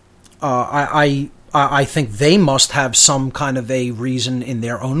 I think they must have some kind of a reason in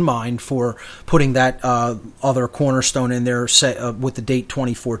their own mind for putting that other cornerstone in there with the date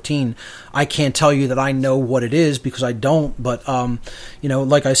 2014. I can't tell you that I know what it is because I don't, but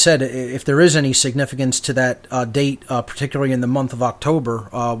like I said, if there is any significance to that date, particularly in the month of October,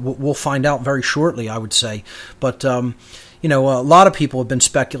 we'll find out very shortly, I would say. But a lot of people have been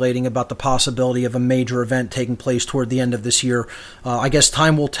speculating about the possibility of a major event taking place toward the end of this year. I guess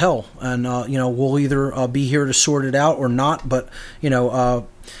time will tell, and we'll either be here to sort it out or not. But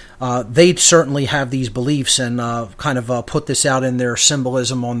they certainly have these beliefs and kind of put this out in their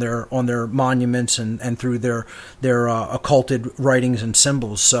symbolism on their monuments and through their occulted writings and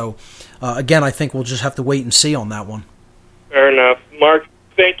symbols. So again, I think we'll just have to wait and see on that one. Fair enough, Mark.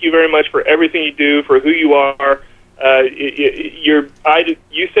 Thank you very much for everything you do, for who you are. You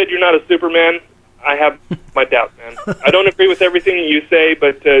said you're not a Superman. I have my doubts, man. I don't agree with everything you say,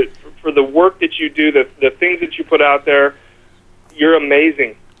 but for the work that you do, the things that you put out there, you're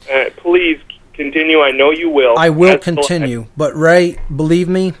amazing. Please continue. I know you will. I will continue. But Ray, believe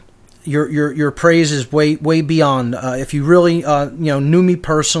me, your praise is way beyond. If you really knew me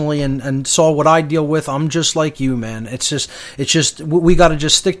personally and saw what I deal with, I'm just like you, man. It's just we got to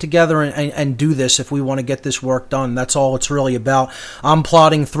just stick together and do this if we want to get this work done. That's all it's really about. I'm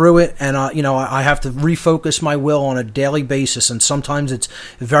plodding through it, and I have to refocus my will on a daily basis, and sometimes it's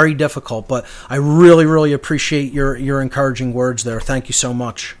very difficult. But I really appreciate your encouraging words there. Thank you so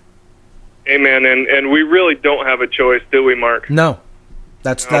much. Amen. And we really don't have a choice, do we, Mark? No.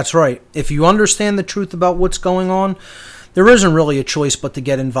 That's right. If you understand the truth about what's going on, there isn't really a choice but to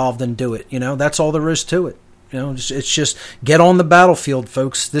get involved and do it. That's all there is to it. It's just get on the battlefield,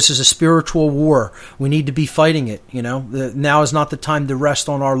 folks. This is a spiritual war. We need to be fighting it. Now is not the time to rest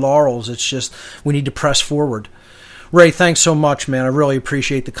on our laurels. It's just we need to press forward. Ray, thanks so much, man. I really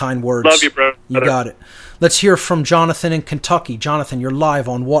appreciate the kind words. Love you, brother. You got it. Let's hear from Jonathan in Kentucky. Jonathan, you're live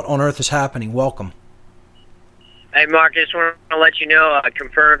on What on Earth is Happening. Welcome. Hey, Mark, I just want to let you know,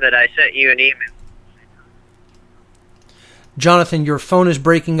 confirm that I sent you an email. Jonathan, your phone is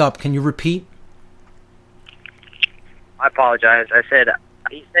breaking up. Can you repeat? I apologize. I said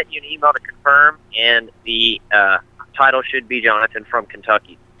he sent you an email to confirm, and the title should be Jonathan from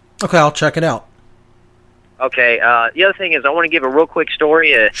Kentucky. Okay, I'll check it out. Okay, the other thing is I want to give a real quick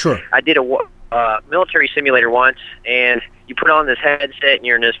story. Sure. I did a military simulator once, and you put on this headset, and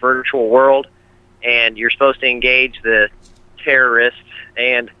you're in this virtual world, and you're supposed to engage the terrorists.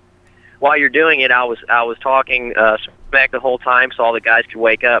 And while you're doing it, I was talking smack the whole time, so all the guys could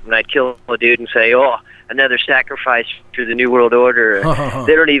wake up, and I'd kill a dude and say, "Oh, another sacrifice for the New World Order."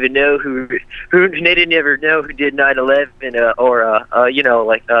 They don't even know who they didn't ever know who did 9/11, or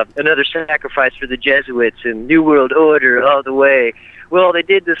another sacrifice for the Jesuits and New World Order all the way. Well, they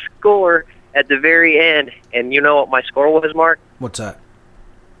did the score at the very end, and you know what my score was, Mark? What's that?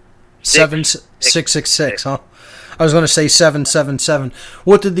 666, huh? I was going to say 777.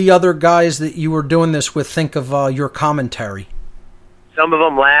 What did the other guys that you were doing this with think of your commentary? Some of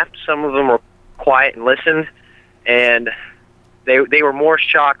them laughed. Some of them were quiet and listened, and they were more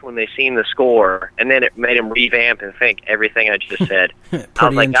shocked when they seen the score, and then it made them revamp and think everything I just said. I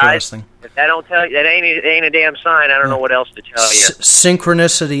was like, interesting. Guys, if that don't tell you, that ain't a damn sign. I don't know what else to tell you.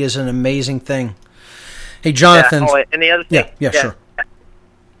 Synchronicity is an amazing thing. Hey, Jonathan. Yeah. Oh, and the other thing. Yeah, sure.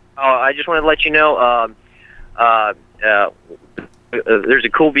 Oh, I just wanted to let you know. There's a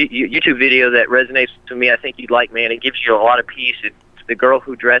cool YouTube video that resonates with me. I think you'd like, man. It gives you a lot of peace. It's The Girl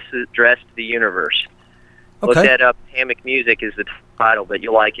Who Dressed the Universe. Okay. Look that up. Hammock Music is the title, but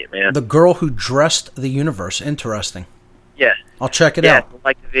you'll like it, man. The Girl Who Dressed the Universe. Interesting. Yes. I'll check it out. Yeah,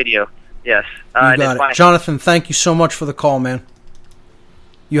 like the video. Yes. You got it. Jonathan, thank you so much for the call, man.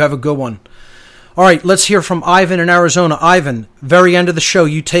 You have a good one. All right, let's hear from Ivan in Arizona. Ivan, very end of the show.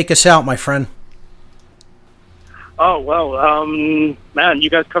 You take us out, my friend. Oh, well, man, you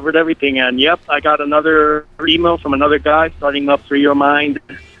guys covered everything. And, yep, I got another email from another guy starting up Free Your Mind,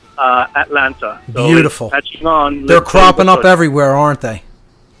 Atlanta. So beautiful. Catching on. They're cropping up everywhere, aren't they?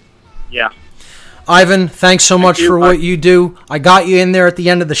 Yeah. Ivan, thanks so much for what you do. I got you in there at the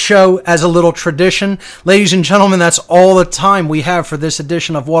end of the show as a little tradition. Ladies and gentlemen, that's all the time we have for this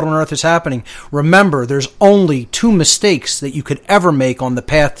edition of What on Earth is Happening. Remember, there's only 2 mistakes that you could ever make on the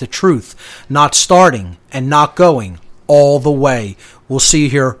path to truth: not starting and not going all the way. We'll see you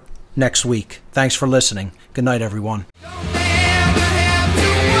here next week. Thanks for listening. Good night, everyone.